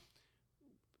know,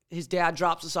 his dad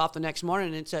drops us off the next morning,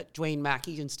 and it's at Dwayne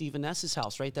Mackey and Steven Ness's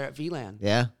house right there at VLAN.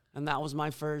 Yeah. And that was my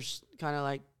first kind of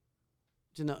like,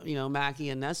 to know, you know, Mackey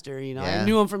and Nestor, you know. Yeah. I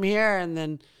knew him from here, and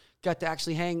then got to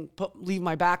actually leave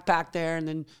my backpack there, and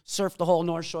then surf the whole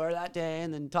North Shore that day,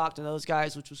 and then talk to those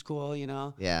guys, which was cool, you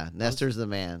know. Yeah. Nestor's the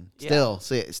man. Yeah.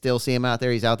 Still see him out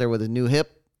there. He's out there with his new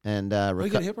hip. And Really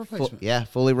good hip replacement.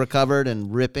 fully recovered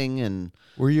and ripping. And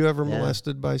Were you ever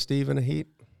molested by Steve in a heat?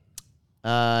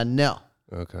 no.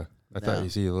 Okay. I thought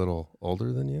he's a little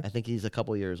older than you. I think he's a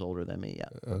couple years older than me.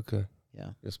 Yeah. Okay.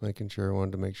 Yeah. Just making sure. I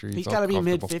wanted to make sure you He's felt got to be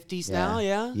comfortable. mid-50s now,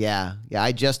 yeah? Yeah.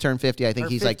 I just turned 50. I think Or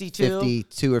he's 52. like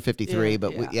 52 or 53. Yeah,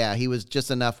 But yeah. he was just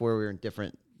enough where we were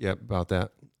different. Yep, about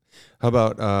that. How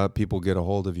about people get a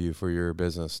hold of you for your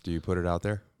business? Do you put it out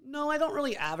there? No, I don't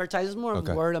really advertise. It's more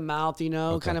Okay. of word of mouth, you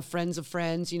know, Okay. kind of friends of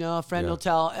friends, you know. A friend Yeah. will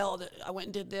tell, oh, I went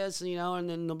and did this, you know, and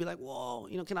then they'll be like, whoa,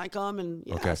 you know, can I come? And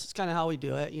yeah, Okay. it's kind of how we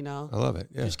do it, you know. I love it.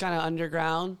 Yeah. Just kind of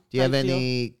underground. Do you have type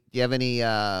deal. any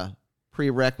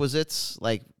prerequisites?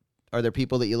 Like, are there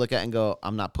people that you look at and go,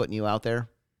 I'm not putting you out there?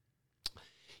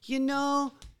 You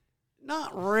know,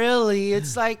 not really.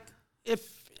 It's like if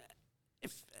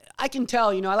I can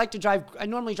tell, you know, I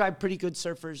normally drive pretty good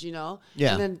surfers, you know.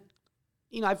 Yeah. And then,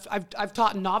 you know, I've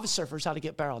taught novice surfers how to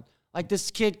get barreled. Like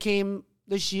this kid came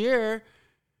this year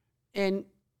and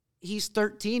he's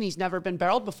 13. He's never been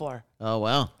barreled before. Oh,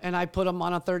 wow. And I put him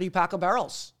on a 30 pack of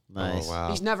barrels. Nice. Oh, wow.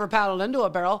 He's never paddled into a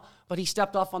barrel, but he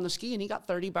stepped off on the ski and he got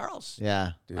 30 barrels.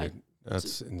 Yeah. Dude, like,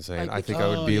 that's insane. like- I think I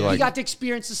would be yeah. He like, got to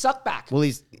experience the suck back. Well,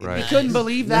 he's right. He couldn't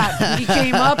believe that. He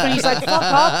came up and he's like, fuck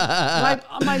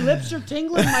up. My lips are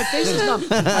tingling. My face is numb.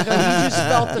 I go, you just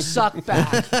felt the suck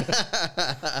back.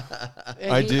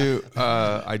 And I he- do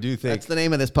think. That's the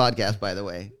name of this podcast, by the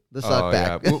way. The suck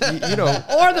back. Yeah. Well, you know,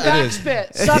 Or the it back is.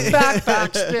 spit. Suck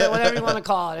back spit, whatever you want to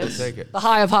call it. It's take it. the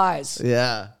high of highs.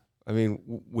 Yeah. I mean,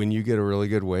 when you get a really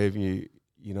good wave, you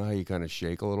know how you kind of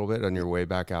shake a little bit on your way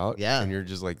back out? Yeah. And you're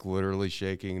just like literally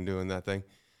shaking and doing that thing.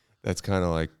 That's kind of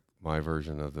like my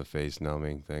version of the face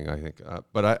numbing thing, I think.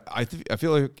 But I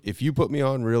feel like if you put me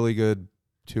on really good,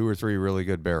 2 or 3 really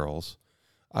good barrels,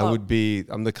 I'm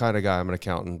the kind of guy, I'm an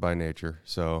accountant by nature.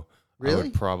 So I Really?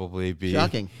 would probably be.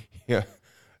 Shocking. Yeah.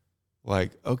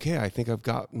 Like, okay, I think I've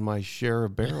gotten my share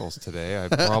of barrels today. I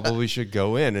probably should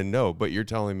go in and no, but you're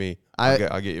telling me I'll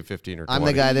get you 15 or 20. I'm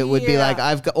the guy that would be Yeah. like,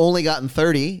 I've only gotten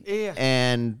 30, Yeah.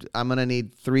 and I'm going to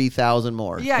need 3,000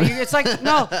 more. Yeah, it's like,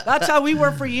 no, that's how we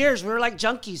were for years. We were like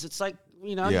junkies. It's like,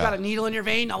 you know, you Yeah. got a needle in your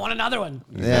vein. I want another one.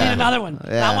 I Yeah. need another one. Yeah.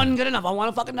 That wasn't good enough. I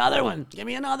want a fucking another one. Give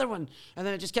me another one. And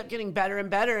then it just kept getting better and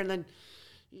better. And then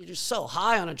you're just so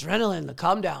high on adrenaline. The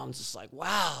come downs, just like,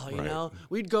 wow, you know.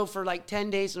 We'd go for like 10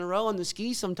 days in a row on the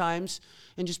ski sometimes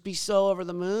and just be so over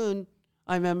the moon,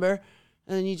 I remember.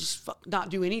 And then you just not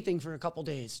do anything for a couple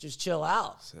days. Just chill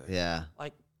out. Yeah.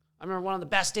 Like, I remember one of the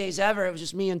best days ever. It was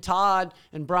just me and Todd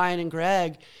and Brian and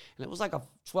Greg. And it was like a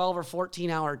 12 or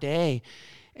 14 hour day.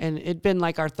 And it'd been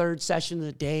like our third session of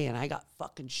the day, and I got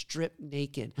fucking stripped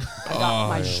naked. I got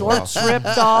my shorts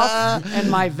ripped off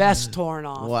and my vest torn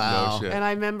off. Wow. No shit. And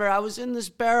I remember I was in this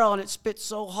barrel, and it spit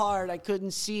so hard I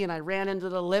couldn't see, and I ran into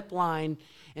the lip line,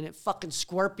 and it fucking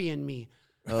scorpioned me.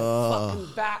 Fucking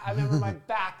back. I remember my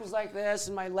back was like this,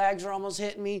 and my legs were almost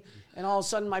hitting me, and all of a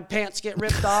sudden my pants get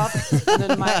ripped off, and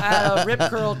then I had a rip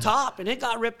curl top, and it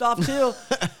got ripped off too.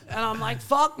 And I'm like,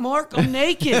 fuck, Mark, I'm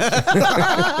naked. It's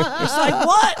like,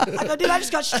 what? I go, dude, I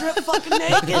just got stripped fucking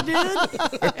naked,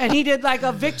 dude. And he did like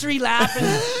a victory lap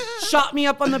and shot me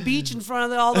up on the beach in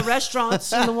front of all the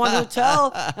restaurants in the one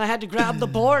hotel. And I had to grab the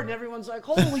board, and everyone's like,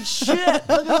 holy shit, look at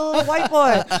the little white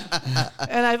boy.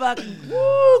 And I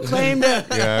fucking, claimed it.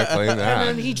 Yeah, claim that.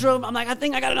 And then he drove, I'm like, I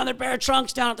think I got another pair of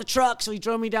trunks down at the truck. So he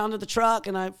drove me down to the truck,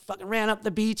 and I fucking ran up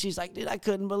the beach. He's like, dude, I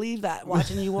couldn't believe that,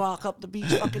 watching you walk up the beach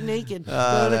fucking naked.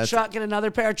 Go to the truck, get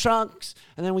another pair of trunks.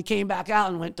 And then we came back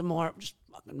out and went to more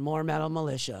Metal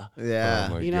Militia. Yeah.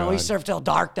 Oh my You know, we God. surfed till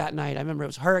dark that night. I remember it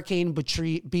was Hurricane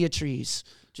Beatrice,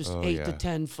 just 8 to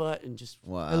 10 foot, and just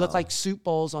it looked like soup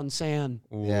bowls on sand.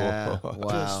 Yeah. Wow.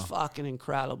 Just fucking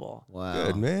incredible. Wow.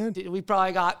 Good, man. We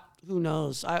probably got, who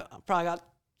knows? I probably got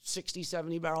 60,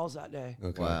 70 barrels that day.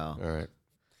 Okay. Wow. All right.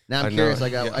 Now I'm I know. curious. I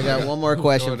got one more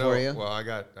question No, for you. Well, I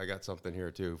got something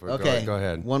here too. Okay. Go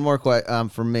ahead. One more question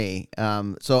for me.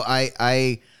 So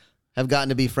I have gotten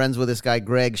to be friends with this guy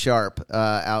Greg Sharp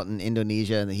out in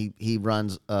Indonesia, and he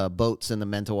runs boats in the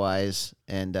Mentawais,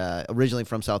 and originally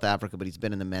from South Africa, but he's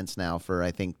been in the Ments now for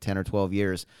I think 10 or 12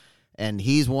 years, and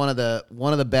he's one of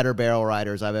the better barrel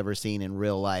riders I've ever seen in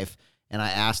real life. And I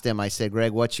asked him, I said,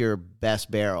 Greg, what's your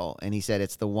best barrel? And he said,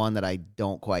 it's the one that I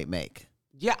don't quite make.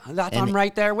 Yeah, I'm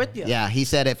right there with you. Yeah, he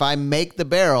said, if I make the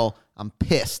barrel, I'm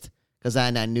pissed because I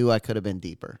knew I could have been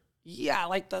deeper. Yeah,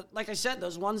 like I said,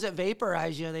 those ones that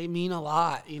vaporize you, they mean a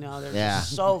lot. You know, they're Yeah.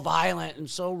 just so violent and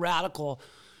so radical.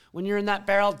 When you're in that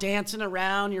barrel dancing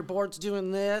around, your board's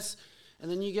doing this, and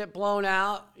then you get blown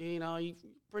out, you know, you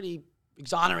pretty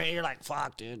exonerated. You're like,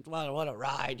 fuck, dude, what a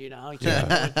ride, you know. You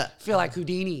can't feel like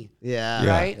Houdini. Yeah.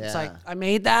 Right? Yeah. It's like, I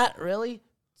made that? Really?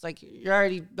 It's like you're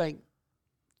already like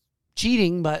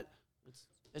cheating, but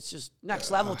it's just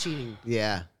next level cheating.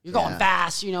 Yeah. You're going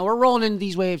fast, you know. We're rolling into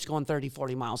these waves going 30,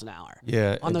 40 miles an hour.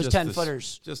 Yeah. On and those just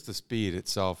 10-footers. Just the speed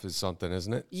itself is something,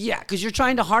 isn't it? Yeah, because you're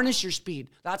trying to harness your speed.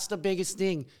 That's the biggest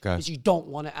thing, Okay. is you don't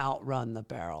want to outrun the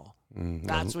barrel.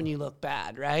 That's when you look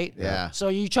bad, right? Yeah. So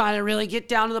you're trying to really get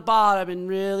down to the bottom and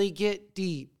really get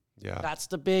deep. Yeah. That's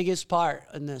the biggest part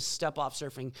in this step-off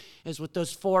surfing, is with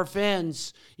those 4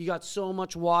 fins, you got so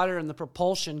much water and the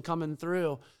propulsion coming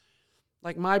through.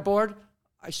 Like my board,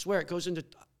 I swear, it goes into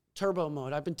turbo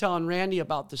mode. I've been telling Randy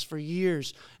about this for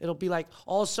years. It'll be like,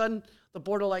 all of a sudden, the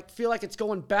board will like feel like it's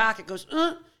going back. It goes,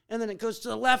 and then it goes to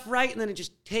the left, right, and then it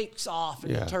just takes off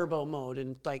into turbo mode.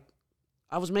 And like,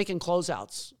 I was making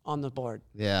closeouts on the board.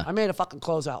 Yeah. I made a fucking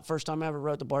closeout. First time I ever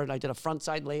rode the board, and I did a front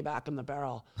side layback in the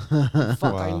barrel. Fuck,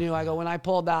 Wow. I knew. I go, when I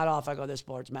pulled that off, I go, this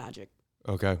board's magic.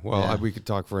 Okay. Well, Yeah. we could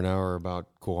talk for an hour about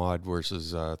quad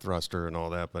versus thruster and all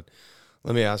that, but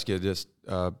let me ask you just,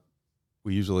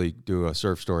 we usually do a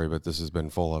surf story, but this has been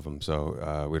full of them,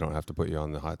 so we don't have to put you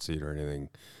on the hot seat or anything.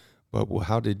 But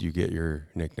how did you get your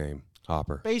nickname,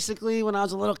 Hopper? Basically, when I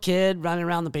was a little kid running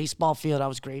around the baseball field, I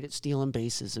was great at stealing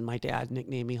bases, and my dad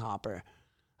nicknamed me Hopper.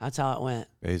 That's how it went.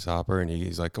 Base Hopper, and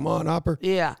he's like, come on, Hopper.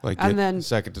 Yeah. Like, and get then,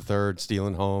 second to third,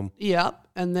 stealing home. yep.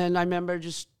 And then I remember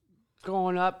just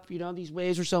growing up, you know, these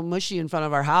waves were so mushy in front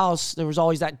of our house. There was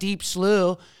always that deep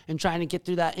slough, and trying to get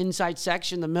through that inside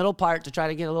section, the middle part, to try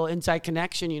to get a little inside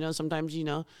connection. You know, sometimes, you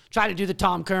know, try to do the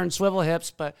Tom Kern swivel hips,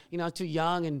 but, you know, too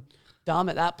young and dumb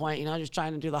at that point, you know, just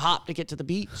trying to do the hop to get to the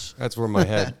beach. That's where my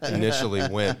head initially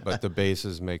went, but the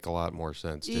bases make a lot more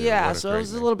sense, too. Yeah, What a so it great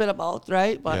was a name. little bit of both,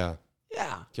 right? But Yeah,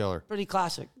 yeah, killer. pretty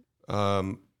classic.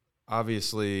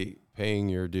 Obviously, paying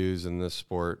your dues in this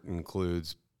sport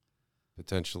includes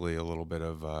potentially a little bit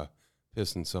of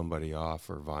pissing somebody off,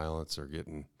 or violence, or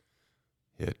getting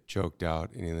hit, choked out.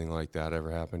 Anything like that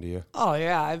ever happened to you? Oh,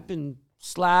 yeah. I've been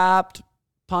slapped,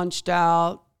 punched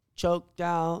out, choked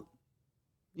out.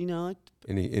 You know,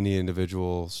 Any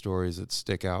individual stories that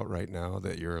stick out right now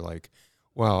that you're like,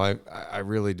 wow, I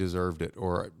really deserved it,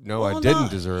 or no, I didn't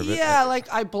deserve it? Yeah,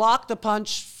 like I blocked a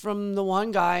punch from the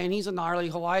one guy, and he's a gnarly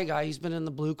Hawaii guy. He's been in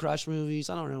the Blue Crush movies.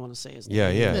 I don't really want to say his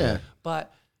name. Yeah.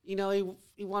 But, you know,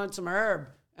 he wanted some herb.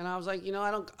 And I was like, you know,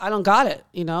 I don't got it,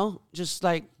 you know, just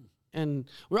like, and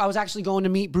I was actually going to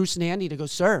meet Bruce and Andy to go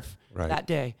surf Right. that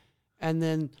day. And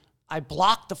then I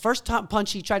blocked the first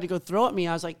punch he tried to go throw at me.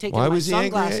 I was like taking Why my was he angry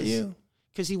sunglasses at you?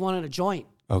 because he wanted a joint.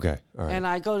 Okay, all right. And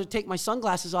I go to take my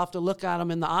sunglasses off to look at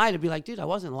him in the eye to be like, dude, I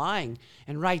wasn't lying.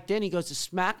 And right then he goes to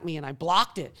smack me and I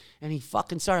blocked it. And he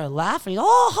fucking started laughing.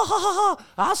 Oh, ha, ha, ha, ha.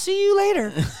 I'll see you later.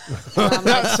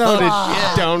 That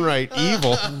sounded downright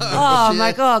evil. I'm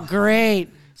like, oh, great.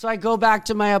 So I go back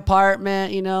to my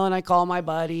apartment, you know, and I call my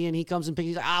buddy and he comes and picks,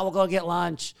 he's like, we'll go get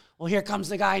lunch. Well, here comes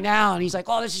the guy now. And he's like,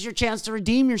 oh, this is your chance to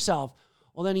redeem yourself.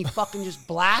 Well, then he fucking just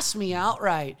blasts me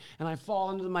outright. And I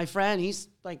fall into my friend. He's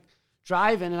like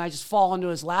driving and I just fall into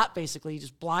his lap basically. He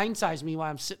just blindsides me while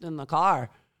I'm sitting in the car.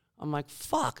 I'm like,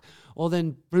 fuck. Well,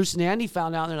 then Bruce and Andy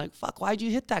found out and they're like, fuck, why'd you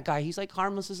hit that guy? He's like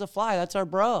harmless as a fly. That's our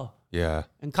bro. Yeah.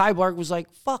 And Kyborg was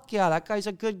like, fuck yeah, that guy's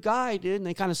a good guy, dude. And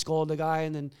they kind of scolded the guy.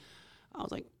 And then I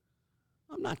was like,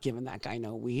 I'm not giving that guy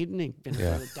no weed and ain't been for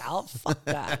the doubt. Fuck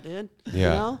that, dude. Yeah. You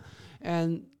know?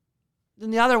 And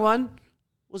then the other one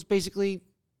was basically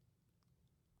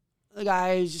the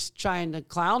guy was just trying to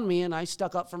clown me, and I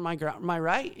stuck up for my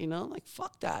right, you know? Like,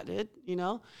 fuck that, dude, you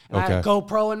know? And I had a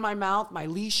GoPro in my mouth, my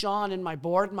leash on, and my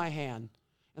board in my hand.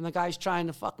 And the guy's trying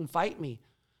to fucking fight me.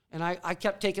 And I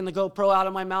kept taking the GoPro out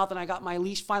of my mouth, and I got my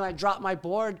leash. Finally, I dropped my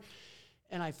board,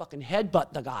 and I fucking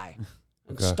headbutt the guy.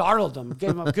 And startled him,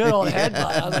 gave him a good old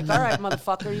headbutt. I was like, all right,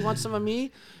 motherfucker, you want some of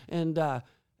me? And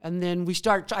then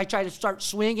I try to start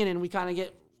swinging, and we kind of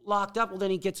get locked up. Well,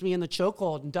 then he gets me in the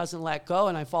chokehold and doesn't let go,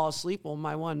 and I fall asleep. Well,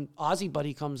 my one Aussie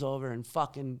buddy comes over and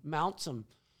fucking mounts him.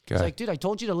 He's like, dude, I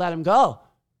told you to let him go.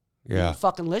 Yeah. You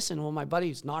fucking listen. Well, my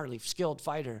buddy's gnarly, skilled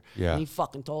fighter. Yeah. And he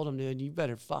fucking told him, dude, you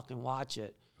better fucking watch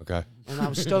it. Okay. And I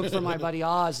was stoked for my buddy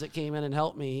Oz that came in and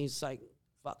helped me. He's like,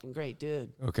 fucking great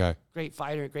dude. Okay. Great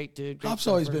fighter, great dude. Great Hop's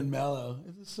always been mellow.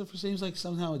 It seems like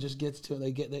somehow it just gets to it.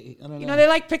 I don't know. You know, they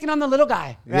like picking on the little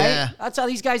guy, right? Yeah. That's how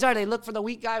these guys are. They look for the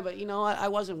weak guy, but you know what? I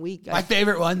wasn't weak. My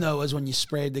favorite one though was when you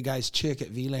sprayed the guy's chick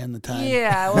at VLAN the time.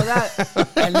 Yeah, well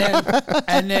that.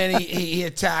 and then he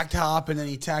attacked Hop, and then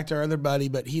he attacked our other buddy,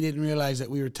 but he didn't realize that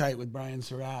we were tight with Brian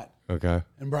Surratt. Okay.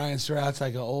 And Brian Surratt's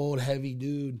like an old heavy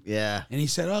dude. Yeah. And he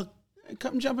said, "Oh,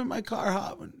 come jump in my car,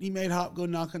 Hop." And he made Hop go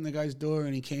knock on the guy's door,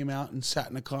 and he came out and sat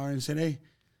in the car and said, "Hey,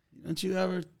 don't you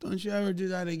ever do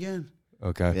that again?"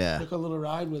 Okay. Yeah. Took a little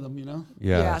ride with him, you know.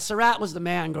 Yeah, Surratt was the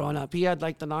man growing up. He had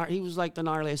like he was like the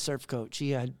gnarliest surf coach. He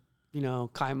had, you know,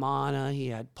 Kaimana, he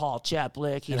had Paul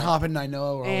Cheplik, And Hop and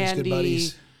Nainoa were always good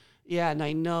buddies. Yeah,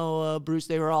 Nainoa, Bruce,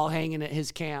 they were all hanging at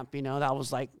his camp. You know, that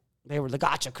was like they were the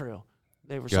gotcha crew.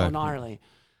 They were so gnarly,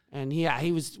 and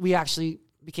we actually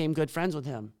became good friends with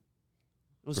him.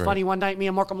 It was funny. One night, me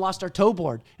and Morcom lost our tow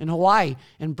board in Hawaii.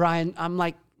 And Brian, I'm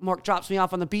like, Mork drops me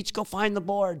off on the beach, go find the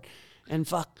board.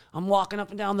 And I'm walking up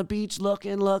and down the beach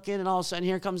looking. And all of a sudden,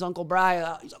 here comes Uncle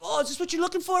Brian. He's like, oh, is this what you're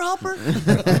looking for, Hopper?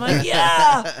 I'm like,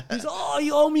 yeah. He's like, oh,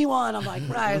 you owe me one. I'm like,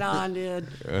 right on, dude.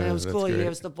 And it was cool. He gave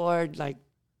us the board. Like,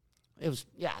 that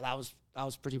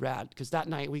was pretty rad. Because that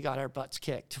night, we got our butts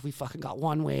kicked. We fucking got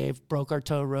one wave, broke our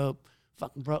tow rope.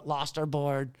 Fucking lost our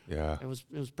board. Yeah. It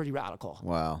was pretty radical.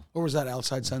 Wow. Or was that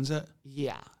Outside Sunset?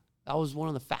 Yeah. That was one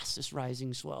of the fastest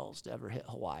rising swells to ever hit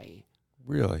Hawaii.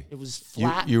 Really? It was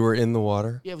flat. You were in the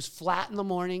water? Yeah, it was flat in the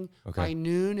morning. Okay. By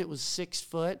noon, it was 6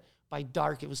 foot. By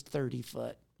dark, it was 30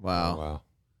 foot. Wow. Oh, wow.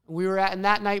 We were and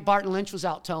that night, Barton Lynch was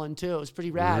out towing too. It was pretty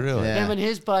rad. Really? Yeah. Him and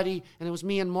his buddy, and it was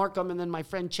me and Morcom, and then my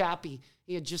friend Chappie.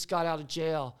 He had just got out of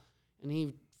jail, and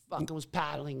he fucking was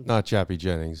paddling. Not Chappie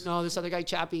Jennings. No, this other guy,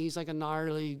 Chappie, he's like a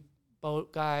gnarly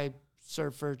boat guy,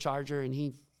 surfer, charger, and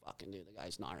he fucking dude, the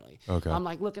guy's gnarly. Okay. I'm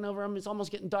like looking over him, it's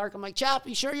almost getting dark. I'm like, Chap,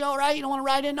 you sure you all right? You don't want to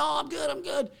ride in? No, I'm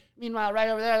good. Meanwhile, right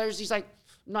over there's these like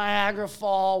Niagara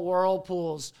Fall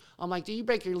whirlpools. I'm like, do you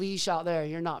break your leash out there?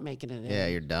 You're not making it in. Yeah,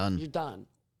 you're done. You're done.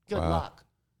 Good luck.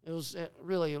 It was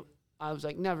really, I was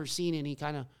like, never seen any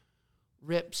kind of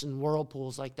rips and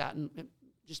whirlpools like that. And it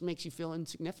just makes you feel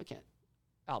insignificant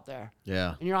out there.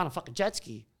 Yeah. And you're on a fucking jet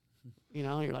ski. You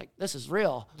know, you're like, this is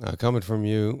real. Coming from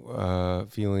you,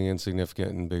 feeling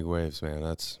insignificant in big waves, man,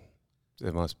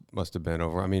 it must have been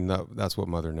over. I mean, that's what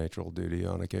Mother Nature will do to you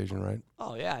on occasion, right?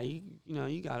 Oh yeah, you know,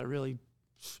 you got to really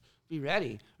be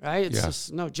ready, right? It's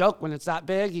just no joke when it's that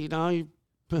big. You know, you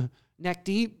neck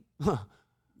deep.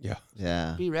 Yeah.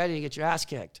 Yeah. Be ready to get your ass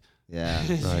kicked. Yeah.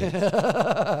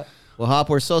 Right. Well, Hop,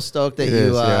 we're so stoked that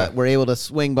you were able to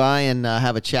swing by and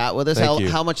have a chat with us.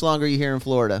 How much longer are you here in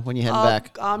Florida when you heading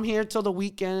back? I'm here till the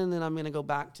weekend, and then I'm going to go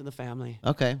back to the family.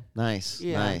 Okay. Nice.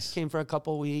 Yeah, Nice. came for a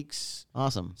couple weeks.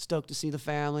 Awesome. Stoked to see the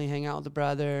family, hang out with the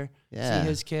brother, Yeah. see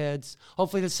his kids.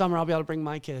 Hopefully this summer I'll be able to bring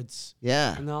my kids.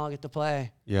 Yeah. And they'll all get to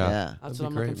play. Yeah. That's That'd what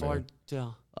I'm be great, looking forward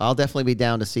to. I'll definitely be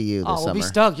down to see you this We'll summer. be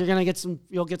stoked.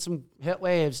 You'll get some hit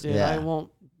waves, dude. Yeah. I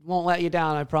won't won't let you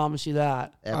down. I promise you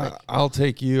that. I'll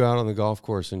take you out on the golf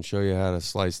course and show you how to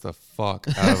slice the fuck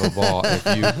out of a ball if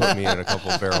you put me in a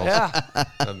couple barrels. Yeah.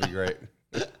 That'd be great.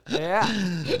 Yeah.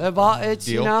 The ball, it's,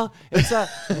 Deal? you know,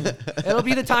 it'll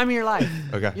be the time of your life.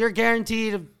 Okay. You're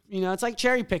guaranteed, it's like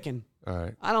cherry picking. All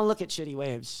right. I don't look at shitty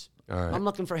waves. All right. I'm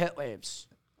looking for hit waves.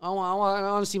 I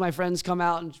want to see my friends come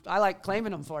out, and I like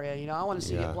claiming them for you. I want to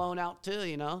see it blown out too.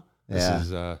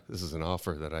 This is an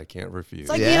offer that I can't refuse.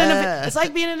 It's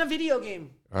like being in a video game.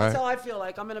 That's how I feel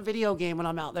like. I'm in a video game when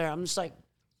I'm out there. I'm just like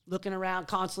looking around,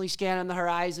 constantly scanning the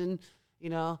horizon.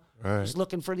 Just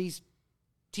looking for these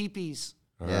teepees.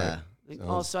 All right.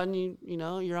 All of a sudden,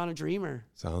 you're on a dreamer.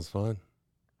 Sounds fun.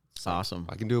 It's awesome.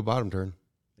 I can do a bottom turn.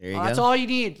 There you go. That's all you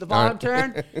need. The bottom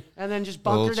turn, and then just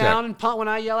bunker down and pump. When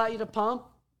I yell at you to pump,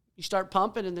 you start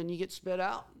pumping, and then you get spit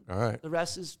out. All right. The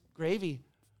rest is gravy.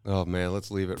 Oh, man, let's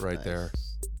leave it right there.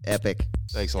 Epic.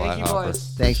 Thanks a lot, you, Hopper.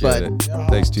 boys. Thanks, bud. Appreciate it.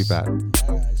 Thanks, Tupac.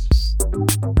 Bye, guys.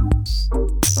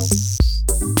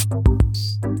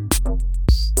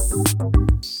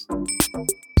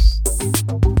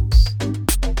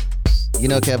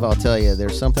 Kev, I'll tell you,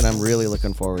 there's something I'm really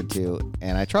looking forward to,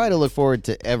 and I try to look forward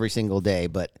to every single day,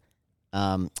 but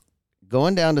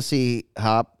going down to see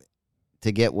Hop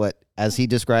to get what, as he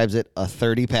describes it, a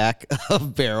 30-pack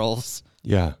of barrels.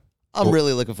 Yeah. I'm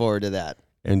really looking forward to that.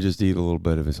 And just eat a little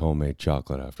bit of his homemade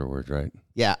chocolate afterwards, right?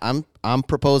 Yeah, I'm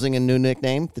proposing a new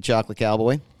nickname, the Chocolate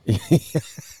Cowboy.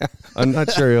 I'm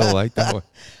not sure he'll like that one.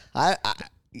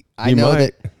 I know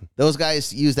that those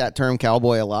guys use that term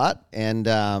cowboy a lot, and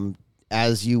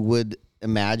as you would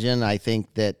imagine, I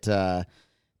think that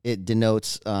it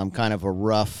denotes kind of a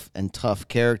rough and tough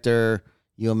character.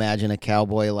 You imagine a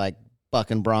cowboy like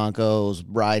bucking broncos,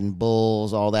 riding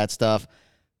bulls, all that stuff,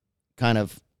 kind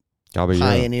of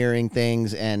pioneering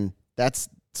things, and that's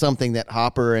something that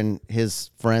Hopper and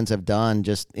his friends have done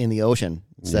just in the ocean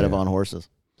instead of on horses.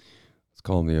 Let's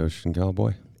call him the Ocean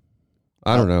Cowboy.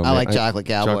 I don't know. I like Chocolate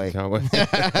Cowboy. Chocolate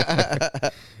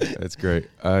Cowboy. That's great.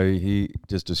 He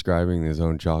just describing his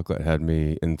own chocolate had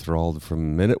me enthralled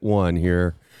from minute one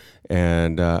here.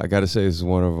 And I got to say, this is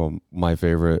one of my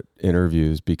favorite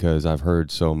interviews because I've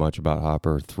heard so much about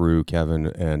Hopper through Kevin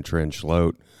and Trent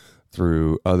Schlote,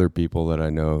 through other people that I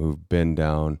know who've been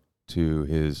down to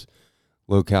his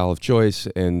locale of choice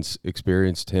and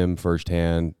experienced him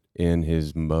firsthand in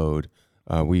his mode.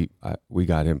 We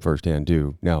got him firsthand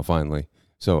too now finally.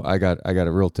 So I got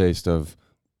a real taste of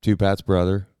Tupac's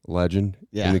brother, legend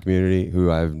in the community, who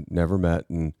I've never met,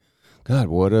 and God,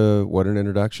 what an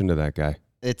introduction to that guy.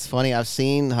 It's funny. I've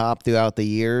seen Hop throughout the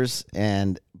years,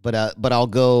 but I'll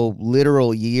go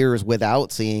literal years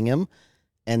without seeing him,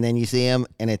 and then you see him,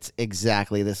 and it's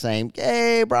exactly the same.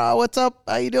 Hey, bro, what's up?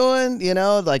 How you doing?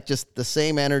 Like just the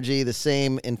same energy, the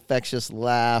same infectious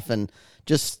laugh, and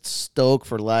just stoked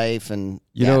for life. And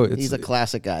he's a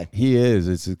classic guy. He is.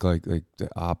 It's like the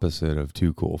opposite of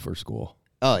too cool for school.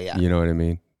 Oh yeah. You know what I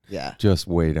mean? Yeah. Just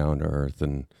way down to earth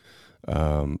and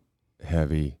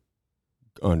heavy,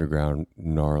 underground,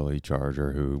 gnarly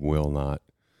charger who will not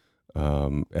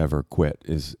ever quit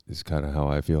is kind of how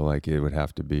I feel like it would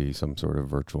have to be some sort of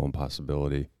virtual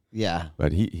impossibility. Yeah.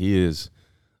 But he is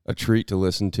a treat to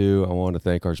listen to. I want to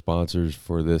thank our sponsors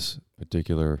for this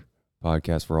particular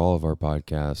podcast, for all of our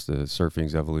podcasts, the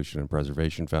Surfing's Evolution and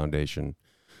Preservation Foundation.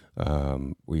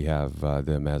 We have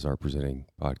them as our presenting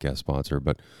podcast sponsor,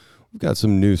 but we've got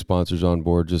some new sponsors on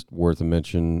board, just worth a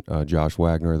mention. Josh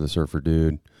Wagner, the Surfer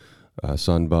Dude,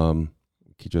 Sunbum,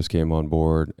 he just came on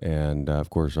board, and of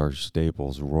course our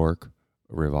staples, Rourke,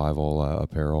 Revival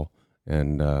Apparel,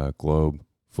 and Globe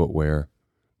Footwear.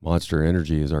 Monster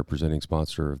Energy is our presenting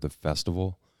sponsor of the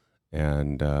festival,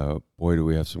 and boy, do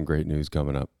we have some great news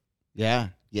coming up. Yeah,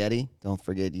 Yeti. Don't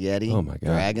forget Yeti. Oh, my God.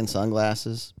 Dragon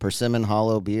sunglasses. Persimmon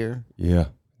Hollow beer. Yeah.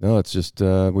 No, it's just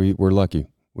we're lucky.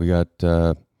 We got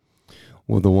the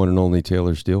one and only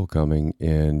Taylor Steele coming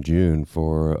in June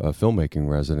for a filmmaking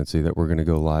residency that we're going to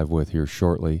go live with here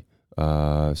shortly.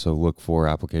 So look for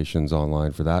applications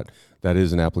online for that. That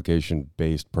is an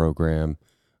application-based program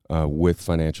with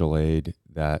financial aid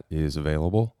that is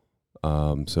available.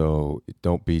 So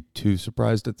don't be too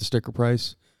surprised at the sticker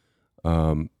price.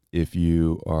 If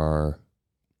you are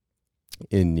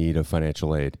in need of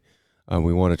financial aid.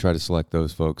 We want to try to select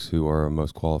those folks who are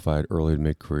most qualified early to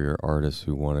mid-career artists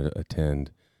who want to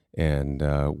attend and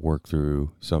work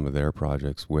through some of their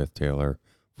projects with Taylor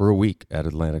for a week at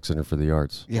Atlantic Center for the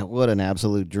Arts. Yeah, what an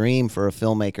absolute dream for a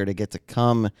filmmaker to get to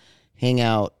come hang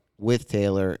out with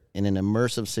Taylor in an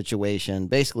immersive situation,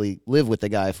 basically live with the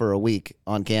guy for a week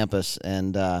on campus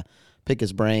and pick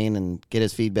his brain and get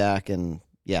his feedback. And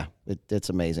yeah, it's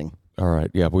amazing. All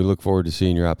right. Yeah, we look forward to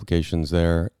seeing your applications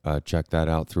there. Check that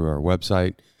out through our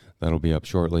website. That'll be up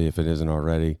shortly if it isn't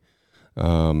already.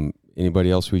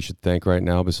 Anybody else we should thank right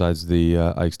now besides the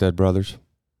Eichstead brothers?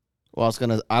 Well,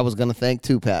 I was gonna thank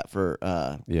Pat for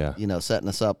setting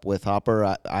us up with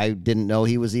Hopper. I didn't know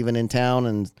he was even in town,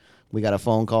 and we got a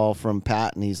phone call from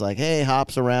Pat, and he's like, "Hey,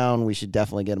 Hop's around. We should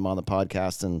definitely get him on the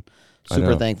podcast." And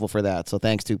super thankful for that. So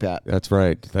thanks to Pat. That's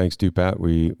right. Thanks to Pat.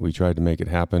 We tried to make it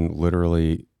happen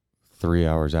literally 3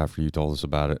 hours after you told us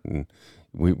about it, and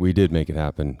we did make it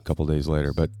happen a couple days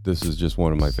later. But this is just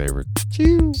one of my favorites.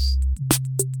 Cheers.